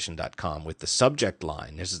 hello@neededition.com with the subject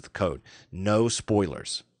line, this is the code, no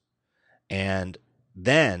spoilers. And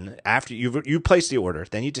then after you place the order,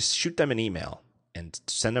 then you just shoot them an email and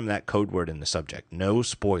send them that code word in the subject, no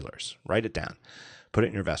spoilers. Write it down. Put it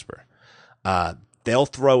in your Vesper. They'll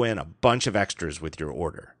throw in a bunch of extras with your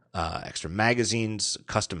order. extra magazines,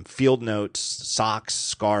 custom field notes, socks,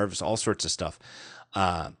 scarves, all sorts of stuff.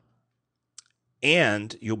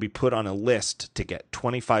 And you'll be put on a list to get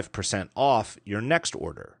 25% off your next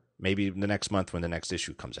order, maybe the next month when the next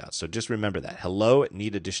issue comes out. So just remember that.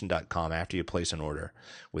 hello@neededition.com after you place an order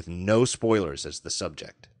with no spoilers as the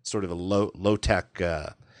subject. Sort of a low-tech,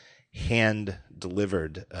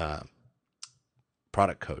 hand-delivered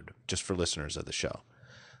product code just for listeners of the show.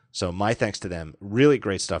 So my thanks to them. Really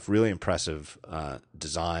great stuff. Really impressive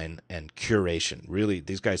design and curation. Really,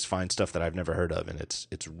 these guys find stuff that I've never heard of, and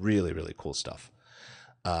it's really, really cool stuff.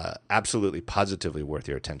 Absolutely, positively worth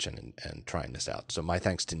your attention and trying this out. So my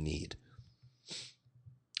thanks to Need.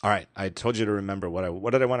 All right, I told you to remember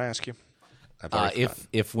what did I want to ask you?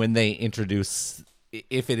 If when they introduce,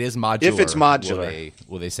 if it is modular,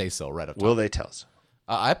 will they say so right up top? Will they tell us?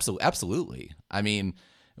 Absolutely. I mean,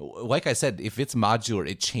 like I said, if it's modular,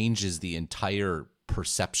 it changes the entire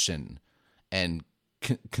perception and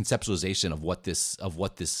conceptualization of what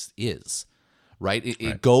this is, right?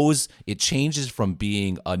 It changes from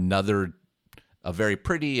being a very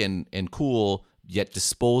pretty and cool yet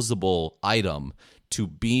disposable item to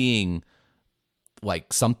being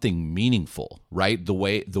like something meaningful, right? The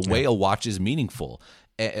way a watch is meaningful,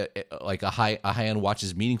 like a high-end watch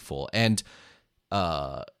is meaningful, and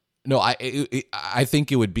no, I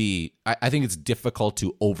think it would be. I think it's difficult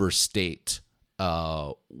to overstate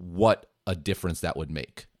what a difference that would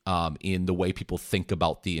make in the way people think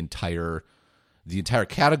about the entire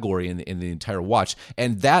category and the entire watch.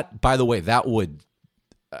 And that, by the way, that would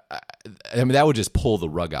just pull the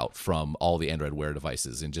rug out from all the Android Wear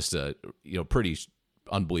devices in just a pretty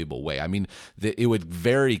unbelievable way. I mean, it would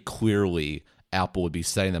very clearly, Apple would be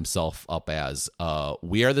setting themselves up as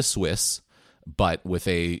we are the Swiss, but with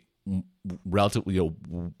a relatively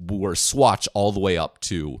we're Swatch all the way up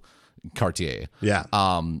to Cartier. Yeah.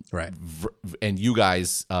 Right. And you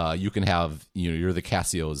guys, you can have you're the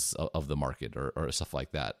Casios of the market or stuff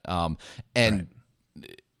like that. And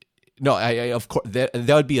right. No, I of course that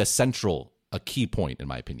would be a key point in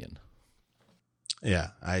my opinion. Yeah,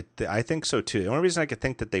 I think so too. The only reason I could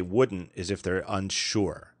think that they wouldn't is if they're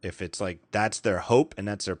unsure. If it's like that's their hope and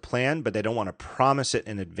that's their plan, but they don't want to promise it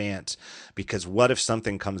in advance, because what if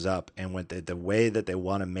something comes up and with the way that they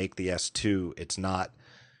want to make the S2, it's not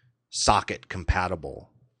socket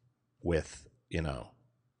compatible with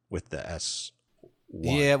with the S1.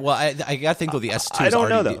 Yeah, well, I got to think though the S2. I don't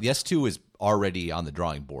know though. The S2 is already on the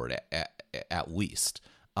drawing board at least.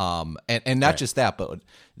 And not just that, but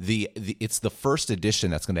it's the first edition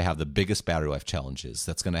that's going to have the biggest battery life challenges.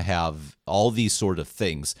 That's going to have all these sort of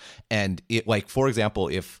things. And it, like, for example,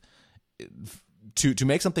 if to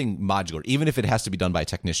make something modular, even if it has to be done by a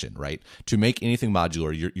technician, right? To make anything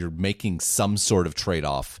modular, you're making some sort of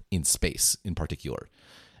trade-off in space, in particular.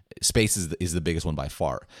 Space is the biggest one by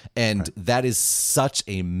far. And that is such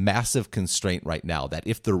a massive constraint right now that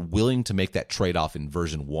if they're willing to make that trade-off in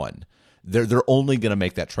version 1, they're only going to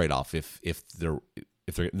make that trade-off if they're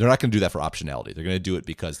not going to do that for optionality. They're going to do it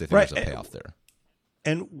because they think there's a payoff there.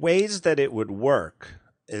 And ways that it would work,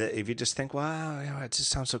 if you just think, wow, it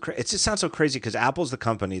just sounds so crazy. It just sounds so crazy because Apple's the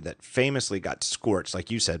company that famously got scorched,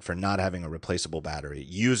 like you said, for not having a replaceable battery,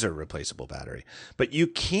 user replaceable battery. But you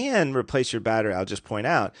can replace your battery. I'll just point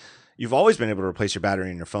out, you've always been able to replace your battery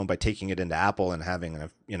in your phone by taking it into Apple and having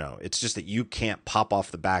it's just that you can't pop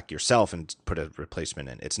off the back yourself and put a replacement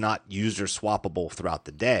in. It's not user swappable throughout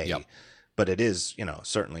the day, but it is,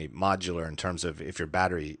 certainly modular in terms of if you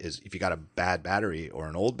got a bad battery or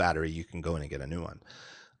an old battery, you can go in and get a new one.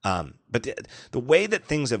 But the way that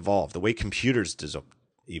things evolve, the way computers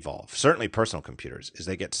evolve, certainly personal computers, is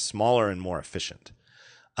they get smaller and more efficient.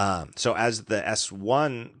 So as the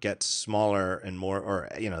S1 gets smaller and more, or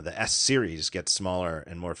the S series gets smaller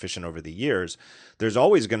and more efficient over the years, there's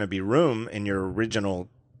always going to be room in your original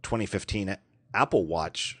 2015 Apple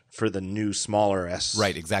Watch for the new smaller S.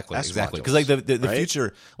 Right, exactly. Modules, because like the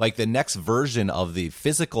future, like the next version of the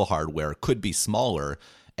physical hardware could be smaller,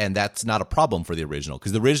 and that's not a problem for the original,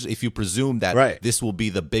 because the original, if you presume that this will be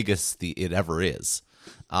the biggest it ever is,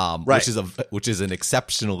 which is an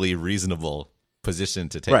exceptionally reasonable position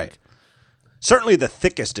to take. Right. Certainly the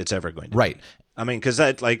thickest it's ever going to be. I mean, because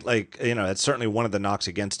that, that's certainly one of the knocks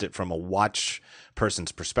against it from a watch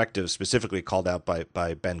person's perspective, specifically called out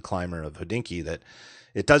by Ben Clymer of Hodinkee, that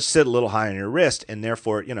it does sit a little high on your wrist, and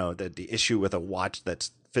therefore, the issue with a watch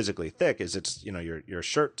that's physically thick is it's, your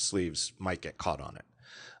shirt sleeves might get caught on it.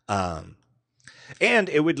 And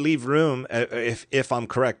it would leave room, if I'm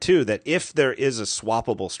correct too, that if there is a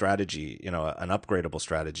swappable strategy, an upgradable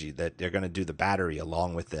strategy, that they're going to do the battery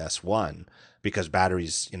along with the S1, because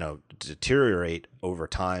batteries, deteriorate over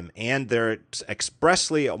time. And they're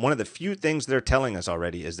expressly, one of the few things they're telling us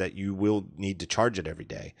already is that you will need to charge it every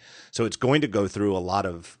day. So it's going to go through a lot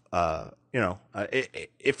of,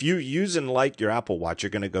 if you use and like your Apple Watch,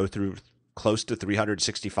 you're going to go through close to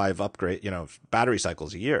 365 battery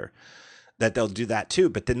cycles a year. That they'll do that too.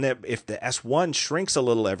 But then if the S1 shrinks a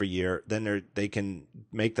little every year, then they can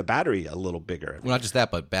make the battery a little bigger. Well, not just that,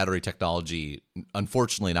 but battery technology,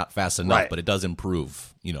 unfortunately, not fast enough, right. But it does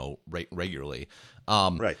improve, regularly.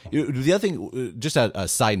 Right. The other thing, just a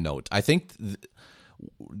side note, I think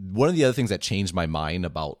one of the other things that changed my mind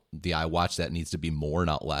about the iWatch that needs to be more,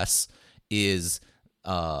 not less, is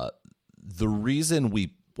the reason an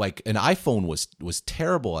iPhone was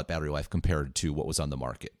terrible at battery life compared to what was on the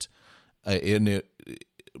market.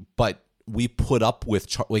 But we put up with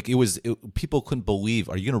people couldn't believe,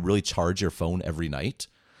 are you going to really charge your phone every night?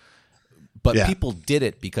 But people did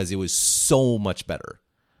it because it was so much better.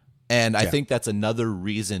 And I think that's another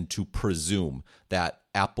reason to presume that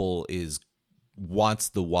Apple wants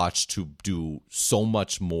the watch to do so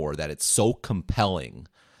much more, that it's so compelling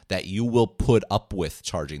that you will put up with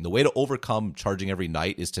charging. The way to overcome charging every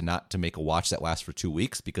night is to make a watch that lasts for 2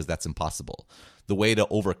 weeks, because that's impossible. The way to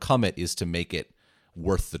overcome it is to make it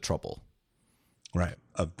worth the trouble. Right.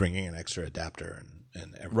 Of bringing an extra adapter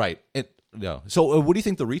and everything. Right. So what do you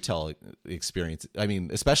think the retail experience, I mean,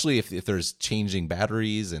 especially if there's changing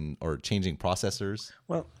batteries or changing processors?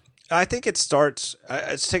 Well, I think it starts,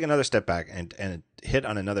 let's take another step back and hit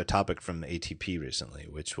on another topic from the ATP recently,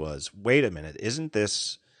 which was, wait a minute, isn't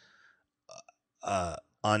this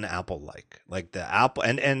un-Apple-like? Like the Apple,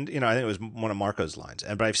 and I think it was one of Marco's lines,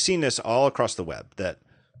 but I've seen this all across the web, that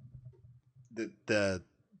the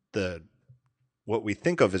what we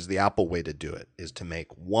think of as the Apple way to do it is to make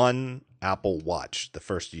one Apple Watch the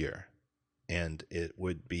first year, and it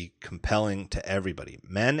would be compelling to everybody,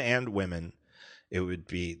 men and women. It would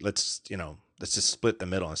be, let's just split the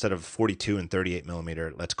middle. Instead of 42 and 38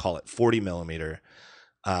 millimeter, let's call it 40 millimeter,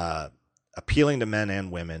 appealing to men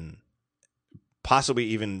and women, possibly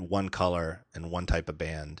even one color and one type of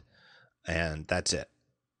band, and that's it.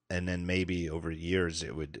 And then maybe over years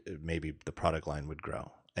maybe the product line would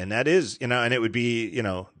grow. And that is, and it would be,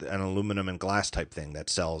 an aluminum and glass type thing that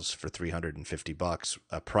sells for $350,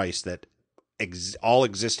 a price that all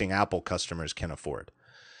existing Apple customers can afford.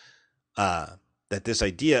 That this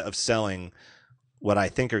idea of selling what I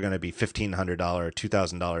think are going to be $1,500,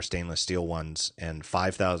 $2,000 stainless steel ones and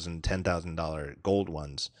 $5,000, $10,000 gold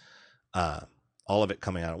ones, all of it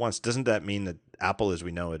coming out at once, doesn't that mean that Apple as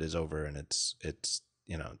we know it is over, and it's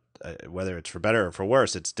whether it's for better or for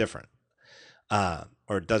worse, it's different,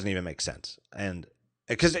 or it doesn't even make sense? And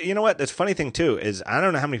because you know what, the funny thing too is, I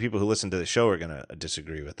don't know how many people who listen to the show are going to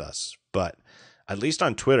disagree with us, but at least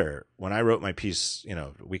on Twitter, when I wrote my piece,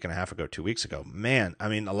 a week and a half ago, 2 weeks ago, man, I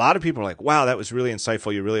mean, a lot of people are like, wow, that was really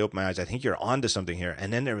insightful. You really opened my eyes. I think you're onto something here.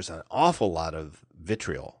 And then there was an awful lot of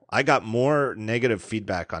vitriol. I got more negative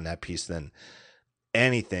feedback on that piece than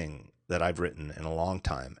anything that I've written in a long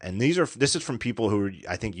time. And this is from people who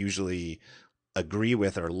I think usually agree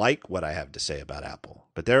with or like what I have to say about Apple.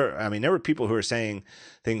 But there were people who are saying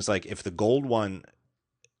things like, if the gold one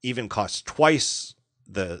even costs twice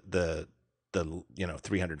the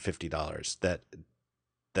 $350, that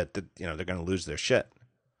they're going to lose their shit.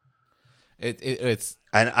 It's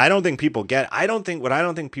and I don't think people get. I don't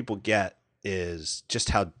think people get is just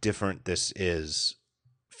how different this is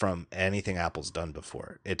from anything Apple's done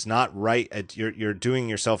before. It's not right. You're doing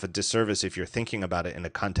yourself a disservice if you're thinking about it in the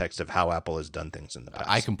context of how Apple has done things in the past.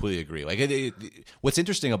 I completely agree. Like, what's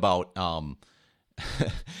interesting about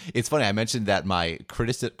it's funny. I mentioned that my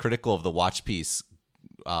critical of the watch piece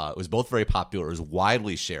was both very popular. It was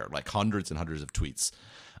widely shared, like hundreds and hundreds of tweets.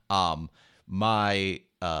 My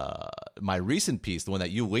recent piece, the one that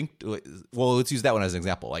you linked, well, let's use that one as an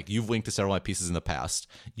example. Like, you've linked to several of my pieces in the past.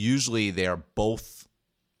 Usually they are both,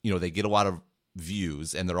 they get a lot of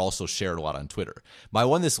views, and they're also shared a lot on Twitter. My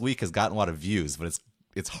one this week has gotten a lot of views, but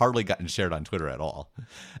it's hardly gotten shared on Twitter at all.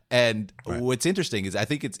 And right. What's interesting is I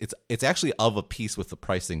think it's actually of a piece with the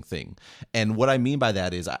pricing thing. And what I mean by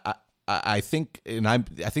that is I think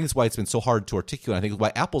it's why it's been so hard to articulate. I think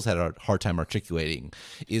why Apple's had a hard time articulating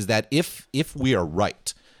is that if we are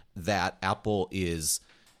right that Apple is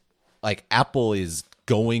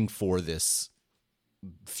going for this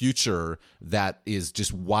future that is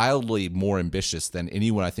just wildly more ambitious than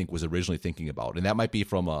anyone I think was originally thinking about. And that might be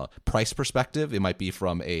from a price perspective. It might be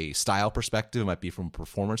from a style perspective. It might be from a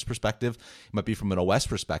performance perspective. It might be from an OS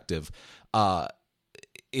perspective.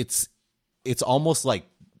 It's almost like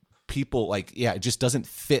people like, yeah, it just doesn't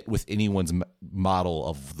fit with anyone's model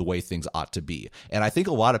of the way things ought to be. And I think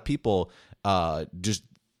a lot of people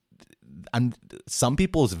some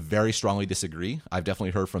people very strongly disagree. I've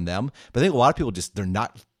definitely heard from them, but I think a lot of people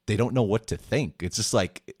they don't know what to think. It's just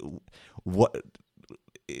like, I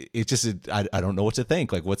don't know what to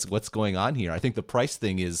think. Like what's going on here? I think the price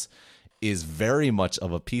thing is very much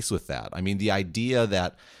of a piece with that. I mean, the idea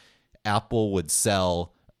that Apple would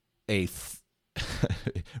sell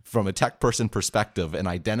from a tech person perspective, an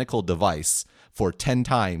identical device for 10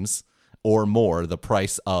 times or more the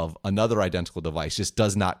price of another identical device just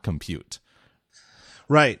does not compute.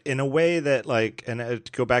 Right. In a way that, like, and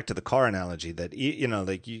to go back to the car analogy, that,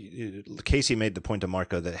 Casey made the point to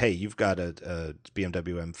Marco that, hey, you've got a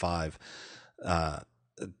BMW M5,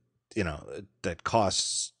 that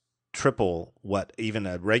costs triple what even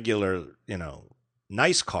a regular,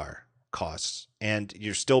 nice car costs, and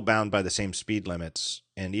you're still bound by the same speed limits.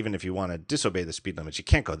 And even if you want to disobey the speed limits, you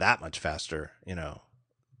can't go that much faster,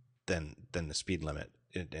 than the speed limit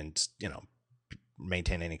and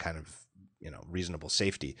maintain any kind of reasonable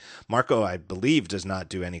safety. Marco, I believe, does not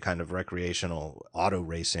do any kind of recreational auto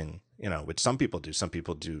racing, which some people do. Some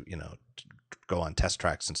people do, go on test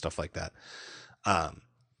tracks and stuff like that. But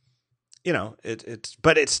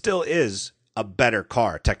it still is a better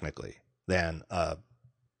car technically than $30,000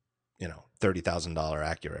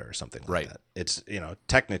 Acura or something like that. It's,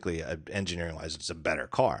 technically, engineering wise, it's a better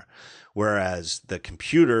car. Whereas the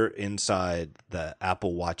computer inside the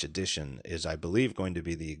Apple Watch Edition is, I believe, going to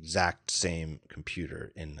be the exact same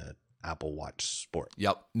computer in the Apple Watch Sport.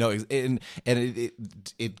 Yep. No, and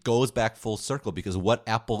it goes back full circle because what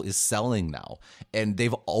Apple is selling now, and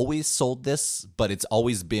they've always sold this, but it's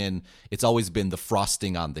always been the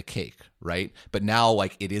frosting on the cake, right? But now,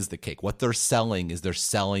 like, it is the cake. What they're selling is they're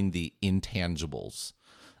selling the intangibles.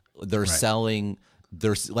 They're selling.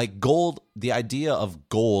 There's like gold. The idea of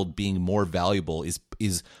gold being more valuable is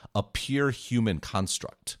a pure human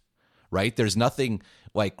construct, right? There's nothing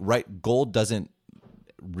like gold doesn't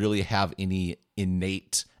really have any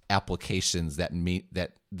innate applications that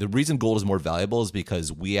the reason gold is more valuable is because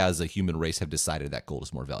we as a human race have decided that gold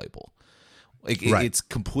is more valuable. Like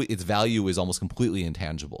its value is almost completely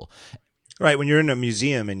intangible. Right. When you're in a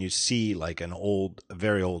museum and you see like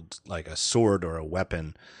very old, like a sword or a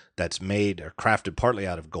weapon that's made or crafted partly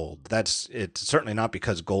out of gold, it's certainly not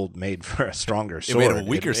because gold made for a stronger sword. It made a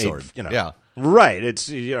weaker sword. Yeah. Right.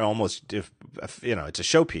 It's almost it's a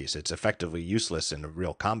showpiece. It's effectively useless in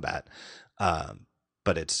real combat.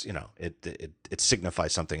 But it's it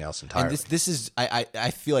signifies something else entirely. And this is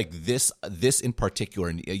I feel like this in particular,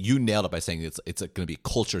 and you nailed it by saying it's going to be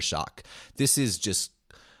culture shock. This is just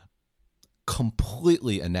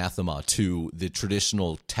completely anathema to the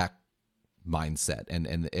traditional tech mindset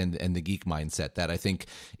and the geek mindset that I think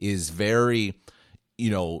is very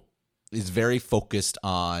focused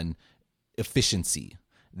on efficiency.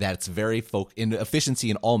 That's very in efficiency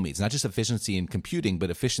in all means, not just efficiency in computing, but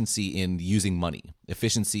efficiency in using money,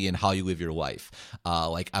 efficiency in how you live your life.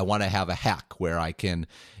 Like I want to have a hack where I can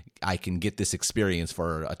get this experience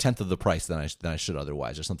for a tenth of the price than I should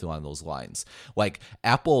otherwise, or something along those lines. Like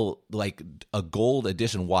Apple, like a gold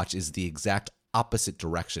edition watch is the exact opposite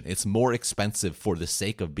direction. It's more expensive for the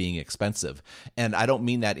sake of being expensive. And I don't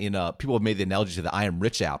mean that people have made the analogy to the I Am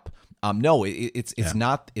Rich app. No, it's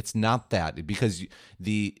not that, because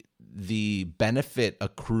the benefit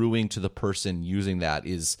accruing to the person using that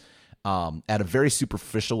is at a very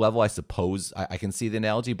superficial level, I suppose. I can see the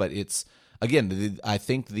analogy, but it's again, I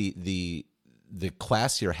think the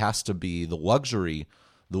class here has to be the luxury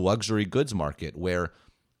goods market, where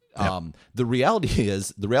the reality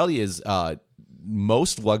is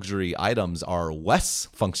most luxury items are less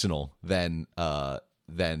functional than the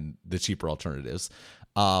cheaper alternatives.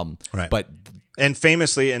 But and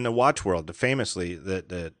famously in the watch world, a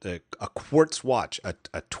quartz watch, a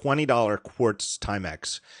 $20 quartz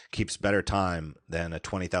Timex keeps better time than a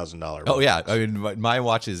 $20,000. Oh yeah, I mean my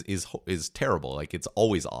watch is terrible. Like it's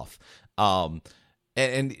always off. But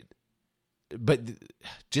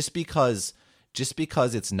just because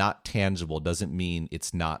it's not tangible doesn't mean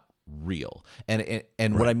it's not real.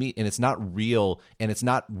 And what I mean, and it's not real in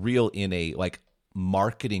a like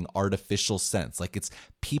marketing artificial sense. Like it's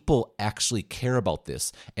people actually care about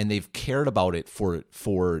this, and they've cared about it for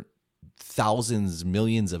thousands,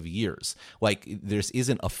 millions of years. Like there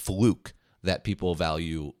isn't a fluke that people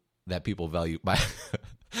value that people value my.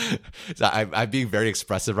 So I'm being very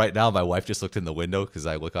expressive right now. My wife just looked in the window because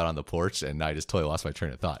I look out on the porch, and I just totally lost my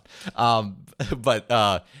train of thought.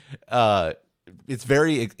 It's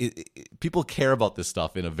very people care about this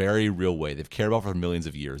stuff in a very real way. They've cared about it for millions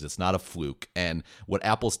of years. It's not a fluke, and what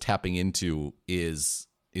Apple's tapping into is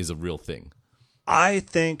a real thing. I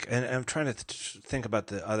think, and I'm trying to think about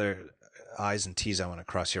the other I's and T's I want to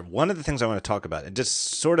cross here. One of the things I want to talk about, and just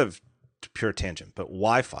sort of pure tangent, but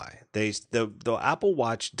Wi-Fi. The Apple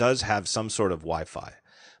Watch does have some sort of Wi-Fi,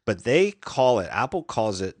 but Apple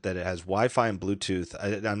calls it that it has Wi-Fi and Bluetooth.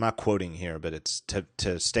 I'm not quoting here, but it's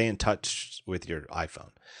to stay in touch with your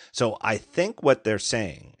iPhone. So I think what they're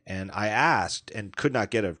saying, and I asked and could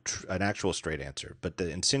not get an actual straight answer, but the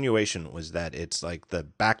insinuation was that it's like the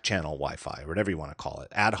back channel Wi-Fi, or whatever you want to call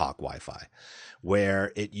it, ad hoc Wi-Fi,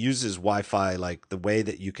 where it uses Wi-Fi like the way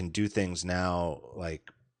that you can do things now,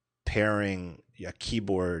 like pairing a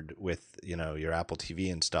keyboard with, your Apple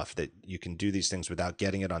TV and stuff, that you can do these things without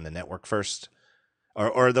getting it on the network first,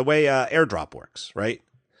 or the way AirDrop works, right?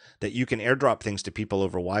 That you can AirDrop things to people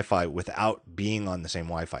over Wi-Fi without being on the same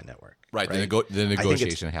Wi-Fi network. Right. The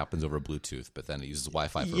negotiation happens over Bluetooth, but then it uses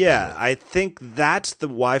Wi-Fi. I think that's the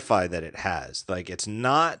Wi-Fi that it has. Like, it's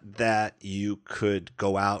not that you could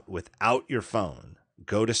go out without your phone,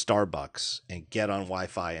 go to Starbucks and get on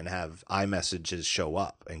Wi-Fi and have iMessages show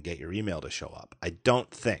up and get your email to show up. I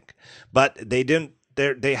don't think, but they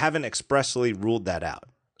haven't expressly ruled that out.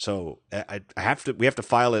 So we have to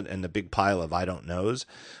file it in the big pile of I don't knows,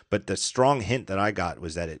 but the strong hint that I got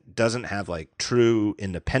was that it doesn't have like true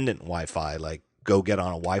independent Wi-Fi, like go get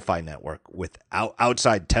on a Wi-Fi network without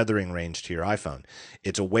outside tethering range to your iPhone.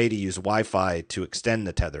 It's a way to use Wi-Fi to extend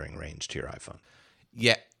the tethering range to your iPhone.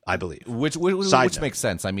 Yeah, I believe. Which makes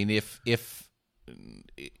sense. I mean, if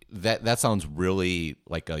that sounds really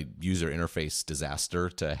like a user interface disaster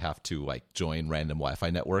to have to like join random Wi-Fi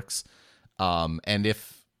networks, and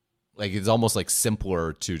if like it's almost like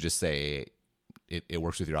simpler to just say it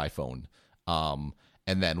works with your iPhone,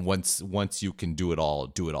 and then once you can do it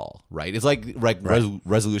all, right? It's like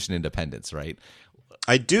resolution independence, right?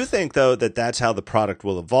 I do think, though, that's how the product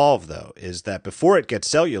will evolve, though, is that before it gets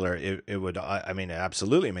cellular, it would, it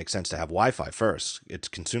absolutely makes sense to have Wi-Fi first. It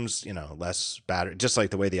consumes, less battery, just like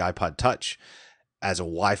the way the iPod Touch as a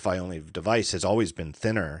Wi-Fi only device has always been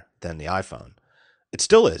thinner than the iPhone. It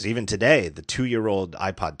still is. Even today, the 2-year-old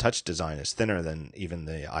iPod Touch design is thinner than even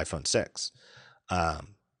the iPhone 6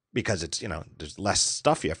 because it's, there's less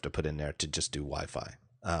stuff you have to put in there to just do Wi-Fi.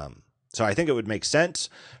 So I think it would make sense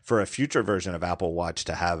for a future version of Apple Watch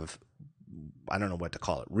to have, I don't know what to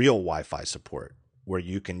call it, real Wi-Fi support, where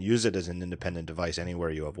you can use it as an independent device anywhere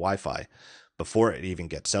you have Wi-Fi before it even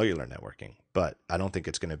gets cellular networking. But I don't think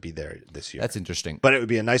it's going to be there this year. That's interesting. But it would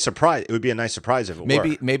be a nice surprise. It would be a nice surprise if it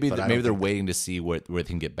were. Maybe they're waiting to see where they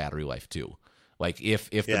can get battery life too. Like if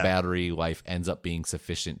the battery life ends up being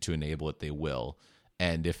sufficient to enable it, they will.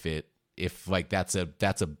 And if like that's a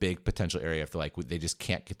big potential area, if like they just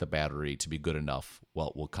can't get the battery to be good enough,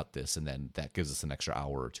 well, we'll cut this, and then that gives us an extra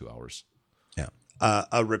hour or 2 hours. Yeah.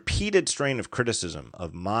 A repeated strain of criticism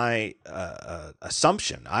of my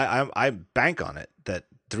assumption, I bank on it, that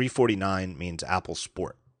 349 means Apple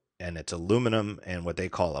Sport, and it's aluminum and what do they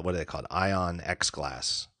call it? Ion X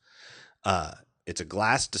glass. It's a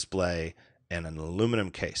glass display and an aluminum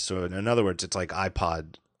case. So in other words, it's like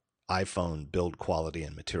iPhone build quality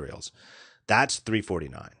and materials. That's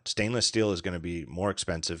 $349. Stainless steel is going to be more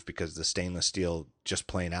expensive because the stainless steel, just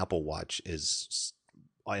plain Apple Watch, is,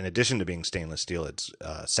 in addition to being stainless steel, it's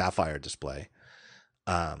sapphire display.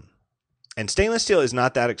 And stainless steel is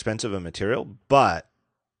not that expensive a material, but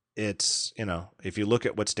it's, if you look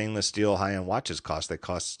at what stainless steel high-end watches cost, they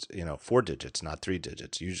cost, 4 digits, not 3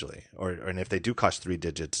 digits usually. And if they do cost 3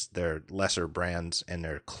 digits, they're lesser brands and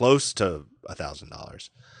they're close to $1,000.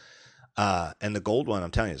 And the gold one,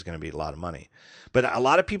 I'm telling you, is going to be a lot of money. But a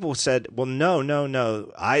lot of people said, well,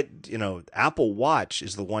 no. Apple Watch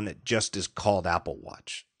is the one that just is called Apple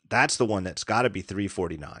Watch. That's the one that's got to be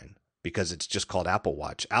 $349 because it's just called Apple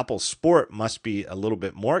Watch. Apple Sport must be a little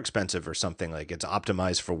bit more expensive or something, like it's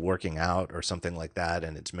optimized for working out or something like that.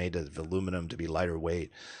 And it's made of aluminum to be lighter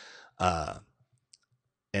weight. And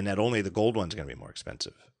that only the gold one's going to be more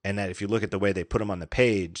expensive. And that if you look at the way they put them on the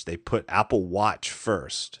page, they put Apple Watch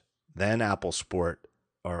first, then Apple Sport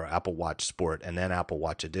or Apple Watch Sport, and then Apple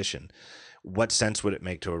Watch Edition. What sense would it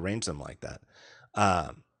make to arrange them like that?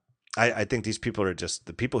 I think these people are just,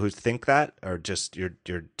 the people who think that are just, you're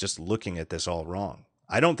just looking at this all wrong.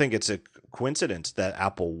 I don't think it's a coincidence that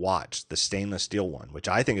Apple Watch, the stainless steel one, which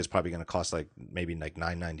I think is probably going to cost maybe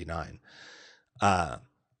 $9.99.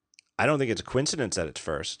 I don't think it's a coincidence that it's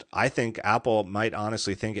first. I think Apple might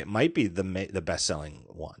honestly think it might be the best-selling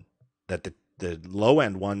one, that the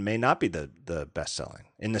low-end one may not be the best-selling,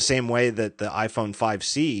 in the same way that the iPhone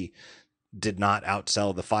 5C did not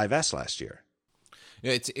outsell the 5S last year.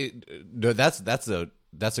 Yeah,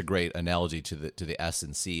 that's a great analogy to the S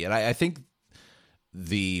and C, and I think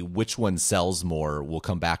the which one sells more will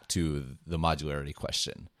come back to the modularity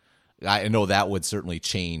question. I know that would certainly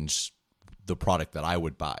change the product that I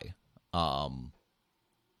would buy. But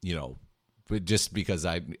just because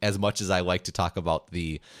as much as I like to talk about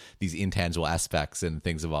these intangible aspects and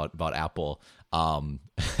things about Apple, I'm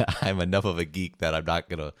enough of a geek that I'm not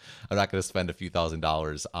gonna spend a few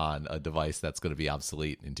 $1,000s on a device that's going to be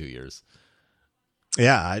obsolete in 2 years.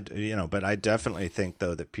 Yeah, but I definitely think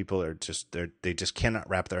though that people are they just cannot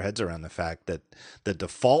wrap their heads around the fact that the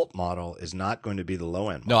default model is not going to be the low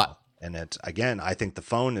end model. And it's, again, I think the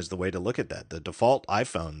phone is the way to look at that. The default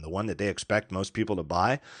iPhone, the one that they expect most people to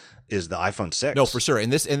buy, is the iPhone 6. No, for sure.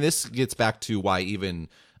 And this gets back to why even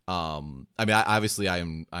I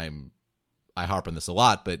harp on this a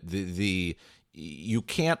lot, but the you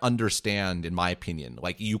can't understand, in my opinion,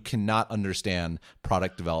 like you cannot understand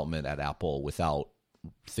product development at Apple without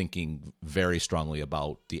thinking very strongly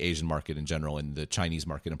about the Asian market in general and the Chinese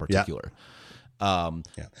market in particular. Yeah.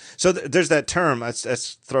 So there's that term.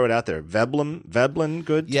 Let's throw it out there. Veblen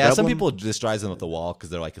goods. Yeah, Veblen? some people just drive them up the wall because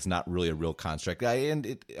they're like, it's not really a real construct.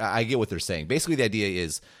 I get what they're saying. Basically, the idea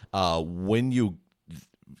is when you,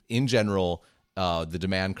 in general, the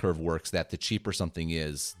demand curve works that the cheaper something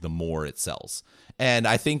is, the more it sells. And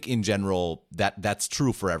I think in general that's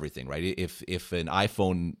true for everything, right? If an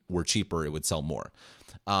iPhone were cheaper, it would sell more.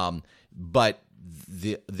 But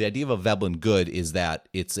the idea of a Veblen good is that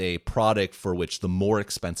it's a product for which the more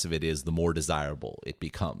expensive it is, the more desirable it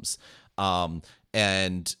becomes.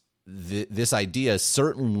 And this idea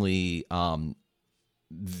certainly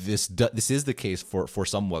this is the case for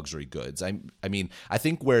some luxury goods. I mean, I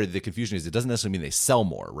think where the confusion is, it doesn't necessarily mean they sell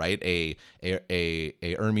more, right? A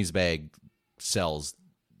Hermes bag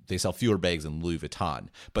they sell fewer bags than Louis Vuitton,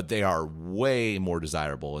 but they are way more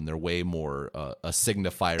desirable and they're way more a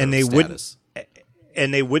signifier and of status.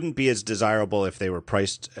 And they wouldn't be as desirable if they were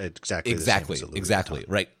priced exactly the same as a Louis Vuitton.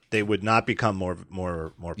 Right. They would not become more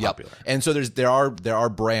popular. Yep. And so there are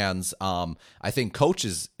brands. I think Coach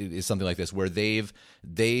is something like this, where they've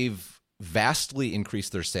vastly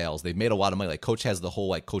increased their sales. They've made a lot of money. Like Coach has the whole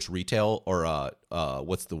like Coach retail or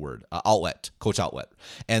what's the word? Outlet, Coach outlet,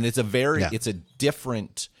 and it's a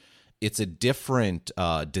different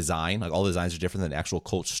design. Like all the designs are different than actual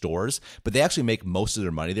Coach stores, but they actually make most of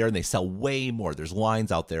their money there, and they sell way more. There's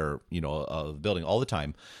lines out there, of building all the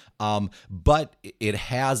time. But it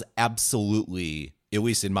has absolutely, at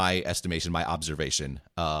least in my estimation, my observation,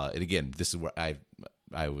 and again, this is where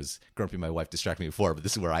I was grumpy my wife distracted me before, but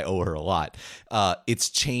this is where I owe her a lot. It's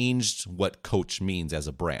changed what Coach means as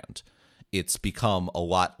a brand. It's become a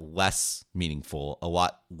lot less meaningful, a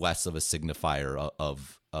lot less of a signifier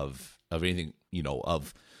of anything,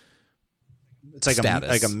 of it's like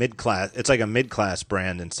status. a mid-class. It's like a mid-class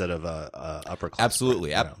brand instead of a upper class.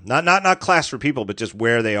 Absolutely, brand, not class for people, but just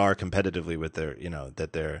where they are competitively with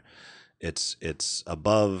their, it's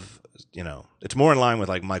above, it's more in line with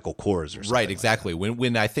like Michael Kors or something. Right, exactly. Like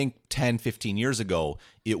when I think 10, 15 years ago,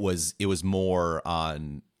 it was more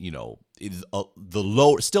on, the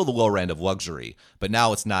lower end of luxury, but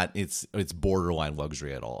now it's not. It's borderline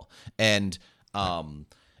luxury at all, and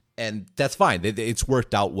that's fine. It's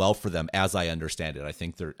worked out well for them, as I understand it. I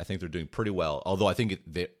think they're doing pretty well. Although I think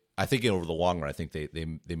over the long run, I think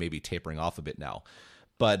they may be tapering off a bit now,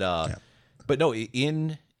 but no,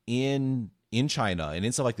 in China and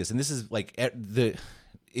in stuff like this, and this is like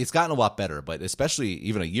it's gotten a lot better, but especially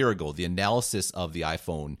even a year ago, the analysis of the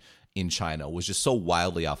iPhone in China was just so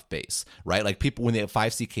wildly off base, right? Like people, when the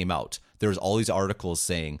 5C came out, there was all these articles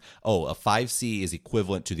saying, "Oh, a 5C is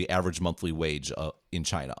equivalent to the average monthly wage in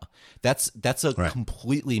China." That's a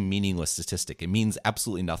completely meaningless statistic. It means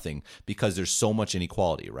absolutely nothing because there's so much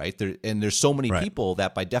inequality, right? There's so many people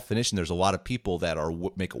that, by definition, there's a lot of people that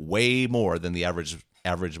make way more than the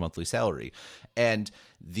average monthly salary, and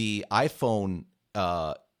the iPhone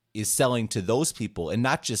is selling to those people, and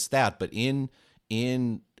not just that, but in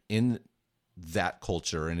that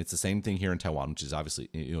culture, and it's the same thing here in Taiwan, which is obviously,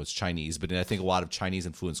 it's Chinese, but in I think a lot of Chinese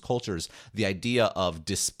influenced cultures, the idea of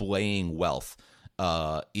displaying wealth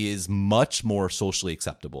is much more socially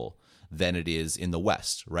acceptable than it is in the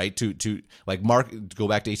West, right? To like Mark, go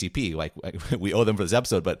back to ATP, like we owe them for this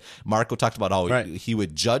episode, but Marco talked about how he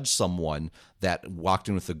would judge someone that walked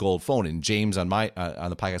in with a gold phone, and James on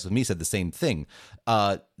the podcast with me said the same thing.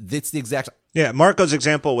 It's the exact. Yeah, Marco's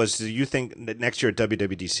example was, do you think that next year at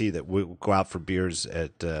WWDC that we'll go out for beers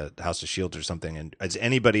at House of Shields or something, and is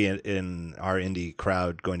anybody in our indie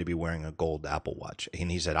crowd going to be wearing a gold Apple Watch?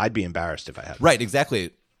 And he said, I'd be embarrassed if I had one. Right,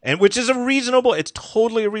 exactly. And which is it's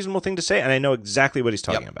totally a reasonable thing to say, and I know exactly what he's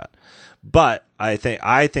talking about. But I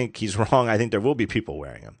think he's wrong. I think there will be people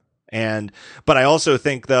wearing them. But I also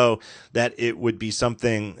think, though, that it would be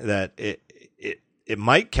something that it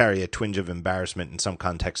might carry a twinge of embarrassment in some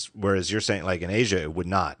contexts, whereas you're saying, like in Asia, it would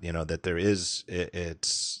not. That there is,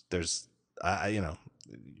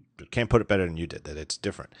 can't put it better than you did. That it's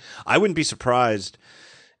different. I wouldn't be surprised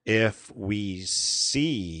if we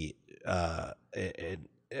see.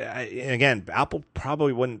 Again, Apple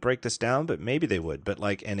probably wouldn't break this down, but maybe they would. But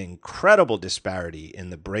like an incredible disparity in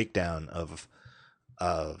the breakdown of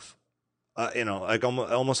like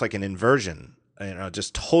almost like an inversion.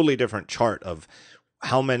 Just totally different chart of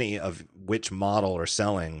how many of which model are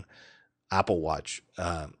selling Apple Watch,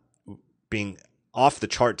 being off the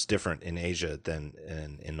charts different in Asia than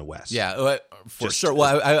in the West. Yeah, for sure.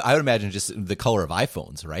 Well, I would imagine just the color of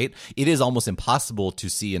iPhones, right? It is almost impossible to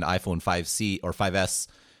see an iPhone 5C or 5S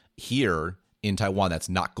here in Taiwan that's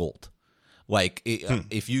not gold. Like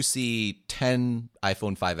if you see 10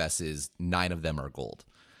 iPhone 5Ss, 9 of them are gold.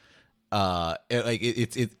 And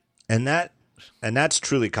that's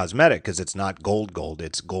truly cosmetic because it's not gold.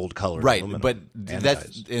 It's gold colored, right? aluminum, but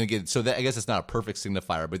that's and again, so that I guess it's not a perfect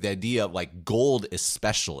signifier, but the idea of like gold,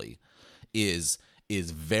 especially, is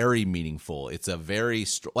very meaningful. It's a very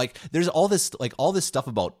like there's all this stuff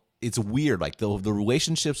about. It's weird, like the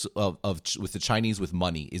relationships of with the Chinese with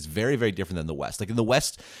money is very, very different than the West. Like in the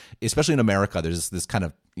West, especially in America, there's this kind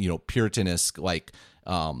of Puritanesque like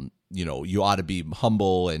you ought to be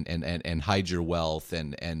humble and hide your wealth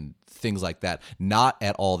and things like that. Not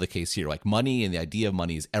at all the case here. Like money and the idea of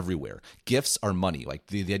money is everywhere. Gifts are money. Like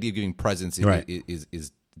the idea of giving presents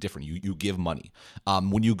is different. You give money.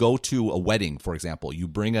 When you go to a wedding, for example, you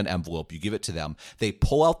bring an envelope, you give it to them. They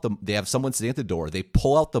pull out they have someone sitting at the door. They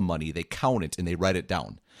pull out the money, they count it, and they write it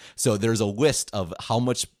down. So there's a list of how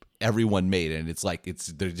much everyone made, and it's like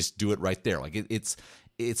they just do it right there. Like it's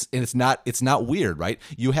not weird, right?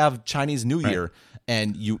 You have Chinese New Year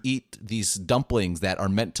and you eat these dumplings that are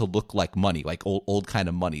meant to look like money, like old kind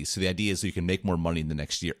of money. So the idea is so you can make more money in the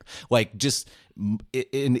next year. Like I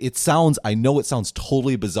know it sounds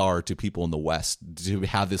totally bizarre to people in the West to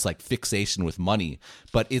have this like fixation with money,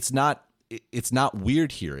 but it's not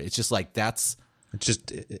weird here. It's just like it is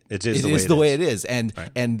the way it is. And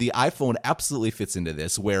the iPhone absolutely fits into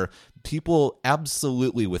this, where people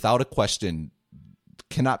absolutely, without a question,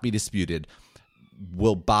 cannot be disputed,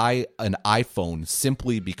 will buy an iPhone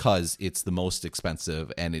simply because it's the most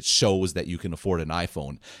expensive and it shows that you can afford an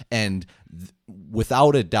iPhone. And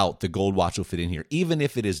without a doubt, the gold watch will fit in here, even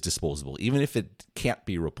if it is disposable, even if it can't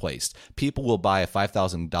be replaced. People will buy a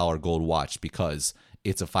 $5,000 gold watch because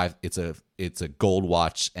it's a gold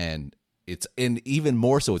watch, and even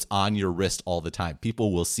more so, it's on your wrist all the time.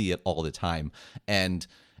 People will see it all the time, and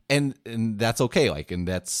that's okay. Like, and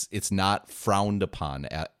it's not frowned upon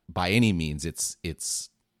by any means. It's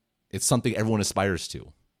something everyone aspires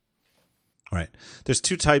to. Right. There's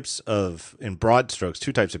in broad strokes,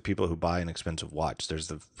 two types of people who buy an expensive watch.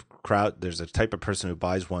 There's a type of person who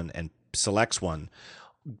buys one and selects one,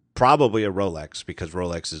 probably a Rolex, because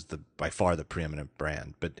Rolex is by far the preeminent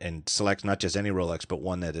brand, and selects not just any Rolex, but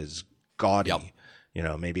one that is gaudy,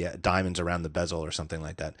 maybe diamonds around the bezel or something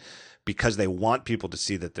like that, because they want people to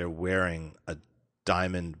see that they're wearing a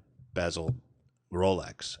diamond bezel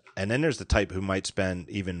Rolex. And then there's the type who might spend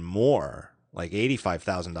even more, like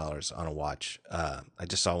 $85,000 on a watch. I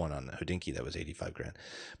just saw one on Hodinkee that was $85,000,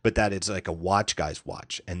 but that it's like a watch guy's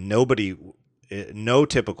watch, and no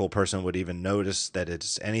typical person would even notice that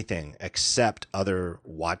it's anything except other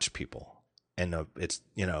watch people. And it's,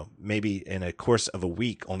 maybe in a course of a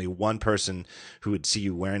week, only one person who would see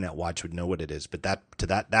you wearing that watch would know what it is. But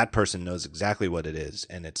that person knows exactly what it is.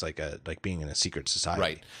 And it's like being in a secret society.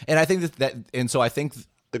 Right. And I think I think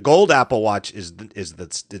the gold Apple Watch is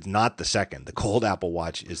not the second. The gold Apple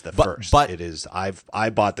Watch is the first. But it is, I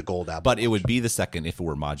bought the gold Apple But Watch. It would be the second if it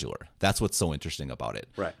were modular. That's what's so interesting about it.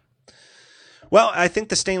 Right. Well, I think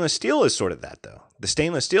the stainless steel is sort of that, though. The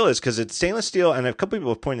stainless steel is because it's stainless steel, and a couple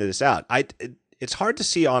people have pointed this out. It's hard to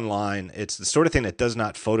see online. It's the sort of thing that does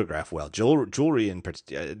not photograph well. Jewelry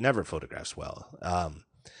it never photographs well.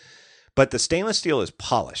 But the stainless steel is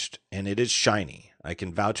polished, and it is shiny. I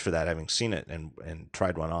can vouch for that, having seen it and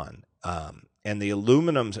tried one on. And the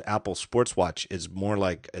aluminum Apple sports watch is more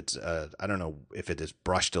like it's I don't know if it is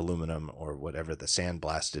brushed aluminum or whatever, the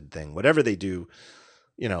sandblasted thing, whatever they do,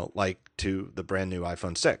 like to the brand new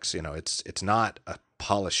iPhone 6. It's not a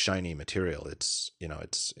polished, shiny material. It's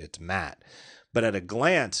matte. But at a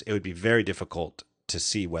glance, it would be very difficult to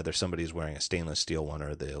see whether somebody's wearing a stainless steel one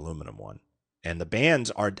or the aluminum one. And the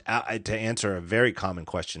bands are, to answer a very common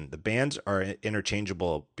question, the bands are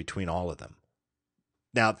interchangeable between all of them.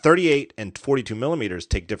 Now, 38 and 42 millimeters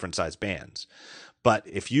take different size bands. But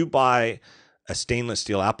if you buy a stainless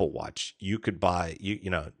steel Apple Watch, you could buy,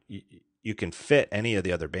 you can fit any of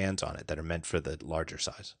the other bands on it that are meant for the larger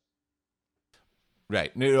size.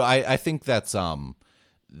 Right. No, I think that's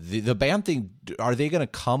the band thing. Are they going to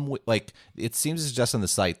come with, like, it seems to suggest on the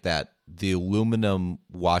site that the aluminum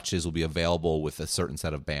watches will be available with a certain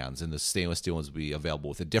set of bands, and the stainless steel ones will be available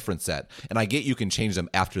with a different set. And I get you can change them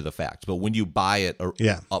after the fact, but when you buy it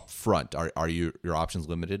up front, are your options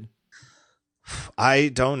limited? I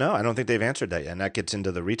don't know. I don't think they've answered that yet, and that gets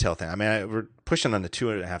into the retail thing. I mean, we're pushing on the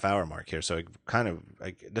 2.5 hour mark here, so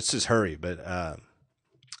let's just hurry. But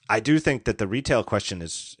I do think that the retail question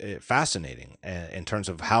is fascinating in terms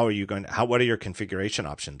of what are your configuration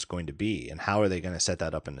options going to be, and how are they going to set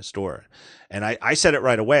that up in the store? And I said it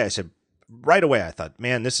right away. I said right away, I thought,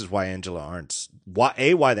 man, this is why Angela Arndt's,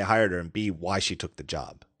 why they hired her, and B, why she took the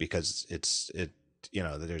job, because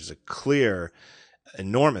there's a clear,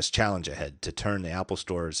 enormous challenge ahead to turn the Apple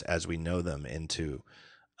stores as we know them into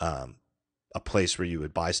a place where you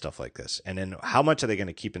would buy stuff like this. And then how much are they going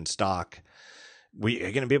to keep in stock? Are you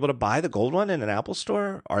going to be able to buy the gold one in an Apple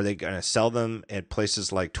store? Are they going to sell them at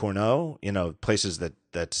places like Tourneau, places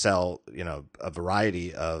that sell, a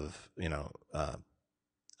variety of,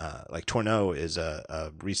 like Tourneau is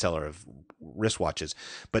a reseller of wristwatches,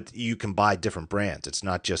 but you can buy different brands. It's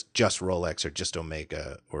not just Rolex or just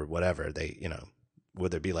Omega or whatever.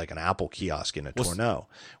 Would there be like an Apple kiosk in a Tourneau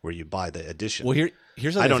where you buy the edition? Well,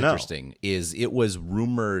 here's something that's interesting is it was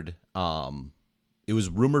rumored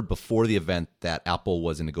before the event that Apple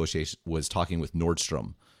was talking with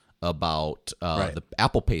Nordstrom about the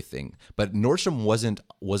Apple Pay thing, but Nordstrom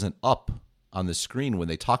wasn't up on the screen when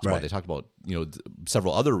they talked about it. They talked about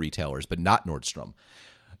several other retailers, but not Nordstrom.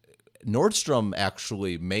 Nordstrom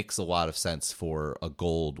actually makes a lot of sense for a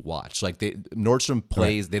gold watch. Like Nordstrom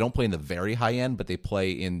plays, they don't play in the very high end, but they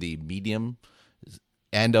play in the medium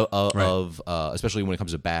end of especially when it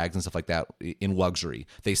comes to bags and stuff like that, in luxury.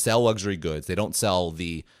 They sell luxury goods. They don't sell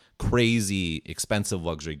the crazy expensive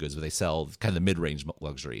luxury goods, but they sell kind of the mid-range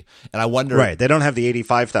luxury. And I wonder, they don't have the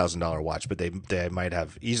 $85,000 watch, but they might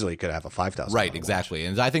have easily could have a $5,000 right, exactly. Watch.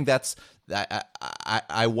 And I think that's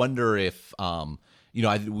I wonder if I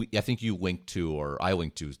think you linked to, or I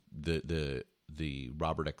linked to the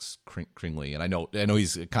Robert X. Kringley, and I know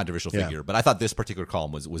he's a controversial figure, but I thought this particular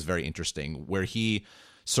column was very interesting, where he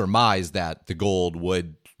surmised that the gold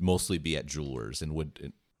would mostly be at jewelers and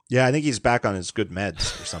would. Yeah, I think he's back on his good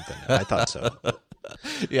meds or something. I thought so.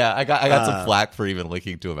 Yeah, I got some flack for even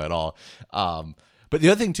linking to him at all. But the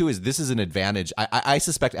other thing, too, is this is an advantage. I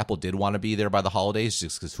suspect Apple did want to be there by the holidays,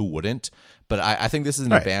 just because who wouldn't? But I think this is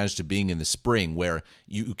an advantage to being in the spring, where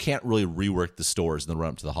you can't really rework the stores in the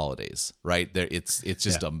run-up to the holidays, right? It's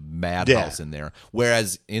just a madhouse in there.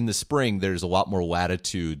 Whereas in the spring, there's a lot more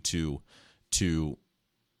latitude to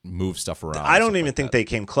move stuff around. I don't even think they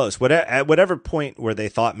came close. At whatever point where they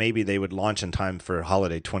thought maybe they would launch in time for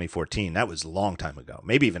holiday 2014, that was a long time ago,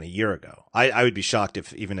 maybe even a year ago. I would be shocked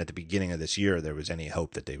if even at the beginning of this year there was any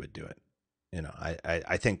hope that they would do it.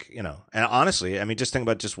 I think, and honestly, I mean, just think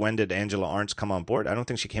about when did Angela Arndt's come on board? I don't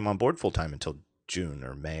think she came on board full time until June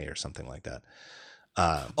or May or something like that.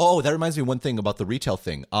 That reminds me of one thing about the retail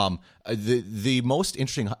thing. The most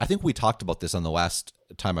interesting, I think we talked about this on the last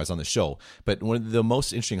time I was on the show, but one of the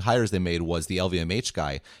most interesting hires they made was the LVMH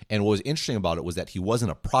guy. And what was interesting about it was that he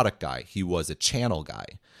wasn't a product guy. He was a channel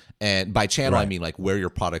guy. And by channel, I mean like where your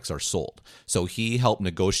products are sold. So he helped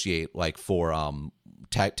negotiate like for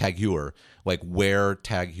Tag Heuer, like where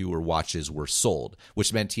Tag Heuer watches were sold,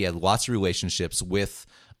 which meant he had lots of relationships with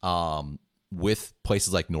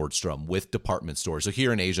places like Nordstrom, with department stores. So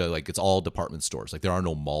here in Asia, like it's all department stores. Like there are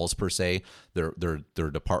no malls per se. They're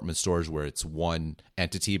department stores where it's one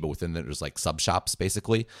entity, but within that there's like sub shops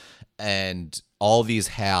basically. And all these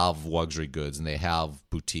have luxury goods and they have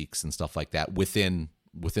boutiques and stuff like that within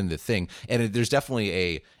the thing. And there's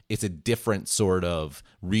definitely it's a different sort of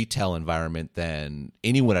retail environment than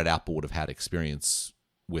anyone at Apple would have had experience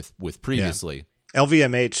with previously.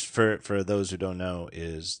 LVMH, for those who don't know,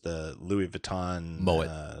 is the Louis Vuitton Moet.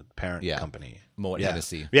 parent company. Moet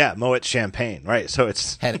Hennessy. Yeah, Moet Champagne, right? So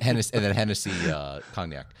it's Hennessy, and then Hennessy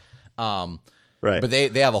cognac. right. But they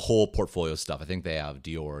have a whole portfolio of stuff. I think they have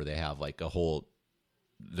Dior. They have like a whole.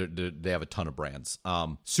 They have a ton of brands.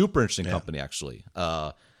 Super interesting company actually.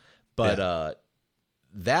 That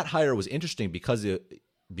hire was interesting because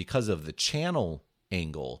of the channel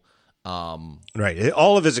angle. Right.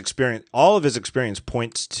 All of his experience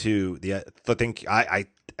points to the thing.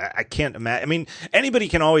 I can't imagine. I mean, anybody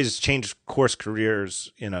can always change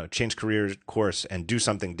careers course and do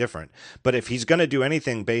something different. But if he's going to do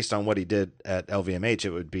anything based on what he did at LVMH,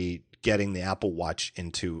 it would be getting the Apple Watch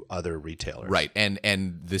into other retailers. Right.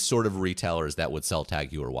 And the sort of retailers that would sell Tag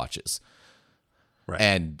Heuer watches. Right.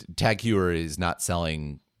 And Tag Heuer is not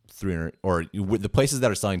selling 300, or the places that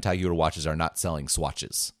are selling Tag Heuer watches are not selling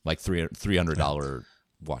swatches, like $300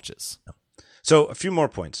 watches. So a few more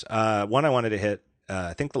points. One I wanted to hit,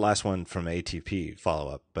 I think the last one from ATP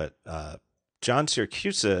follow-up, but John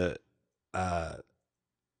Siracusa,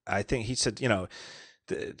 I think he said,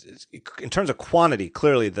 in terms of quantity,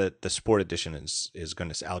 clearly the Sport Edition is going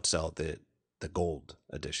to outsell the Gold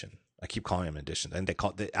Edition. I keep calling them editions, and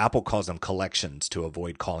Apple calls them collections to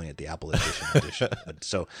avoid calling it the Apple Edition.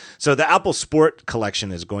 So the Apple Sport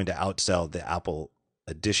Collection is going to outsell the Apple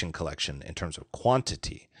Edition collection in terms of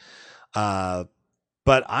quantity.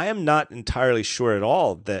 But I am not entirely sure at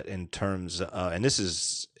all that in terms and this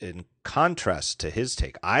is in contrast to his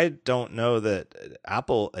take, I don't know that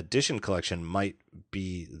Apple Edition collection might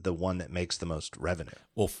be the one that makes the most revenue.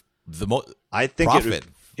 Well, I think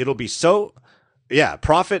it'll be so. Yeah,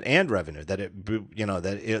 profit and revenue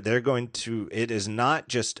they're going to. It is not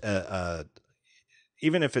just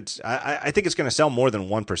even if it's. I think it's going to sell more than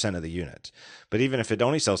 1% of the units, but even if it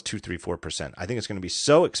only sells 2, 3, 4%, I think it's going to be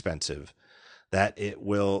so expensive that it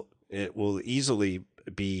will easily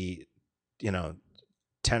be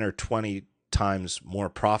 10 or 20 times more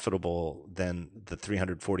profitable than the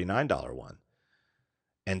 $349 one.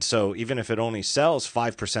 And so even if it only sells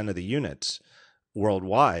 5% of the units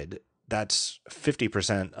worldwide, that's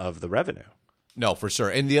 50% of the revenue. No, for sure.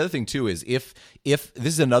 And the other thing too is if this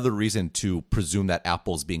is another reason to presume that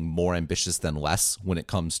Apple's being more ambitious than less when it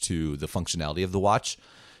comes to the functionality of the watch,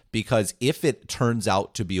 because if it turns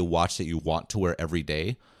out to be a watch that you want to wear every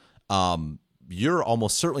day, you're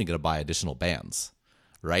almost certainly going to buy additional bands.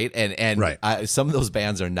 Right. And right. Some of those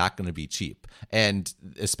bands are not going to be cheap. And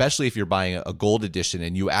especially if you're buying a gold edition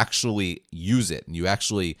and you actually use it and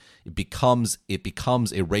it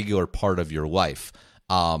becomes a regular part of your life.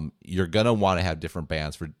 You're going to want to have different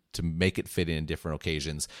bands to make it fit in different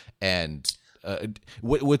occasions. And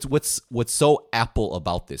what's so Apple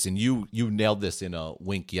about this, and you nailed this in a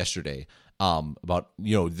wink yesterday, about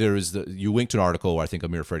you linked to an article where I think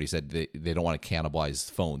Amir Freddy said they don't want to cannibalize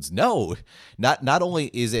phones. No, not only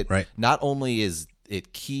is it right. Not only is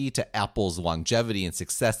it key to Apple's longevity and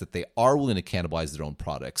success that they are willing to cannibalize their own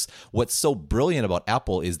products. What's so brilliant about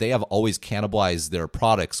Apple is they have always cannibalized their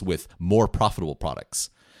products with more profitable products,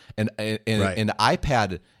 and right. an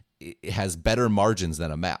iPad has better margins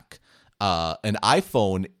than a Mac. An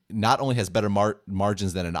iPhone not only has better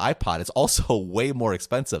margins than an iPod, it's also way more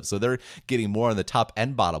expensive. So they're getting more on the top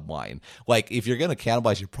and bottom line. Like, if you're going to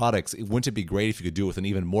cannibalize your products, wouldn't it be great if you could do it with an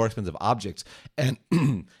even more expensive object? And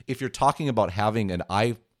if you're talking about having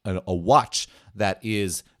a watch that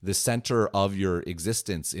is the center of your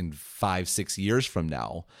existence in 5-6 years from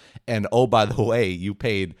now, and oh, by the way, you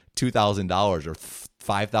paid $2,000 or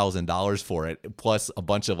 $5,000 for it, plus a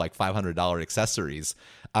bunch of like $500 accessories.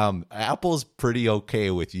 Apple's pretty okay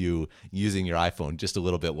with you using your iPhone just a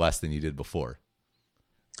little bit less than you did before.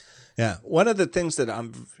 Yeah, one of the things that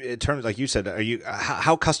in terms, like you said,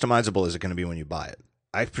 how customizable is it going to be when you buy it?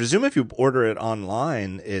 I presume if you order it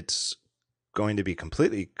online, it's going to be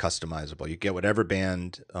completely customizable. You get whatever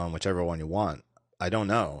band, whichever one you want. I don't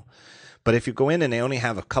know. But if you go in and they only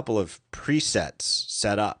have a couple of presets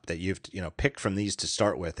set up that you've picked from these to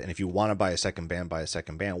start with, and if you want to buy a second band, buy a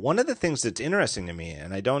second band. One of the things that's interesting to me,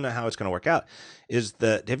 and I don't know how it's going to work out, is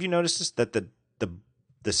have you noticed this, that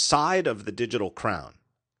the side of the digital crown,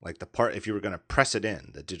 like the part, if you were going to press it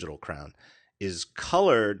in, the digital crown, is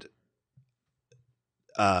colored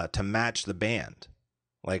to match the band.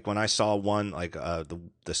 Like when I saw one, like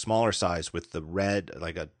the smaller size with the red,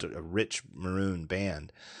 like a rich maroon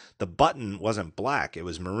band, the button wasn't black; it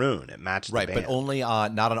was maroon. It matched the band. Right, but only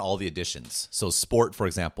not on all the editions. So Sport, for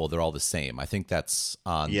example, they're all the same. I think that's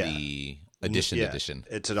on the edition.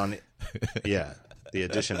 It's on the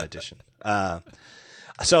edition.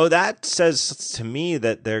 So that says to me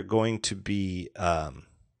that they're going to be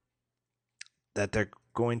that they're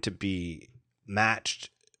going to be matched.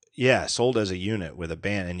 Yeah, sold as a unit with a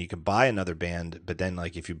band, and you can buy another band, but then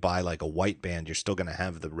like if you buy like a white band, you're still going to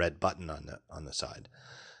have the red button on the side.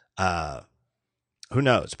 Who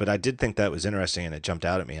knows? But I did think that was interesting, and it jumped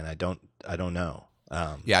out at me, and I don't know.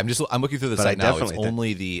 Yeah, I'm looking through the but site I now. It's definitely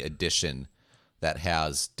only the edition that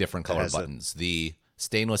has different color buttons. The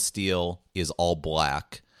stainless steel is all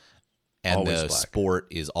black, and Always the black. sport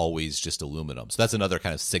is always just aluminum. So that's another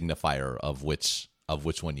kind of signifier of which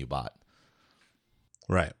one you bought.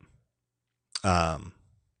 Right. I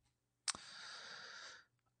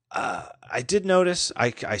did notice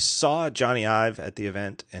I saw Johnny Ive at the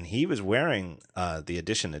event, and he was wearing the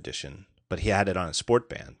edition, but he had it on a sport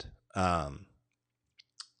band.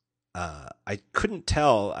 I couldn't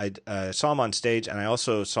tell. I saw him on stage, and I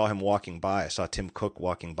also saw him walking by. I saw Tim Cook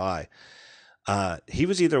walking by. He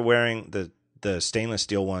was either wearing the stainless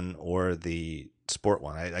steel one or the sport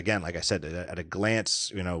one. Again, like I said, at a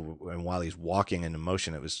glance, and while he's walking into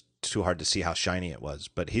motion, it was too hard to see how shiny it was.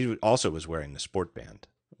 But he also was wearing the sport band,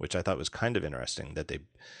 which I thought was kind of interesting that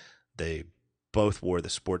they both wore the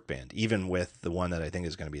sport band, even with the one that I think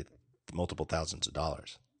is going to be multiple thousands of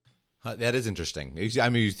dollars. That is interesting. I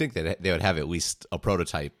mean, you think that they would have at least a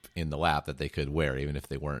prototype in the lab that they could wear, even if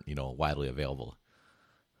they weren't, widely available.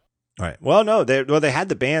 Right. Well, no, they had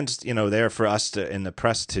the bands, there for us in the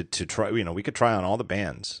press to try. We could try on all the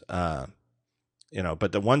bands, but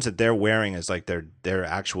the ones that they're wearing is like their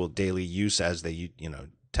actual daily use as they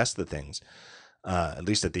test the things. At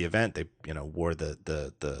least at the event, they wore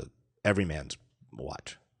the everyman's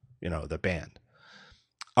watch, the band.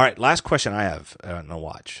 All right, last question I have on the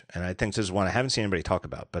watch, and I think this is one I haven't seen anybody talk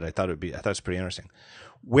about, but I thought it's pretty interesting.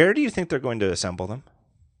 Where do you think they're going to assemble them?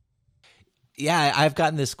 Yeah, I've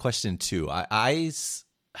gotten this question too. I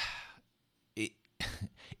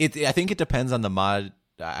think it depends on the mod.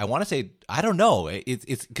 I want to say I don't know.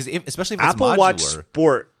 It's because especially if it's Apple modular.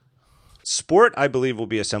 Watch Sport, I believe, will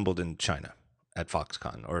be assembled in China at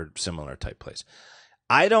Foxconn or similar type place.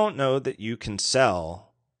 I don't know that you can sell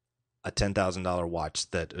a $10,000 watch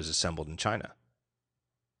that is assembled in China.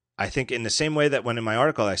 I think in the same way that when in my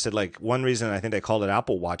article I said like one reason I think they called it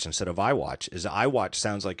Apple Watch instead of iWatch is iWatch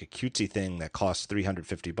sounds like a cutesy thing that costs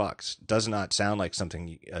 $350. Does not sound like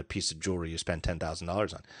a piece of jewelry you spend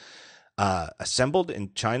 $10,000 on. Assembled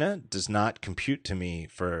in China does not compute to me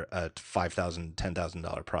for a $5,000,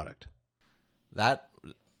 $10,000 product.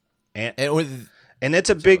 And it's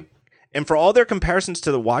a big. And for all their comparisons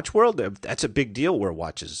to the watch world, that's a big deal where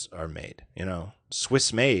watches are made.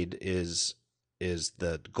 Swiss made is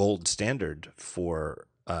the gold standard for,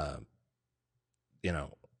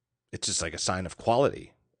 it's just like a sign of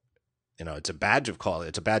quality. It's a badge of quality.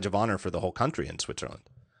 It's a badge of honor for the whole country in Switzerland.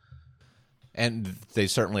 And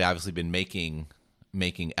they've certainly obviously been making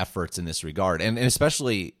efforts in this regard, and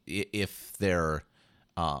especially if they're,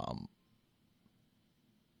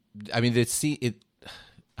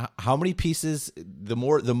 how many pieces? The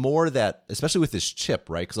more that, especially with this chip,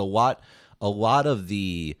 right? Because a lot of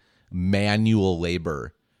the manual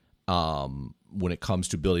labor, when it comes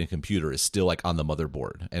to building a computer, is still like on the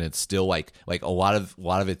motherboard, and it's still like a lot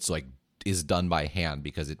of it's like is done by hand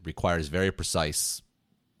because it requires very precise,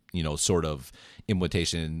 sort of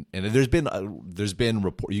implementation. And there's been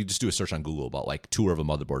report. You just do a search on Google about like tour of a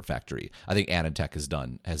motherboard factory. I think Anantech has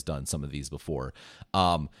done some of these before.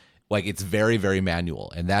 Like it's very, very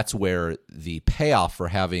manual, and that's where the payoff for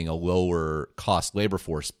having a lower cost labor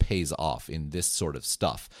force pays off in this sort of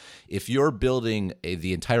stuff. If you're building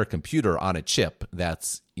the entire computer on a chip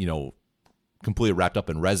that's completely wrapped up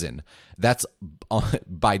in resin, that's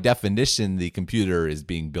by definition the computer is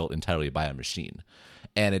being built entirely by a machine,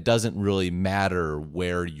 and it doesn't really matter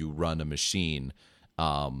where you run a machine.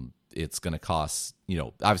 It's going to cost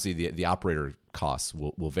obviously the operator costs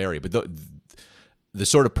will vary, but the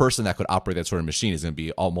sort of person that could operate that sort of machine is going to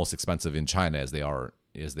be almost expensive in China as they are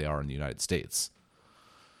in the United States.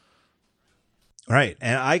 Right.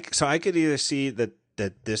 And I could either see that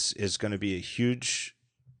this is going to be a huge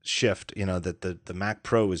shift, that the Mac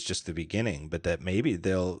Pro is just the beginning, but that maybe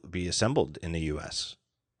they'll be assembled in the US.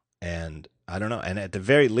 And I don't know. And at the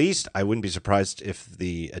very least, I wouldn't be surprised if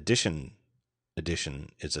the edition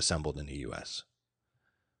is assembled in the US.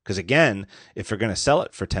 Because again, if they're going to sell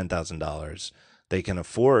it for $10,000, they can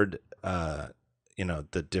afford, the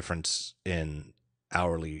difference in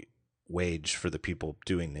hourly wage for the people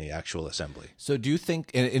doing the actual assembly. So do you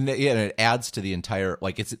think, and it adds to the entire,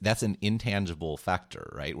 like that's an intangible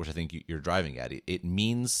factor, right? Which I think you're driving at. It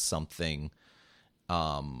means something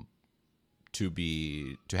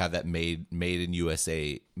have that made in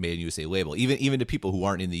USA label, even to people who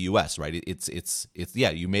aren't in the US, right? It's yeah,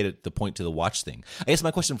 you made it the point to the watch thing. I guess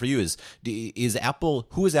my question for you is who is Apple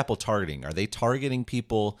targeting? Are they targeting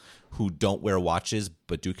people who don't wear watches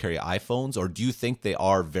but do carry iPhones, or do you think they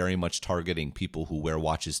are very much targeting people who wear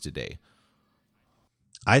watches today?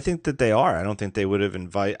 I think that they are. I don't think they would have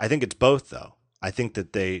I think it's both, though. I think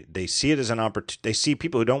that they see it as an opportunity. They see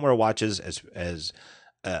people who don't wear watches as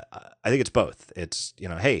I think it's both. It's,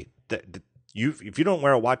 hey, if you don't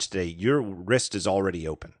wear a watch today, your wrist is already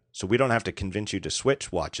open. So we don't have to convince you to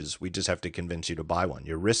switch watches. We just have to convince you to buy one.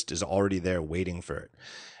 Your wrist is already there waiting for it.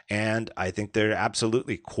 And I think they're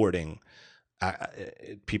absolutely courting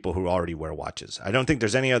people who already wear watches. I don't think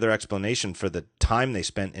there's any other explanation for the time they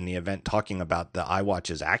spent in the event talking about the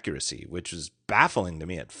iWatch's accuracy, which was baffling to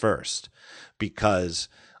me at first, because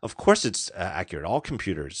of course it's accurate. All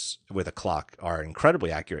computers with a clock are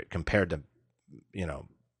incredibly accurate compared to,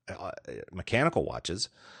 mechanical watches.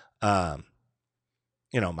 My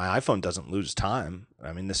iPhone doesn't lose time.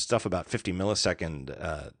 I mean, this stuff about 50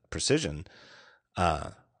 millisecond precision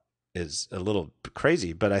is a little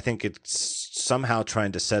crazy, but I think it's somehow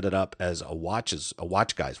trying to set it up as a watch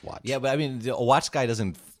guy's watch. Yeah, but I mean, a watch guy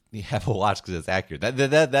doesn't have a watch because it's accurate.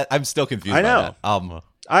 That I'm still confused. I know. By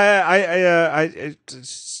that.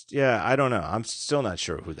 I don't know. I'm still not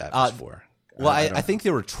sure who that was for. Well, I think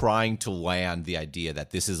they were trying to land the idea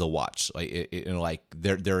that this is a watch.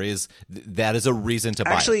 There is a reason to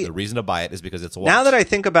buy it. The reason to buy it is because it's a watch. Now that I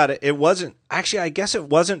think about it, it wasn't actually. I guess it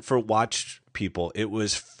wasn't for watch people. It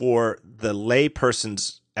was for the lay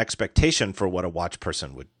person's expectation for what a watch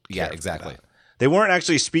person would care exactly. about. They weren't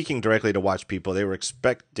actually speaking directly to watch people. They were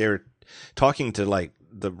talking to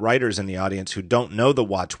the writers in the audience who don't know the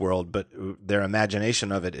watch world, but their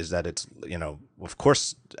imagination of it is that it's, of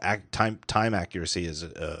course, time accuracy is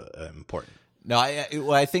important. No,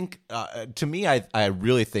 I think to me, I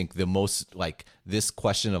really think the most this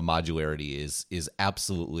question of modularity is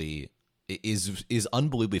absolutely is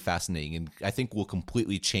unbelievably fascinating, and I think will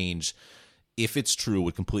completely change, if it's true,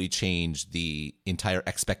 would completely change the entire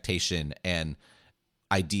expectation and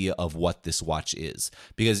idea of what this watch is.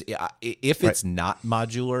 Because if it's not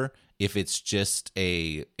modular, if it's just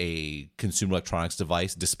a consumer electronics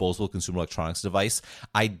device, disposable consumer electronics device,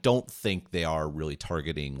 I don't think they are really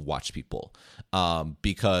targeting watch people,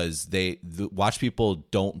 because the watch people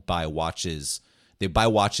don't buy watches. They buy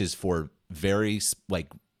watches for very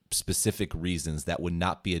specific reasons that would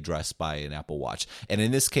not be addressed by an Apple Watch. And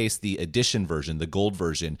in this case, the edition version, the gold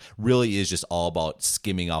version, really is just all about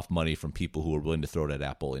skimming off money from people who are willing to throw it at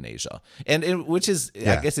Apple in Asia. And which is,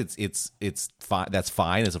 I guess it's fine. That's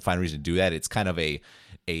fine. It's a fine reason to do that. It's kind of a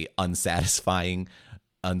unsatisfying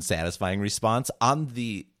response. On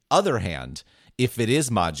the other hand, if it is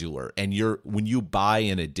modular and when you buy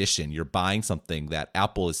an edition, you're buying something that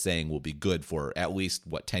Apple is saying will be good for at least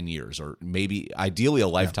 10 years, or maybe ideally a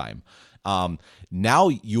lifetime. Now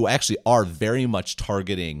you actually are very much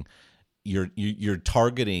targeting you're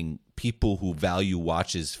targeting people who value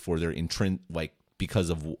watches for their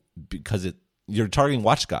because you're targeting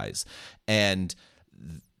watch guys, and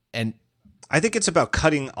I think it's about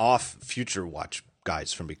cutting off future watch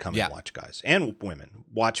guys from becoming watch guys, and women,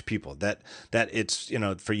 watch people, that it's,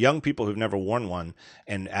 for young people who've never worn one,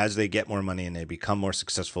 and as they get more money and they become more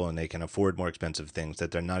successful and they can afford more expensive things,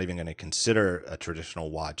 that they're not even going to consider a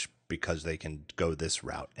traditional watch because they can go this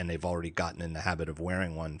route, and they've already gotten in the habit of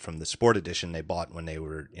wearing one from the sport edition they bought when they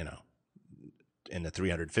were, in the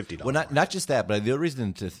 $350. Well, not just that, but the other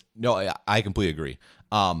reason I completely agree.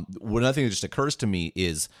 Another thing that just occurs to me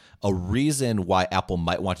is a reason why Apple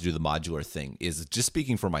might want to do the modular thing is, just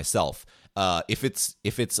speaking for myself, if it's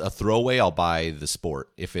a throwaway, I'll buy the Sport.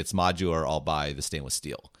 If it's modular, I'll buy the stainless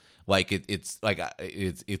steel. It's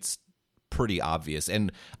pretty obvious,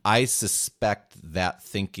 and I suspect that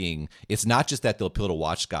thinking, it's not just that they'll appeal to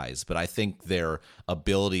watch guys, but I think their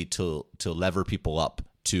ability to lever people up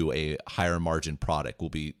to a higher margin product will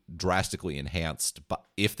be drastically enhanced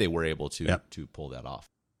if they were able to pull that off.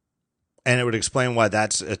 And it would explain why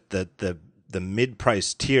that's the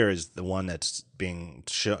mid-price tier is the one that's being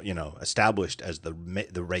established as the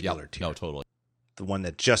regular tier. No, totally. The one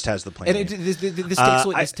that just has the plain name.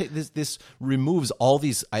 This removes all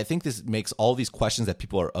these. I think this makes all these questions that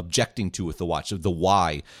people are objecting to with the watch, the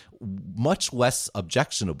why, much less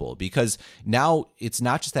objectionable, because now it's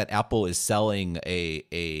not just that Apple is selling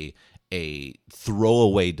a a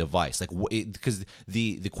throwaway device. Like, because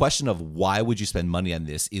the question of why would you spend money on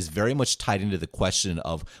this is very much tied into the question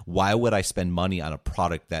of why would I spend money on a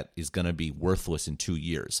product that is going to be worthless in 2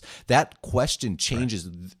 years? That question changes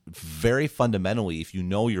very fundamentally if you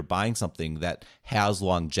know you're buying something that has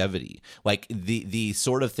longevity. Like the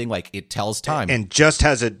sort of thing, like it tells time and just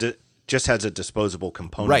has a disposable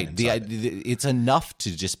component. Right. It's enough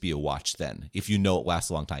to just be a watch then if you know it lasts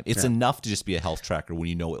a long time. It's enough to just be a health tracker when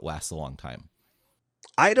you know it lasts a long time.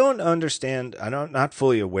 I don't understand. I'm not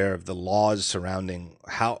fully aware of the laws surrounding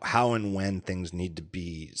how and when things need to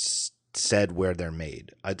be said where they're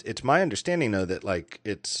made. It's my understanding though that like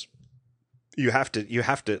you have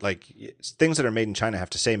to like things that are made in China have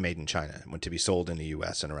to say made in China to be sold in the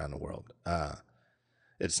U.S. and around the world.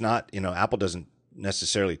 It's not, Apple doesn't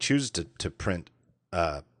necessarily choose to print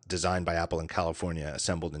designed by Apple in California,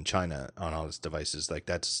 assembled in China on all its devices. Like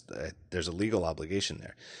there's a legal obligation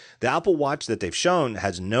there. The Apple Watch that they've shown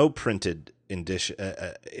has no printed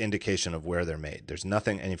indication of where they're made. There's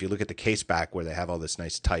nothing. And if you look at the case back where they have all this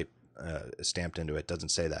nice type stamped into it, doesn't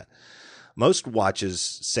say that. Most watches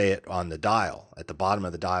say it on the dial. At the bottom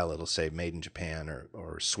of the dial, it'll say made in Japan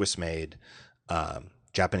or Swiss made,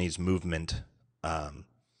 Japanese movement.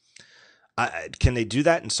 Can they do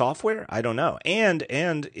that in software? I don't know. And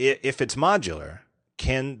if it's modular,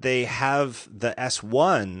 can they have the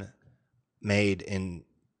S1 made in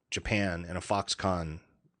Japan in a Foxconn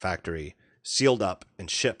factory, sealed up and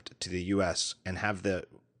shipped to the US, and have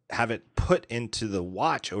it put into the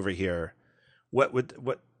watch over here? What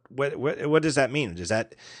does that mean? Does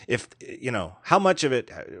that, if how much of it,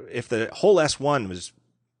 if the whole S1 was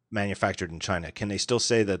manufactured in China, can they still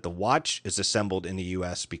say that the watch is assembled in the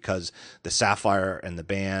US because the sapphire and the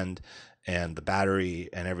band and the battery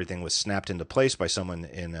and everything was snapped into place by someone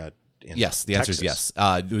in yes, the answer is yes.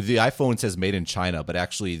 The iPhone says made in China, but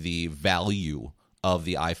actually the value of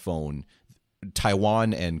the iPhone,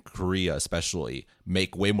 Taiwan and Korea especially,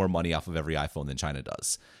 make way more money off of every iPhone than China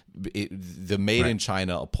does. The made in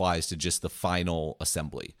China applies to just the final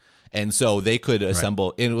assembly. And so they could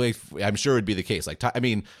assemble, and I'm sure it would be the case. Like,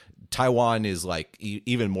 Taiwan is like,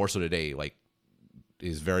 even more so today, like,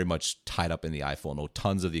 is very much tied up in the iPhone. Oh,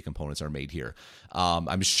 tons of the components are made here.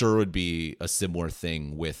 I'm sure it would be a similar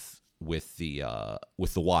thing with the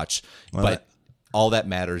watch, but all that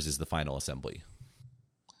matters is the final assembly.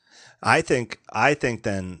 I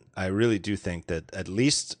really do think that at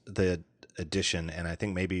least the edition, and I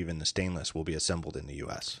think maybe even the stainless, will be assembled in the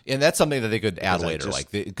U.S. And that's something that they could add later,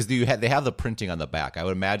 because they have the printing on the back. I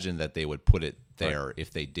would imagine that they would put it there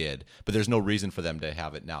if they did, but there's no reason for them to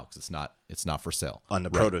have it now because it's not for sale on the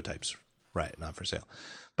prototypes, right? Not for sale.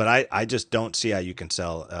 But I just don't see how you can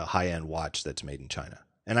sell a high-end watch that's made in China.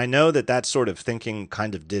 And I know that sort of thinking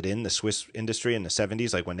kind of did in the Swiss industry in the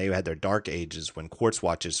 70s, like when they had their dark ages, when quartz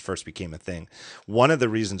watches first became a thing. One of the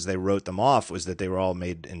reasons they wrote them off was that they were all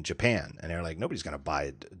made in Japan. And they're like, nobody's going to buy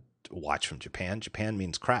a watch from Japan. Japan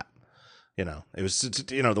means crap. It was,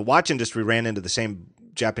 the watch industry ran into the same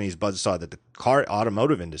Japanese buzzsaw that the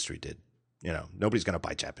automotive industry did. Nobody's going to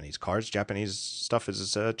buy Japanese cars. Japanese stuff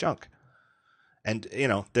is junk. And,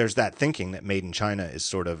 there's that thinking that made in China is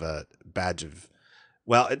sort of a badge of,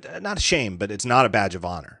 well, not a shame, but it's not a badge of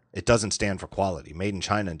honor. It doesn't stand for quality. Made in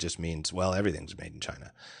China just means, well, everything's made in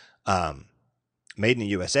China. Made in the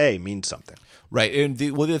USA means something. Right. And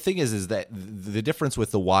the thing is that the difference with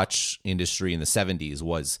the watch industry in the 70s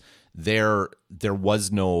was there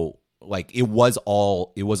was no, like, it was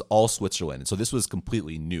all Switzerland. So this was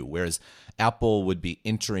completely new. Whereas Apple would be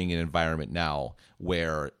entering an environment now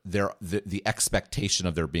where the expectation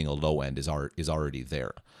of there being a low end is already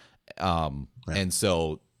there. And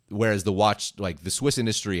so whereas the watch, like the Swiss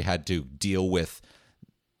industry had to deal with,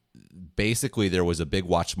 basically there was a big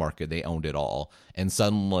watch market, they owned it all, and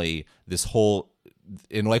suddenly this whole,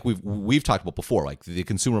 and like we've talked about before, like the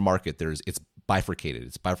consumer market, it's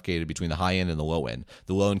bifurcated between the high end and the low end.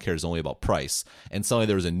 The low end cares only about price, and suddenly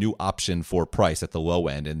there was a new option for price at the low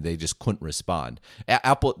end, and they just couldn't respond.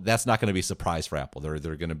 Apple, that's not going to be a surprise for Apple. They're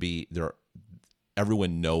going to be there.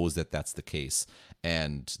 Everyone knows that that's the case,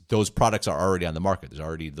 and those products are already on the market. There's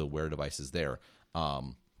already the Wear devices there.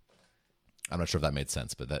 I'm not sure if that made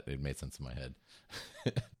sense, but it made sense in my head.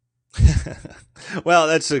 Well,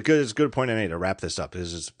 that's a good point I made to wrap this up.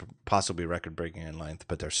 This is possibly record-breaking in length,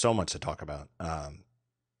 but there's so much to talk about.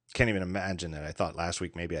 Can't even imagine that. I thought last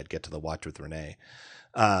week maybe I'd get to the watch with Renee.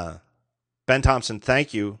 Ben Thompson,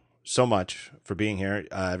 thank you so much for being here.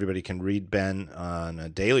 Everybody can read Ben on a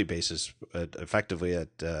daily basis, effectively at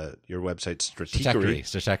your website,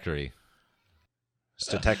 Stratechery.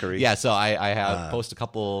 Statechery. Yeah, so I have post a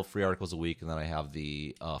couple free articles a week, and then I have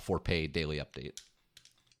the for pay daily update.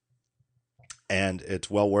 And it's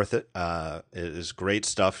well worth it. It is great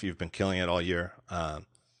stuff. You've been killing it all year.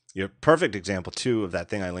 You're a perfect example, too, of that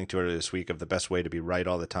thing I linked to earlier this week of the best way to be right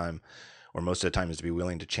all the time, or most of the time, is to be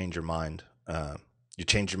willing to change your mind. You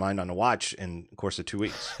change your mind on a watch in the course of 2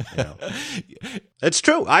 weeks. You know? It's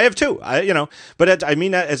true. I have too. But I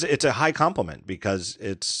mean that as it's a high compliment because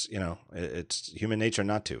it's it's human nature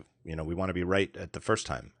not to. We want to be right at the first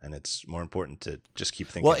time, and it's more important to just keep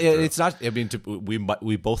thinking. Well, it's not. I mean,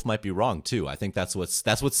 we both might be wrong too. I think that's what's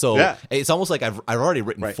so. Yeah. It's almost like I've already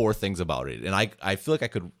written 4 things about it, and I feel like I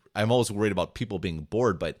could. I'm always worried about people being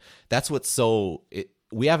bored, but that's what's so.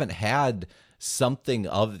 We haven't had something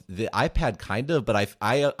of the iPad, kind of, but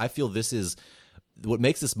I feel this is what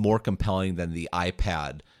makes this more compelling than the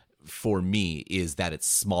iPad for me is that it's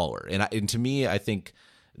smaller, and to me, I think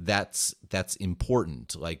that's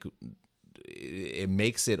important. Like, it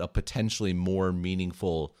makes it a potentially more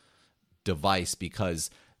meaningful device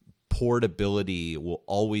because portability will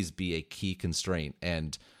always be a key constraint,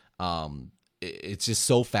 and it's just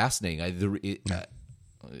so fascinating.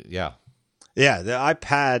 Yeah. Yeah, the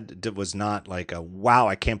iPad was not like a wow,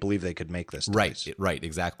 I can't believe they could make this device. Right,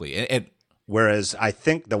 exactly. And whereas I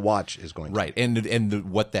think the watch is going to. Right,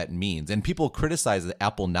 and what that means. And people criticize the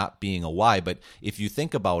Apple not being a why, but if you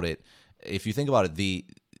think about it,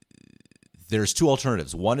 there's 2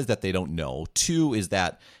 alternatives. One is that they don't know. 2 is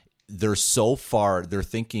that their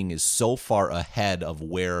thinking is so far ahead of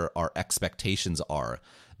where our expectations are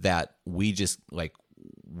that we just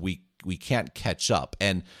we can't catch up.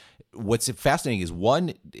 And what's fascinating is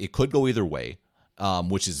 1, it could go either way,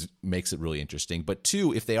 which makes it really interesting. But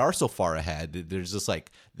 2, if they are so far ahead, there's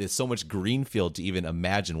so much greenfield to even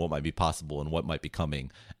imagine what might be possible and what might be coming.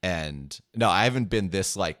 And no, I haven't been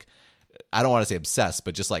this I don't want to say obsessed,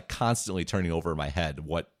 but just constantly turning over in my head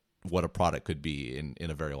what a product could be in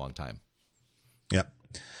a very long time. Yep.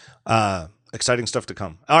 Exciting stuff to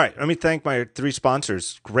come. All right, let me thank my 3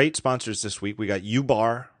 sponsors. Great sponsors this week. We got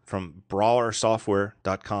UBar from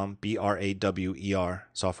brawlersoftware.com, BRAWER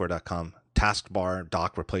software.com, Taskbar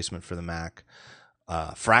dock replacement for the Mac,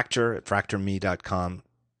 Fracture at fractureme.com,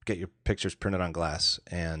 get your pictures printed on glass,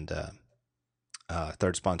 and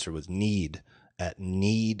third sponsor was Need at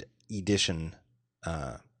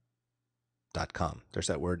neededition.com. There's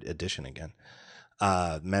that word edition again.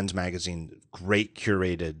 Men's magazine, great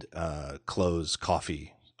curated clothes,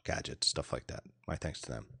 coffee, gadgets, stuff like that. My thanks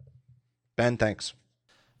to them. Ben, thanks.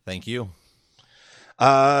 Thank you.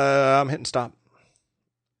 I'm hitting stop.